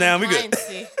time down. We good.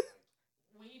 compliancy.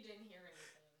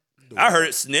 I heard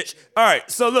it snitch. All right,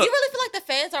 so look. You really feel like the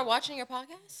fans are watching your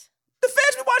podcast? The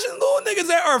fans be watching little niggas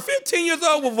that are 15 years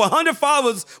old with 100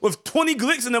 followers with 20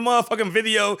 clicks in the motherfucking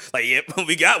video. Like, yep,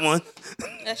 we got one.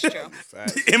 That's true.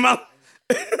 Facts. In my-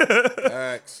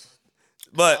 Facts.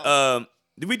 But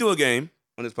did we do a game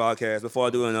on this podcast before I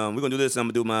do it? We're gonna do this. I'm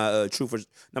gonna do my truth or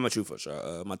not my truth or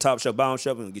shot. My top shelf, bottom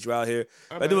shelf. I'm gonna get you out here.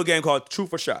 I do a game called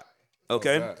Truth or Shot.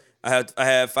 Okay. God. I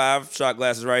have 5 shot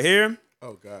glasses right here.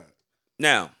 Oh, God.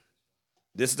 Now,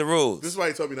 this is the rules. This is why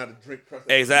he told me not to drink.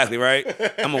 Exactly right.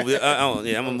 I'm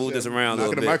gonna move this around a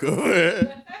little Knocking the bit. mic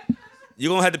over. You're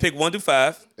gonna have to pick 1 through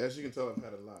 5. As you can tell, I've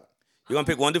had a lot. You're gonna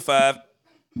pick 1 through 5.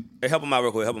 Hey, help him out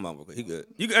real quick. Help him out real quick. He good.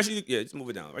 You can actually, yeah, just move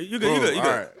it down. Right? You good. You good. You All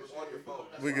good.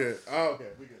 right. We good. Oh, okay.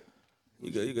 We good.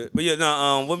 You good. You good. But yeah,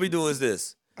 no. What we do is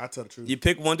this. I tell the truth. You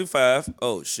pick 1 through 5.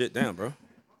 Oh shit, damn, bro.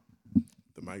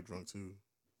 The mic drunk too.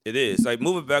 It is like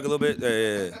move it back a little bit.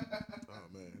 Yeah. Oh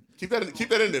man. Keep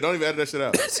that in there. Don't even edit that shit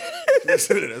out. Keep that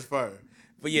shit in there. That's fire.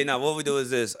 But yeah, now what we do is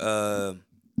this.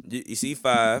 You see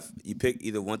 5. You pick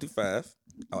either 1 through 5.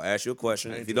 I'll ask you a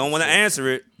question. If you don't want to answer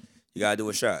it, you gotta do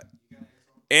a shot.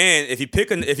 And if you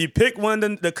pick one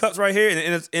of the cups right here and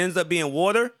it ends up being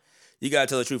water, you gotta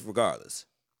tell the truth regardless.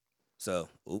 So,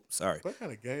 oops, sorry. What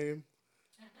kind of game?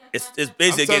 It's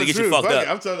basically a game to get you fucked Fuck it.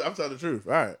 up. I'm telling the truth.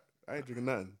 All right. I ain't drinking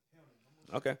nothing.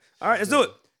 Okay. All right, let's do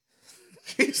it.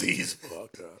 He's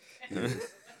fucked up.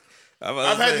 I've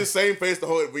I've had the same face the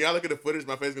whole. When y'all look at the footage,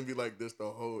 my face gonna be like this the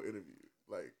whole interview.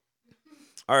 Like,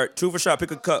 all right, truth or shot.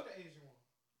 Pick a cup.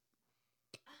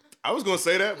 I was gonna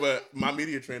say that, but my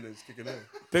media training is kicking in.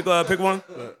 Pick one.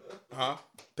 Huh?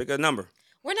 Pick a number.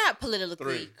 We're not politically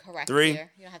 3. correct 3.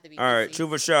 here. You don't have to be. All right, PC.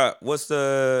 truth or shot. What's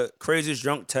the craziest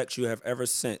drunk text you have ever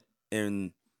sent?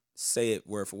 And say it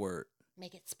word for word.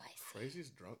 Make it spicy.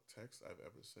 Craziest drunk text I've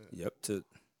ever sent. Yep. To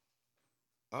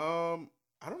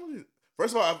I don't really.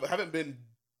 First of all, I haven't been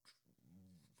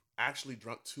actually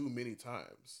drunk too many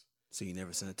times. so you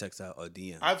never sent a text out or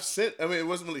DM. I've sent. I mean, it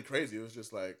wasn't really crazy. It was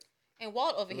just like And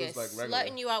Walt over It here was like regular.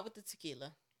 slutting you out with the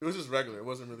tequila. it was just regular. It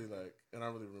wasn't really like, and I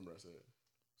don't really remember I said it.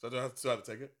 So I still have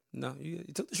to take it. No, you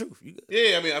took the truth. You good.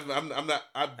 Yeah, I mean, I'm not.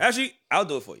 Actually, I'll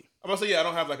do it for you. I'm gonna say, yeah, I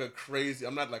don't have like a crazy.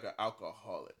 I'm not like an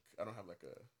alcoholic. I don't have like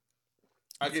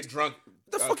a. I get drunk.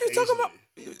 The fuck you talking about?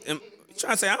 You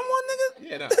trying to say I'm one nigga?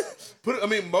 Yeah, nah. I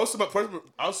mean, most of my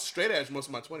I was straight edge most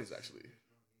of my 20s actually.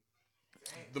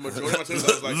 The majority of my 20s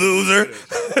I was like loser.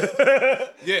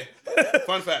 Yeah.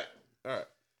 Fun fact. All right.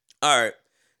 All right.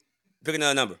 Pick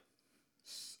another number.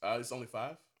 It's only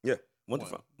 5. Yeah. 1 to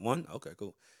 5. 1? Okay,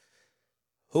 cool.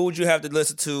 Who would you have to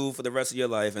listen to for the rest of your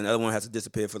life, and the other one has to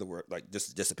disappear for the work, like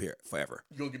just disappear forever?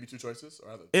 You gonna give me 2 choices or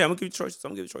other? Yeah, I'm gonna give you choices. I'm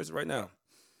gonna give you choices right now.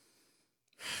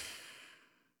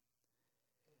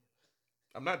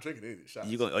 I'm not drinking any of these shots.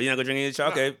 You're not gonna drink any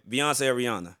shot? Okay, Beyonce or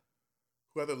Rihanna?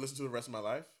 Who I have to listen to the rest of my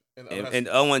life? And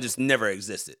the other one just never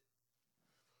existed.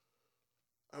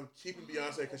 I'm keeping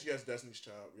Beyonce because she has Destiny's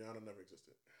Child. Rihanna never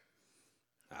existed.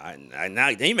 Now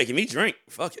you making me drink.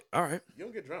 Fuck it. All right. You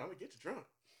don't get drunk. I'm gonna get you drunk.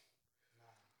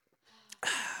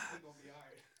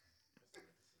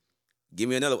 Give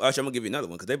me another. Actually, I'm gonna give you another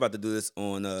one because they about to do this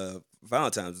on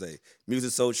Valentine's Day.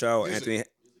 Music Soul Child, Anthony.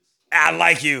 I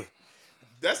like you.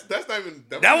 That's not even.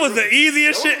 That was the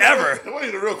easiest shit ever. That wasn't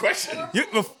even a real question.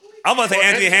 I'm about to say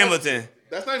Anthony Hamilton.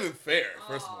 That's not even fair.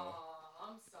 First of all,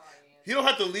 I'm sorry. he don't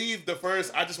have to leave the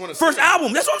first. I just want to First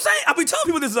album. That's what I'm saying. I be telling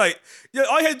people this like, yeah,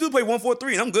 all you had to do is play 1, 4,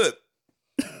 3, and I'm good.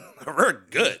 We're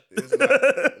good.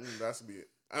 That's be it.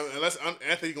 Unless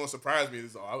Anthony gonna surprise me.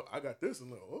 I got this.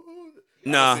 I'm like, oh.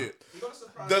 Nah.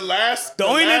 The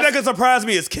only nigga that can surprise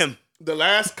me is Kim. The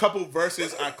last couple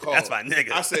verses I called. That's my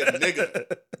nigga. I said,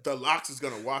 nigga, the Locks is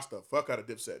gonna wash the fuck out of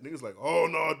Dipset. Niggas like, oh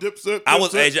no, Dipset. I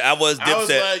was Dipset.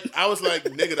 I was like,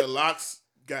 nigga, the Locks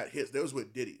got hits. That was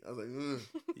with Diddy. I was like,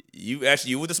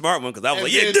 You were the smart one because I was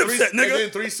like, yeah, then Dipset, nigga.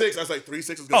 And then 3-6. I was like, 3-6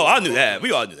 was gonna. Oh, I knew that.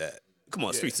 We all knew that. Come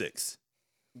on, it's 3-6.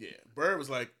 Yeah, Bird was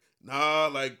like, nah,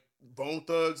 like Bone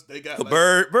Thugs. They got like,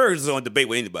 Bird is on debate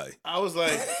with anybody. I was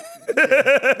like,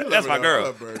 that's my girl. I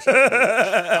love Bird.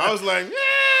 I was like, yeah.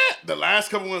 The last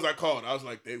couple ones I called, I was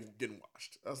like, they getting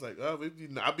washed. I was like, oh,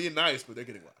 I'm being nice, but they're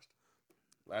getting washed.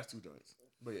 Last 2 joints,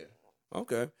 but yeah.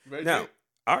 Okay. Ready Now,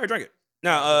 I already drank it.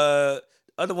 Now,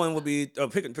 other one would be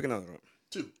pick another one.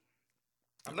 2.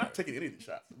 I'm not taking any of these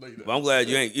shots. Well, I'm glad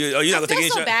you ain't. You're not gonna take any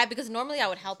so shot. bad because normally I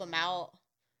would help him out,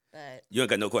 but You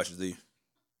ain't got no questions, do you?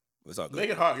 It's all good.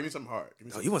 Make it hard. Give me something hard.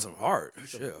 Oh, you want some hard?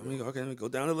 Shit. I mean, okay, let me go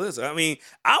down the list. I mean,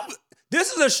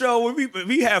 This is a show where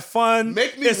we have fun.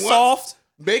 Make me it's soft.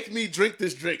 Make me drink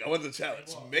this drink. I want the challenge.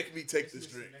 Make me take this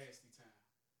drink.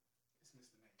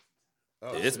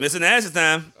 Oh, it's Mr. Nasty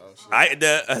time. Oh,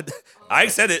 shit. I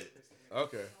said it.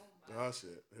 Okay. Oh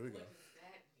shit. Here we go.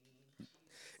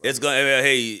 It's gonna.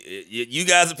 Hey, you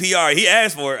guys are PR. He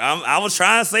asked for it. I was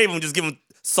trying to save him, just give him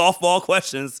softball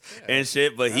questions and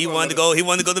shit. But he wanted to go. He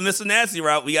wanted to go the Mr. Nasty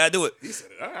route. We gotta do it. He said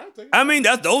it. All right, I'll take it. I mean,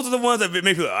 those are the ones that make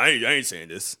people. I ain't saying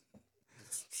this.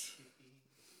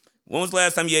 When was the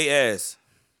last time you ate ass?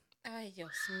 ay Dios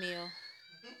mío.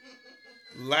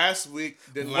 Last week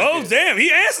didn't like Oh it. damn,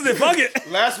 he answered it. Fuck it.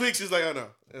 Last week she's like, oh no,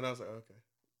 and I was like, okay.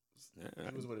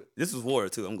 It was with it. This was water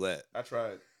too. I'm glad. I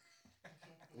tried.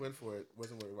 Went for it.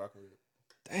 Wasn't with rocking with it.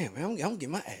 Damn, man, I'm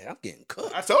getting my ass. I'm getting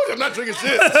cooked. I told you I'm not drinking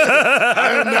shit.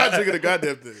 I am not drinking a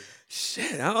goddamn thing.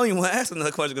 Shit, I don't even want to ask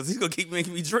another question because he's gonna keep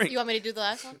making me drink. You want me to do the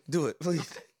last one? Do it, please.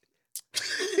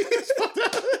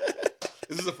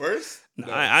 Is this the first? No,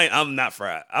 I'm not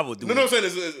fried. I will do No, it. no, I'm saying,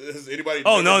 has anybody?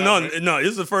 Oh no, not no, drink? no!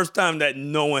 This is the first time that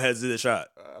no one has did a shot.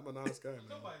 I'm an honest guy, man.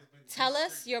 Tell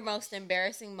us your most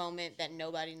embarrassing moment that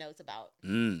nobody knows about.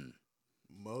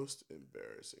 Most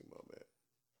embarrassing moment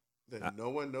that no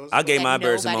one knows. I about? gave my That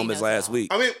embarrassing nobody moments knows last about. week.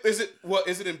 I mean,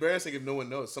 is it embarrassing if no one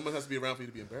knows? Someone has to be around for you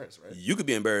to be embarrassed, right? You could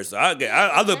be embarrassed.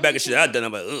 I look back at shit I've done.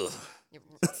 I'm like, ugh.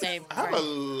 Same. I have a right.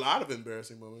 lot of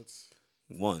embarrassing moments.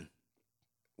 One.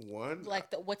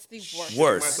 Like what's the worst?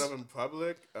 Worst. Myself in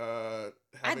public. I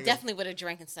Having definitely would have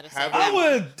drank instead of having-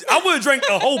 saying I would have drank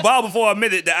a whole bottle before I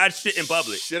admitted that I shit in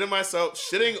public. shitting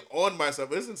on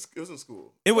myself. It was in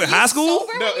school. It was high school?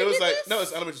 sober? No, when it you was did like this?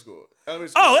 it's elementary school.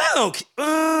 Oh, that don't.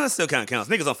 That still kind of counts.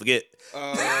 Niggas don't forget.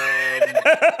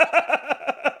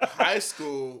 High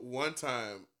school. One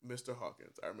time, Mr.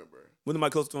 Hawkins. I remember. When am I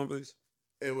close to him, please?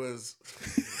 It was.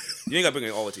 You ain't got to bring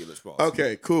it all the way to your lips, Paul.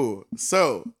 Okay, cool.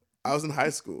 So I was in high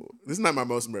school. This is not my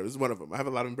most embarrassing. This is one of them. I have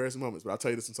a lot of embarrassing moments, but I'll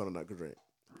tell you this since I'm not gonna drink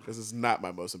because it's not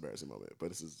my most embarrassing moment. But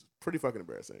this is pretty fucking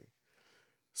embarrassing.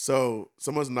 So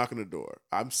someone's knocking the door.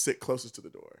 I'm sit closest to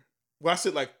the door. Well, I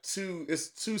sit like it's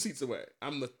 2 seats away.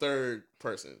 I'm the third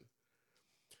person.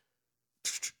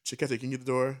 Chiquete, can you get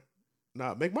the door?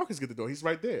 Nah, make Marcus get the door. He's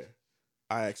right there.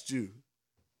 I asked you.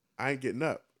 I ain't getting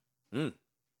up. Mm.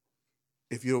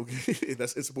 If you don't get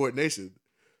that's insubordination.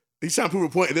 He's trying to prove a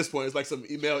point at this point. It's like some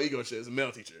male ego shit. It's a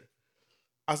male teacher.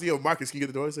 I said, yo, Marcus, can you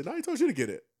get the door? He said, no, he told you to get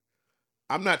it.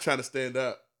 I'm not trying to stand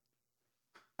up.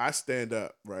 I stand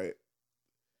up, right?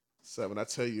 So when I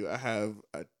tell you I have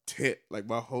a tent, like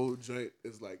my whole joint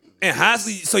is like. And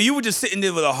honestly, so you were just sitting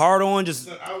there with a heart on, just.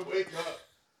 So I would wake up,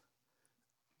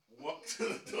 walk to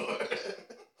the door,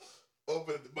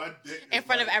 open my dick. In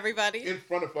front of everybody? In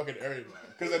front of fucking everybody.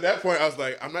 Because at that point, I was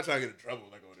like, I'm not trying to get in trouble,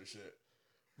 like all this shit.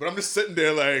 But I'm just sitting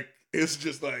there like, it's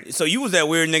just like. So you was that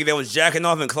weird nigga that was jacking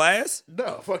off in class?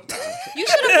 No, fuck no. You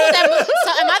should have pulled that movie. So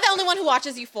am I the only one who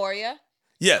watches Euphoria?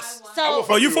 Yes. So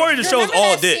Oh, Euphoria just shows remember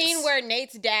all that dicks. scene where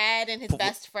Nate's dad and his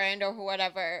best friend or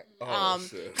whoever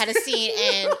Shit. had a scene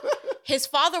and his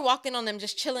father walked in on them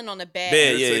just chilling on the bed.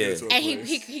 Bed, You're taking yeah. it to a And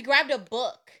place. he grabbed a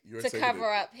book You were to taking cover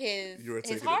it- up his you were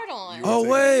taking it- heart on. you were Oh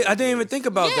taking wait, it to I a didn't even place. think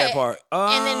about that Yeah. part.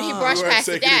 And then he You brushed were past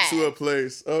the taking it to a dad.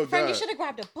 place. Oh, Friend, you God. should have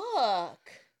grabbed a book.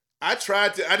 I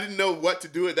tried to. I didn't know what to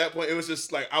do at that point. It was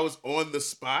just like I was on the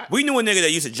spot. We knew a nigga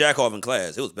that used to jack off in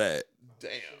class. It was bad.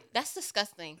 Damn. That's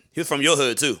disgusting. He was from your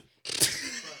hood too.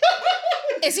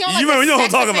 Is he on You like remember- the you know what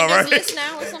I'm sex talking about, offenders right? list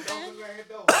now or something?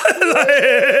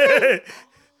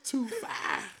 2-5.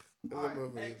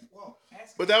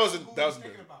 But that wasn't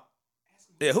good.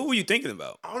 Yeah, who were you thinking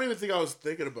about? I don't even think I was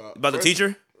thinking about About the First,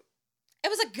 teacher? It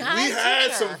was a guy. We had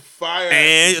teacher. some fire.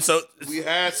 And so we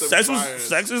had some sex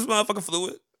fire. was motherfucking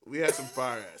fluid. We had some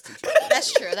fire ass teachers.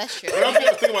 That's true. That's true. I don't think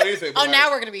I was thinking about anything. Oh, but, now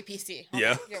like, we're gonna be PC. Okay,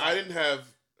 Yeah. you're I right. didn't have.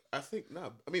 I think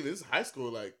no. I mean, this is high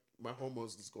school. Like my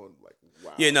hormones was going like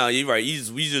wow. Yeah, no, you're right.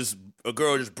 A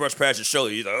girl just brushed past your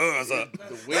shoulder. He's like, oh, what's up?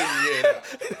 The wind,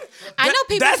 yeah. I know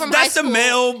people That's from high the school.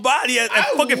 male body at I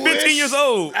fucking 15 wish- years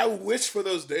old. I wish for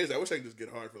those days. I wish I could just get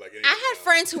hard for like anything. I had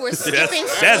friends who were skipping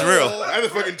That's real. I have to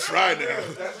fucking try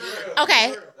now.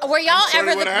 Okay. Were y'all sorry,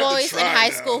 ever but the I have to boys in try high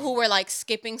now. school who were like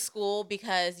skipping school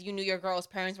because you knew your girl's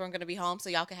parents weren't going to be home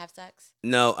so y'all could have sex?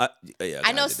 No, I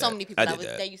know did so that. many people I that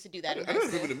did that used to do that in I high know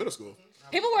people school. in middle school.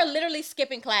 People were literally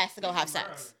skipping class to go have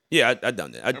sex. Yeah, I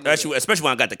done that. I actually, especially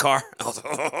when I got the car. I was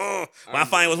like, when I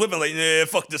finally was whipping, like, yeah,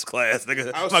 fuck this class,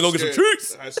 nigga. I was I'm gonna go too get some scared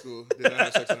treats. in high school. Did not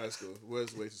have sex in high school.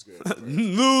 Was way too scared.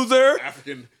 Loser.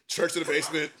 African church in the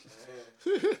basement.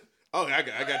 Oh, I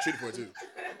got treated for it too.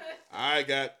 I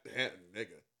got nigga.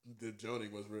 The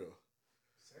joning was real.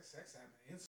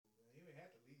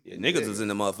 Yeah, niggas was in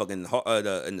the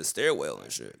motherfucking in the stairwell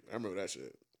and shit. I remember that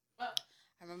shit. I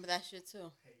remember that shit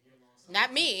too.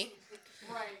 Not me.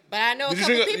 But I know a Did you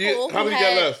couple drink- people how who many you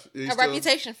got had left? You a still-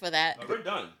 reputation for that. We're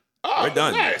done. Oh, We're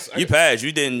done. Nice. You passed.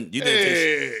 You didn't.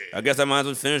 Hey. I guess I might as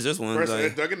well finish this one. First,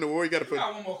 like- Doug, get in the war. You got to put. I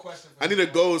got one more question. For I need a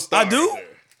gold star. I do. right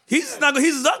there. He's not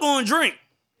going to drink.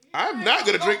 I'm not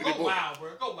gonna drink Go anymore. wild, bro.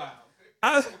 Go wild.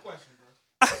 I, Question,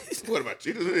 bro. What about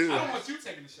you? I don't want you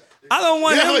taking the shot. I don't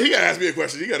want Yeah, him. he gotta ask me a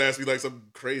question. You gotta ask me like something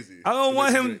crazy. I don't to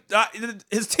want make me him. drink.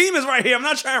 His team is right here. I'm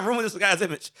not trying to ruin this guy's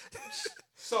image.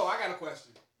 So I got a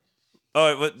question.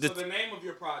 All right, but So the name of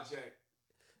your project.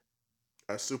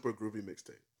 A super groovy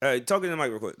mixtape. talk in the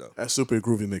mic real quick though. A super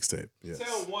groovy mixtape. Yes.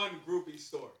 Tell one groupie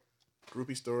story.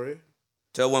 Groupie story.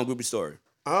 Tell one groupie story.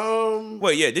 Um,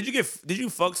 Wait, yeah. Did you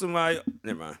fuck somebody?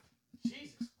 Never mind.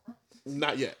 Jesus.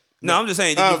 not yet. No, I'm just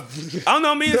saying. Did you, I don't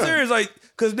know. I'm being serious. Like,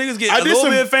 cause niggas get I a did little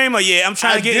some- bit of fame. Like, yeah, I'm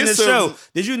trying I to get in did the show. some-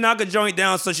 Did you knock a joint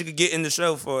down so she could get in the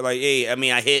show for like, hey, I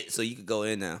mean, I hit, so you could go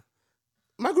in now.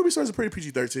 My groupie stories are pretty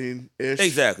PG-13 ish.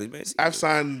 Exactly, man. I've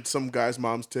signed some guy's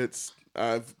mom's tits.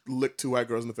 I've licked 2 white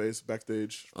girls in the face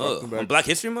backstage. Fucked them back. On Black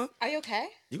History Month, Are you okay?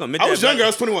 you gonna admit I that? was younger. I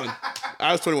was 21.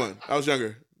 I was 21. I was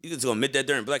younger. You just gonna admit that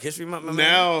during Black History Month, my man?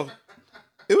 Now,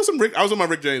 it was some Rick. I was on my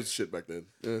Rick James shit back then.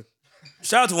 Yeah.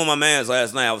 Shout out to one of my mans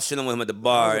last night. I was chilling with him at the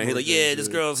bar, and he's like, Okay, "Yeah, this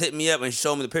good. girl's hitting me up," and he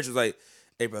showed me the pictures. Like,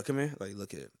 "Hey, bro, come here. Like,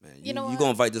 look at it, man. You know you what?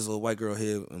 gonna invite this little white girl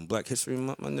here in Black History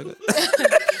Month, my nigga?"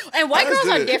 And white I just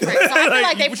girls are did it. different. So I feel Like,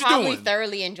 like they what you probably doing?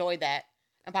 thoroughly enjoyed that.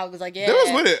 And probably was like, yeah. They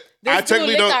was with it. This I dude technically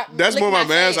licked don't. our- That's more licked my my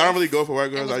mans. I don't face really go for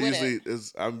white girls. and I was with usually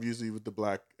I'm usually with the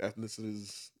black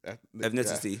ethnicities.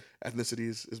 Ethnicity. Yeah,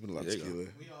 ethnicities. It's been a lot of There you go. tequila.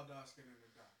 We all dark skin in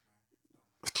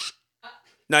the dark.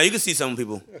 Now you can see some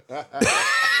people.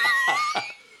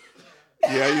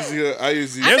 Yeah, I usually. I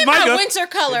There's think my Micah. winter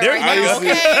color There's right now,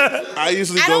 Micah. okay? I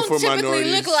usually I go don't for typically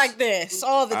minorities. look like this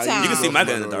all the I time. usually You can see go for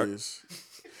Micah in the dark. minorities.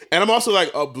 And I'm also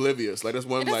like oblivious. Like that's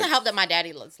one It doesn't like help that my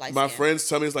daddy looks like my friends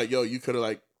tell me it's like, yo, you could have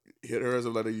like hit her as a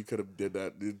letter. You could have did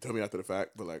that. They tell me after the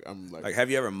fact, but like I'm like, Like,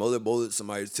 have you ever motorboated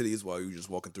somebody's titties while you were just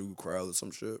walking through a crowd or some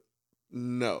shit?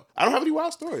 no, I don't have any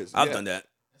wild stories. I've Yeah. done that.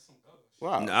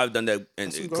 Wow. No, I've done that in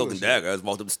That's some Cloak ghost and shit. Dagger. I just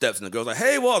walked up the steps and the girl's like,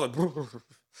 "Hey, Walter."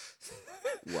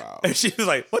 Wow. And she was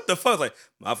like, "What the fuck?" I was like,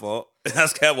 "My fault." And I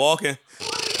just kept walking.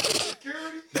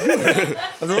 Security? We're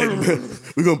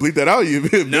gonna bleep that out. You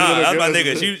Nah, that's my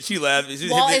nigga. She laughed.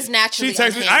 Walt is naturally She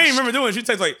texted me. I unhinged. ain't remember doing it. She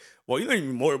texted like, well, you didn't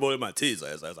even more about my titties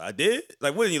last night. I did?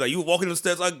 Like, what did you like? You were walking the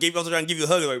steps. I was trying to give you a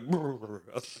hug. Like,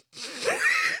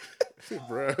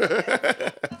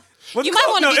 You might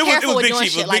want to be careful with Big doing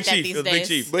Chief. shit like that these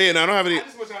days. But yeah, no, I don't have any. I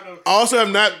just want y'all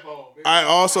to know. I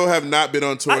also have not been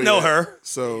on tour. I know yet, her.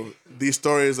 So these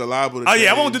stories are liable to oh,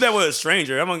 yeah, I change. won't do that with a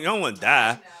stranger. I don't want to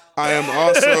die. I am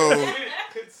also.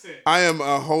 Consent. I am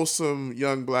a wholesome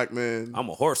young black man. I'm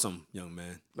a wholesome young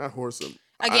man. Not wholesome.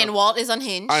 Again, Walt is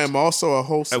unhinged. I am also a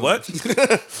wholesome. Hey, what?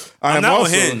 I I'm am not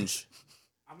also, on Hinge.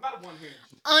 I'm not one hinge.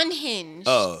 unhinged.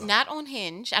 Oh. Not on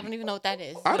Hinge. I don't even know what that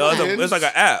is. I'm No, unhinged. it's like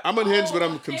an app. I'm unhinged, but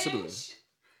I'm considering.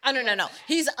 Oh, no.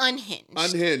 He's unhinged.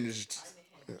 Unhinged.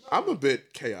 I'm a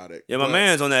bit chaotic. Yeah, my but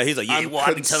man's on that. He's like, yeah, I'm well,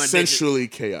 I be telling bitches. consensually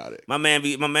chaotic. My man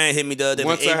hit me the other day.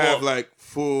 Once Hey, I have Walt. like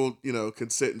full,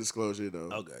 consent and disclosure,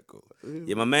 Okay, cool.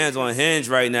 Yeah, my man's on Hinge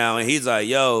right now, and he's like,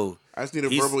 yo, I just need a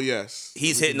He's- verbal yes.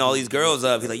 he's hitting all these girls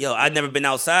up. He's like, yo, I've never been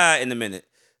outside in a minute,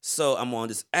 so I'm on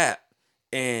this app,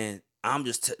 and I'm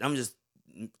just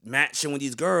matching with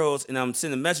these girls, and I'm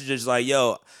sending messages like,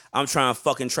 yo, I'm trying to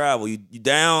fucking travel. You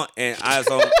down? And I was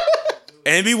on,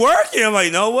 and it be working. I'm like,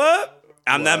 you know what?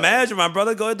 I'm not mad at you, my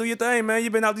brother. Go ahead, do your thing, man.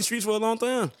 You've been out these streets for a long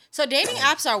time. So dating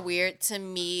apps are weird to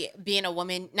me, being a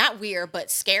woman. Not weird,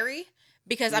 but scary.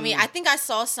 Because, I mean, I think I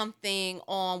saw something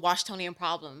on Washingtonian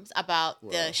Problems about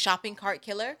the shopping cart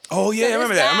killer. Oh yeah, So I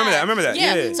remember this that. I guy- remember that.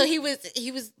 Yeah. So he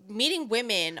was meeting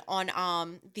women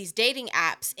on these dating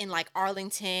apps in like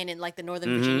Arlington and like the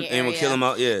Northern Virginia area. And we'll kill them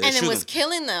out. Yeah. And then shoot was 'em.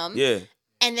 killing them. Yeah.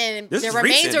 And then This their is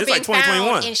remains recent. are This being like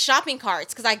 2021. found in shopping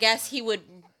carts because I guess he would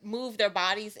move their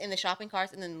bodies in the shopping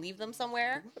carts and then leave them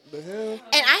somewhere. The hell?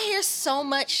 And I hear so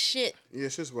much shit Yeah,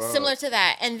 it's just wild. similar to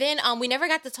that. And then we never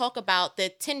got to talk about the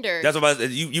Tinder. That's what I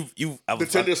was, you. I was,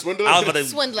 The Tinder swindler? I was about to,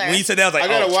 Swindler. When you said that, I was like, I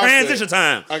gotta oh, watch transition that.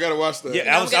 time. I gotta watch that.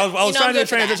 Yeah, I was I'm trying to good do for that.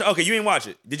 transition. Okay, you didn't watch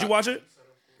it. Did you watch it?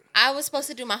 I was supposed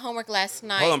to do my homework last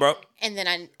night. Hold on, bro. And then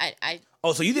I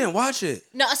Oh, so you didn't watch it?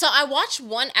 no, so I watched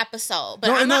one episode, but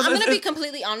No, I'm no, going to be it's-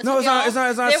 completely honest no, with it's not- y'all.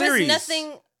 it's not a there series. was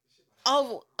nothing.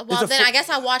 Oh, well, It's a then fu- I guess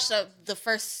I watched the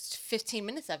first 15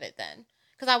 minutes of it then.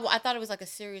 Because I thought it was like a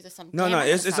series or something. No, Damn, no, I'm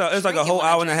gonna it's stop like a drinking whole when I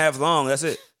hour and a drink. half long. That's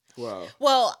it. Wow.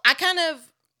 Well, I kind of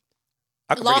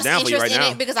I can break it lost down for you interest right in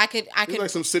now. it because I could He's like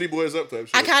some city boys up type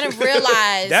shit. I kind of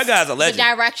realized That guy's a legend. the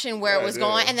direction where it was Yeah,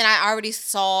 going, yeah. and then I already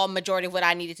saw majority of what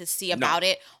I needed to see about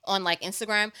it on like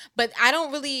Instagram. But I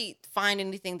don't really find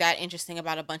anything that interesting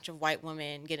about a bunch of white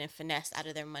women getting finessed out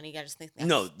of their money. I just think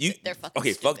they're fucking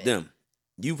okay, stupid. fuck them.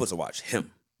 You supposed to watch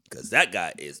him because that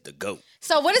guy is the GOAT.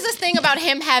 So what is this thing about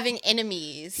him having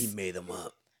enemies? He made them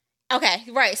up. Okay,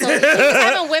 right. So he was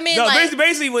having women No, like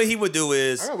basically what he would do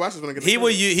is I gotta watch this when I get he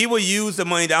would use the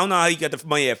money. I don't know how he got the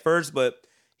money at first, but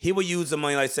he would use the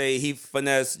money. Like say he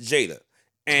finessed Jada,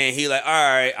 and he like, all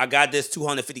right, I got this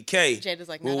 $250K. Jada's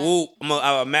like, woo, no, woo,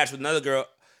 I'll match with another girl.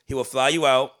 He will fly you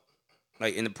out,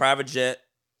 like in a private jet,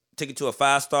 take you to a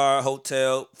 5-star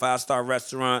hotel, 5-star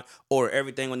restaurant, order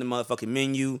everything on the motherfucking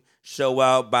menu, show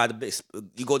out, buy the big.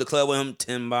 You go to the club with him,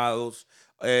 10 bottles.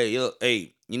 Hey,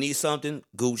 you need something?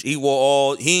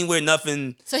 Gucci. He ain't wear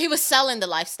nothing. So he was selling the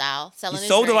lifestyle, He selling. his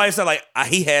sold the dream. lifestyle like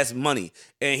he has money,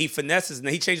 and he finesses. And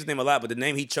he changed his name a lot, but the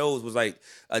name he chose was like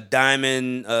a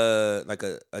diamond, like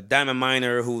a diamond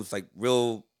miner who's like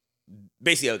real,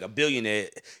 basically like a billionaire.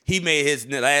 He made his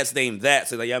last name that,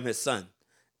 so like yeah, I'm his son,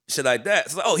 shit like that.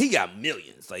 So like, oh, he got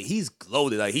millions. Like he's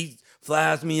gloated. Like he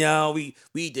flies me out. We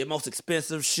eat the most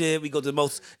expensive shit. We go to the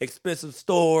most expensive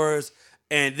stores.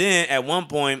 And then at one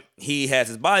point, he has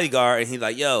his bodyguard, and he's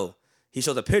like, yo, he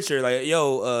shows a picture, like,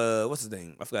 yo, what's his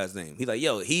name? I forgot his name. He's like,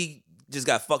 yo, he just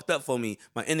got fucked up for me.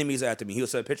 My enemies are after me. He'll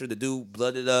show a picture of the dude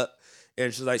blooded up,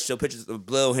 and she's like, show pictures of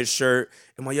blood on his shirt.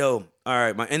 And I'm like, yo, all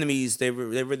right, my enemies, they're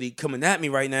really coming at me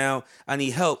right now. I need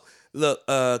help. Look,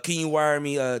 can you wire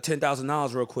me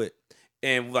 $10,000 real quick?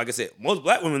 And like I said, most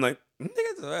black women like,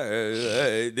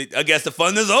 niggas, I guess the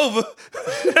fun is over.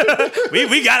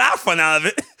 we got our fun out of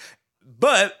it.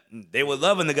 But they were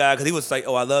loving the guy because he was like,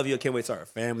 oh, I love you. I can't wait to start a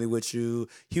family with you.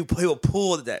 He'll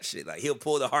pull that shit. Like, he'll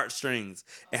pull the heartstrings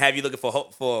and have you looking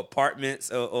for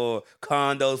apartments or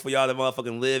condos for y'all to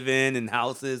motherfucking live in and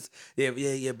houses. Yeah,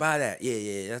 buy that.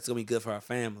 Yeah, that's going to be good for our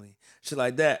family. Shit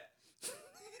like that.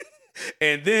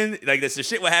 And then, like, this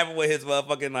shit would happen with his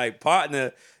motherfucking, like,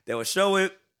 partner that would show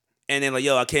it. And then like,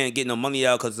 yo, I can't get no money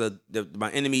out because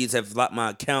my enemies have locked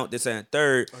my account, this and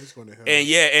third. Oh, he's going to hell. And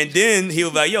yeah, and then he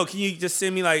was like, yo, can you just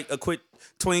send me like a quick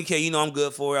 $20K? You know I'm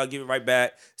good for it. I'll give it right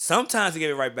back. Sometimes he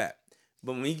give it right back.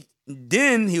 But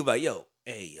then he was like, yo,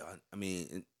 hey, I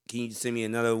mean, can you just send me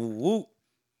another whoop?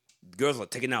 Girls are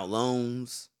taking out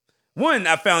loans. One,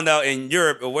 I found out in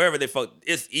Europe or wherever they fuck,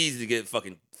 it's easy to get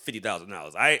fucking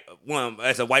 $50,000.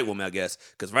 As a white woman, I guess,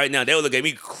 because right now they would look at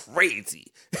me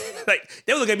crazy. Like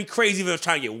they would look at me crazy if I was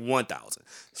trying to get 1,000.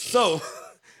 So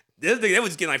this nigga, they was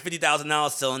just getting like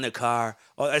 $50,000 selling their car.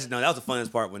 Oh, actually, no, that was the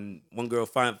funniest part when one girl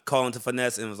calling to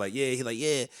finesse and was like, "Yeah," he like,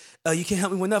 "Yeah, you can't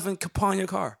help me with nothing. Pawn your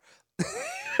car."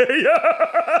 Okay,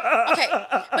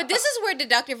 but this is where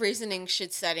deductive reasoning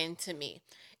should set in to me.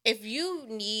 If you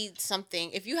need something,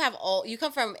 if you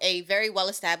come from a very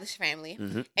well-established family,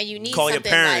 and you need Call your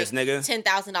something parents, like nigga.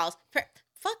 $10,000,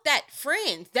 fuck that,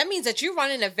 friends. That means that you're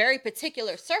running a very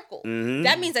particular circle.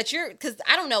 That means that because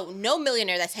I don't know no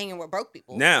millionaire that's hanging with broke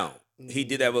people. Now he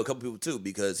did that with a couple people too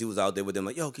because he was out there with them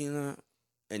like, "Yo, can you?"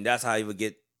 And that's how he would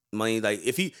get money. Like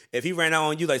if he ran out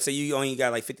on you, like say you only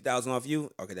got like 50,000 off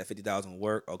you, okay, that 50,000 will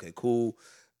work. Okay, cool.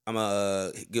 I'm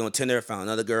gonna get on Tinder, found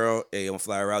another girl, hey, I'm gonna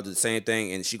fly her out, do the same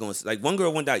thing, and she gonna like one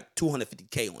girl went like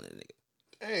 $250K on that nigga.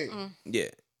 Hey. Yeah.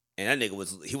 And that nigga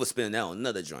was spending that on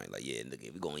another joint. Like, yeah,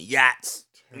 nigga, we going yachts.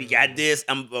 We got this.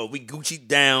 We Gucci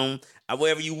down.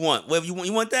 Whatever you want. You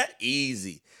want that?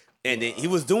 Easy. And then he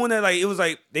was doing that like it was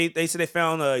like they said they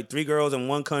found like 3 girls in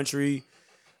one country.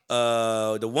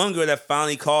 The one girl that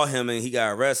finally called him and he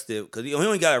got arrested because he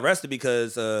only got arrested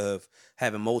because of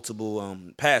having multiple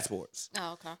passports.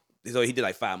 Oh, okay. So he did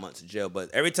like 5 months in jail. But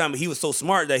every time he was so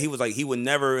smart that he was like he would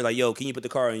never like, yo, can you put the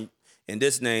car in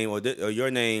this name or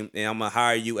your name and I'm gonna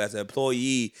hire you as an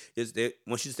employee?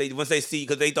 Once they see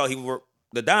because they thought he worked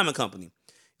the diamond company.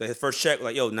 Like his first check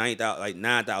like, yo,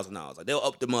 $9,000. Like they'll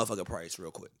up the motherfucking price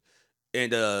real quick.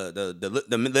 And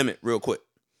the limit real quick.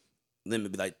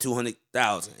 Limit be like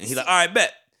 200,000. And he's like, all right,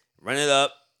 bet. Run it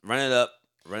up.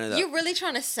 You're really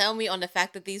trying to sell me on the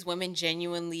fact that these women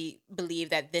genuinely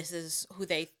believe that this is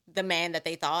the man that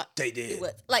they thought They did. it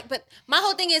was. Like, but my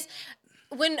whole thing is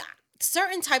when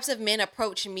certain types of men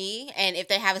approach me, and if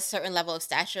they have a certain level of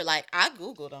stature, like I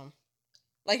Google them.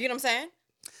 Like, you know what I'm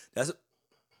saying?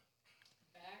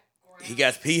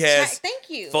 He has Thank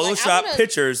you. Photoshop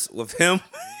pictures with him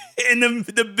and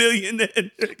the billionaire.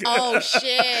 Oh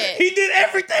shit. He did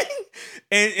everything.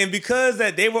 And because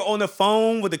that they were on the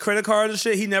phone with the credit cards and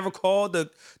shit, he never called the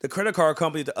credit card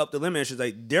company to up the limit. She's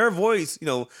like their voice,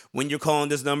 when you're calling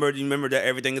this number, you remember that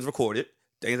everything is recorded.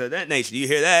 Things like that nature. You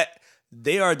hear that?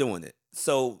 They are doing it.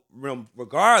 So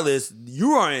regardless,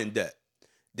 you are in debt.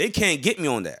 They can't get me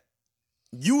on that.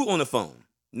 You on the phone.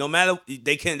 No matter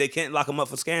they can't lock him up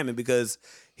for scamming because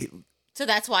So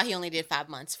that's why he only did 5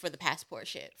 months for the passport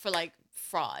shit. For like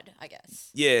fraud, I guess.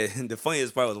 Yeah, the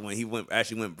funniest part was when he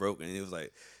actually went broke and he was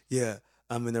like, "Yeah,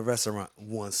 I'm in a restaurant,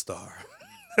 1 star."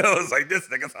 I was like, "This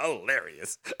nigga's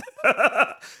hilarious."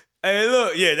 Hey,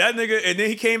 look, yeah, that nigga, and then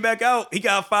he came back out. He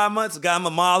got 5 months, got him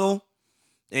a model,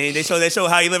 and they show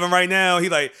how he living right now. He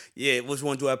like, "Yeah, which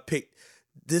one do I pick,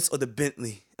 this or the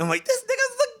Bentley?" I'm like, "This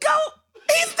nigga's the GOAT.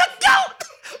 He's the GOAT.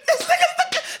 This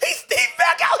nigga's he's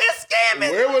back out here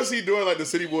scamming." Where was he doing like the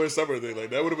City Boy summer thing? Like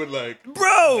that would have been like,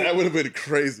 bro. That would have been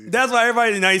crazy. That's why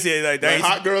everybody now you say it like that.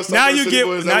 Like hot girl summer, now you City get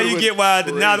Boys, now that you would've get been why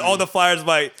crazy. now all the flyers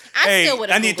like, hey, still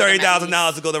would've I need Googled him at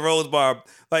 $30,000 to go to Rose Bar.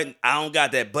 Like I don't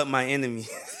got that, but my enemy.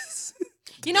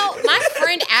 You know, my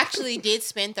friend actually did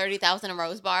spend $30,000 in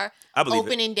Rose Bar. I believe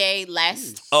opening day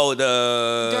last Oh,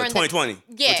 the During the- 2020.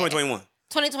 yeah. 2021.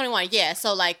 2021. Yeah,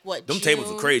 so like what? Them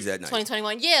tables were crazy that night.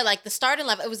 2021. Yeah, like the starting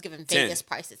level, it was giving Vegas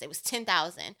prices. It was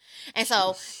 10,000, and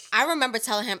so I remember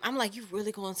telling him, I'm like, you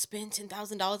really gonna spend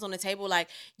 $10,000 on the table? Like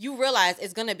you realize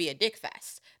it's gonna be a dick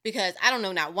fest because I don't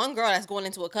know not one girl that's going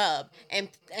into a club and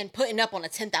putting up on a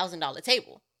 $10,000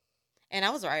 table, and I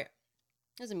was right.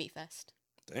 It was a meat fest.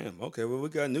 Damn. Okay. Well, we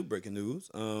got new breaking news.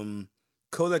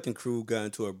 Kodak and crew got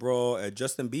into a brawl at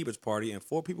Justin Bieber's party, and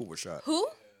 4 people were shot. Who?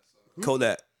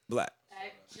 Kodak Black.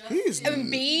 He's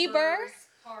Bieber.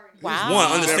 Wow.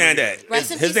 One, understand that.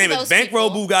 Rest in His peace to name is those Bankroll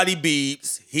people. Bugatti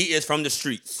Biebs. He is from the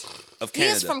streets of He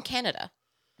Canada. is from Canada.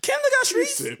 Canada got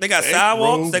streets. said They got Bankroll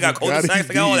sidewalks. They got Bugatti cul-de-sacs.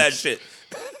 They got all that Biebs. shit.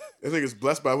 I think it's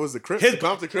blessed by what's the Crip? His, the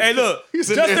Compton Crip? hey, look, He's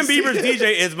in Justin NC. Bieber's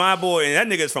DJ is my boy, and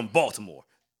that nigga is from Baltimore.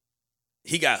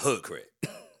 He got hood cred.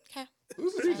 Okay.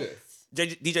 Who's the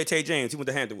DJ? DJ Tay James, he went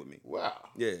to Hampton with me. Wow.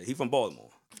 Yeah, he from Baltimore.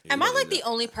 Yeah, Am he I know like that. the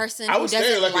only person I who was saying,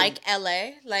 doesn't like, like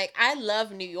LA? Like I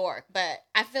love New York, but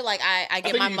I feel like I get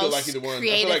think my you either most like either one.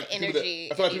 creative people energy.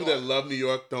 I feel like in people New that York. love New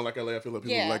York don't like LA. I feel like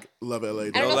people Yeah. love LA. I don't know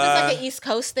if Don't it's lie. like an East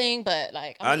Coast thing, but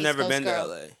like I'm I've an East never Coast been girl.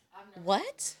 to LA.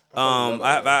 What?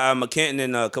 I'm a Canton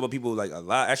and a couple people, like a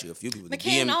lot, actually a few people. The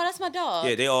McCann? DM Oh, that's my dog.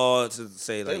 Yeah, they all to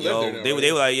say like, live yo, there now, they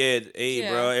right? were like, yeah, hey,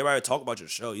 Yeah. bro, everybody talk about your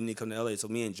show. You need to come to LA. So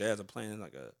me and Jazz are planning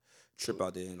like a trip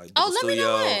out there and like book Oh, a let me studio.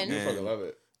 know when. You and- fucking love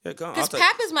it. Yeah, come on. Because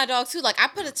Pap is my dog too. Like I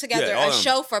put it together Yeah, all a them.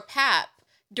 show for Pap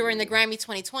during the Grammy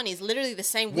 2020s, literally the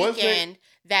same One thing- weekend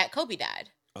that Kobe died.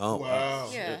 Oh, Wow.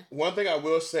 Yeah. One thing I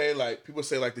will say, like people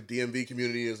say, like the DMV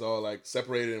community is all like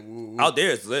separated and woo, woo. Out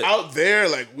there it's lit. Out there,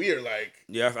 like we are like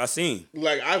Yeah, I seen.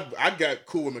 I got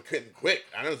cool with McKinnon quick.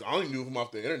 I only knew him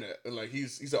off the internet, and like he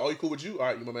said, "Oh, you cool with you? All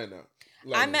right, you my man now."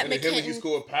 Like, I met and then him, McKinnon- he's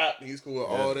cool with Pat. He's cool with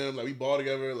all of them. Like we ball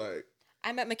together. Like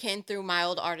I met McKinn through my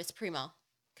old artist Primo,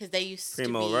 because they used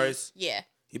Primo to be Rice? Yeah,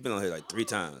 He been on here like 3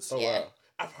 times. oh Yeah. wow,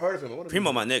 I've heard of him. I want to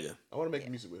Primo, my nigga. I want to make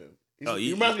music with him. Oh, He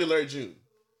you- reminds me of Larry June.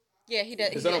 yeah, he does.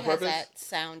 Is He that on has purpose? that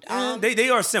sound. They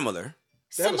are similar.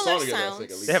 They have a Similar song together, I sounds.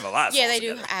 think, at least. They have a lot. Of Yeah, songs they do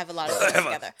together. have a lot of They songs have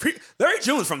a- together. Larry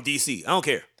June's from DC. I don't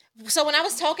care. So when I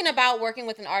was talking about working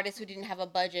with an artist who didn't have a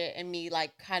budget and me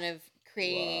like kind of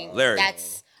creating, Wow. Larry.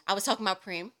 I was talking about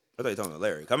Preem. I thought you were talking about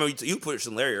Larry. I remember you pushed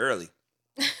some Larry early.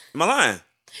 Am I lying?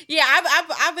 Yeah,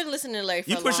 I've been listening to Larry for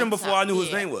You a pushed long him before time. I knew his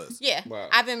Yeah. name was. Yeah, Wow.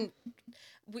 I've been.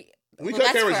 We Well, cut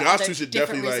that's cameras. for Y'all other two should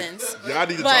different definitely reasons. like. Y'all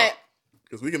need to But talk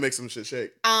because we can make some shit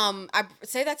shake. I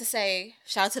say that to say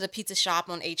shout out to the pizza shop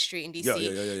on H Street in DC.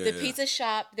 Yeah, The pizza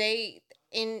shop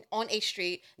on H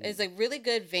Street is a really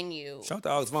good venue Shout out to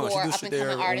Alex Vaughn. She for do up shit and there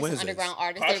coming on artists and Wednesdays. underground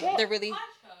artists. Pie shop? They're really Pie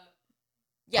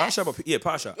yes. shop or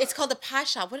pie shop? It's called the Pie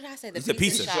Shop. What did I say? The You said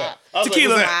pizza, pizza. shop. I was like,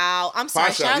 Tequila. what's that? Wow, I'm sorry.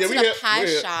 Pie shop. Shout out Yeah, to we the here. Pie We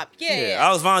here. Shop. Yeah, Yeah,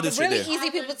 Alex Vaughn do shit really there.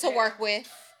 easy people to work with.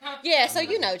 Yeah, so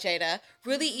you know Jada,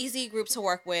 really easy group to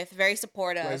work with, very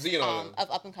supportive Right, Z and all them. of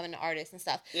up and coming artists and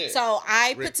stuff. Yeah. So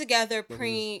I Rick. put together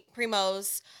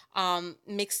Primo's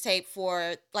mixtape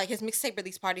for like his mixtape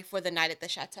release party for the night at the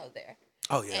chateau there.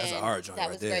 Oh yeah, that's a And hard joint that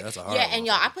right was there. great. That's a hard yeah, one. and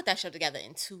y'all, I put that show together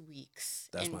in 2 weeks.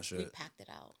 That's and my We shit. packed it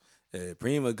out. Yeah,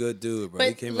 Preem a good dude, bro.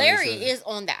 He But came on Larry this, is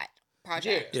on that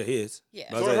project. Yeah, he is. Yeah.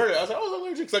 But So I I was heard like, it. I was like, oh,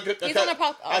 Larry June. 'Cause He's on a I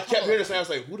couple kept hearing of this and I was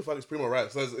like, who the fuck is Primo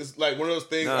Rice? So it's like one of those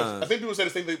things. Nah. I think people say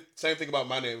the same thing about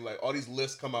my name. Like all these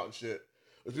lists come out and shit.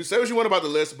 You say what you want about the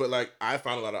list, but like I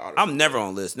found a lot of artists. I'm never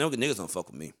on lists. No niggas don't fuck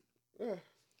with me. Yeah.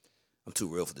 I'm too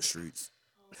real for the streets.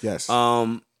 Yes.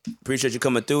 Appreciate you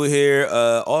coming through here.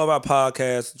 All of our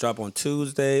podcasts drop on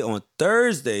Tuesday. On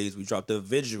Thursdays, we drop the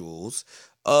visuals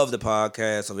of the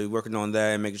podcast. So we're working on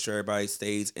that and making sure everybody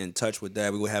stays in touch with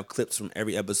that. We will have clips from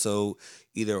every episode,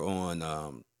 either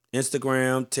on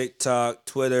Instagram, TikTok,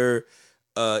 Twitter,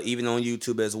 even on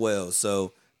YouTube as well.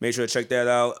 So make sure to check that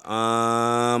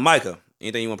out. Micah,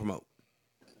 anything you want to promote?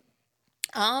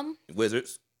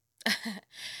 Wizards.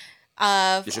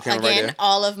 Just your camera right Again, there.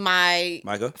 all of my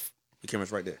Micah, your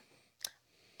camera's right there.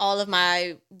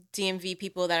 DMV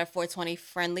people that are 420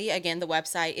 friendly. Again, the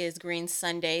website is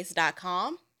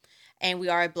greensundays.com, and we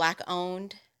are a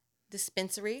Black-owned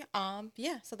dispensary.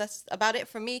 So that's about it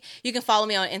for me. You can follow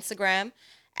me on Instagram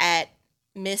at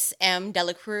Miss M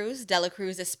Delacruz.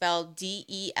 Delacruz is spelled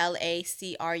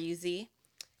DELACRUZ.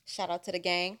 Shout out to the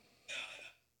gang.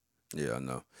 Yeah, I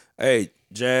know. Hey,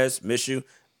 Jazz, miss you.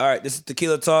 All right, this is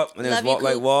Tequila Talk. My name is Love you, Walk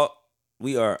Like Coop. Walt.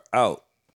 We are out.